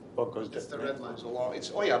down. Oh, goes It's the down. red line. Goes along.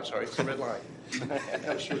 Oh yeah, I'm sorry, it's the red line. It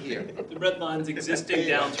comes through here. The red line's existing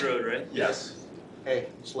Downs Road, right? Yes. Hey,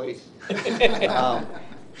 it's late.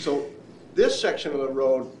 So this section of the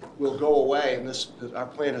road will go away, and our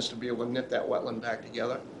plan is to be able to knit that wetland back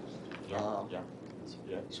together. Yeah.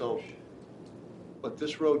 So, but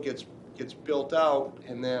this road gets built out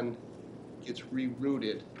and then gets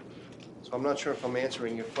rerouted. So I'm not sure if I'm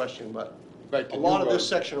answering your question, but Right, the a new lot of road- this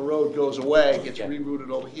section of road goes away, gets Yeah. rerouted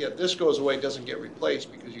over here. This goes away, doesn't get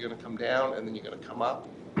replaced because you're gonna come down and then you're gonna come up.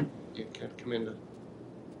 You can come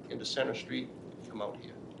into Center Street, come out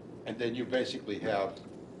here. And then you basically have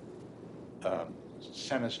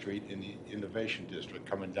Center Street in the Innovation District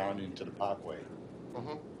coming down into the Parkway.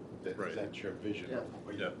 Mhm. Right. That's your vision? Yeah.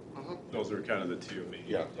 Yeah, Mhm. those are kind of the two main.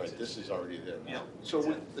 Yeah, right, this is already there now. So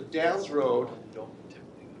with the Downs Road,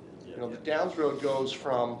 the Downs Road goes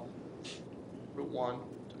from Route 1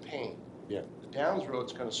 to Payne. Yeah. The Downs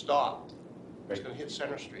Road's gonna stop. It's Right. gonna hit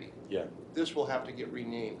Center Street. Yeah. This will have to get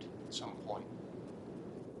renamed at some point.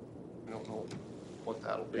 I don't know what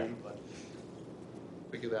that'll be, Yeah. but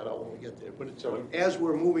figure that out when we get there. But it's, as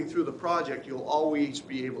we're moving through the project, you'll always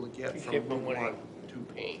be able to get from Get Route from 1 to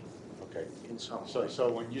Payne Okay, in some so, way.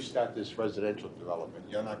 so when you start this residential development,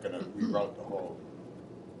 you're not gonna reroute the whole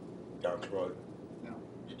Downs Road? No.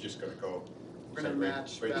 You're just gonna go? We're gonna say,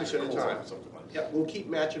 match right back. to the Time. something like that? Yeah, we'll keep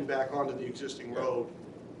matching back onto the existing road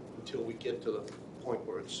until we get to the point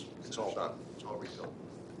where it's all done, it's all rebuilt.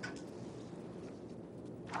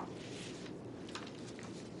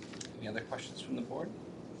 Any other questions from the board?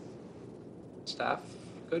 Staff,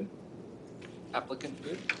 good? Applicant,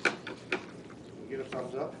 good? We get a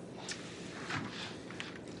thumbs up?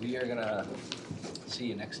 We are gonna see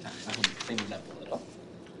you next time. I will clean it up a little.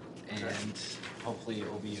 And hopefully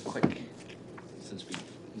it will be a quick, since we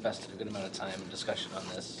invested a good amount of time and discussion on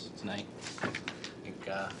this tonight. I think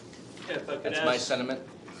Yeah, if I could that's my ask, sentiment.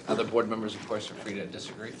 Other board members, of course, are free to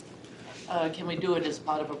disagree. Can we do it as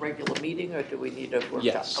part of a regular meeting, or do we need a workshop?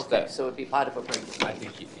 Yes, Okay, that- so it'd be part of a regular I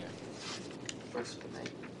think, yeah. first for me.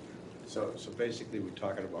 So basically, we're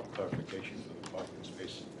talking about clarification for the parking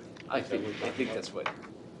space. I think that's what,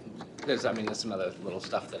 there's some other little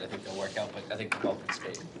stuff that I think they'll work out, but I think the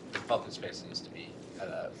bulk space needs to be at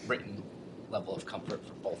a written level of comfort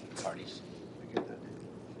for both parties, I get that.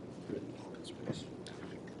 Good. Open space.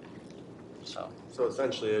 so. So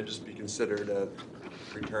essentially, it'd just be considered a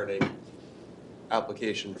returning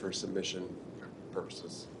application for submission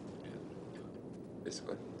purposes.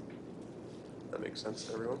 Basically. That makes sense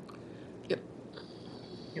to everyone?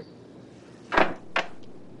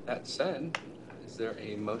 That said, is there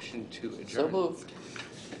a motion to adjourn? So moved.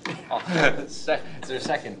 Is there a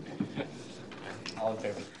second? All in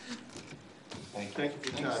favor? Thank you. Thank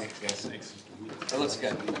you for your time. Yes, thanks. That looks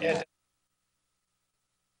good.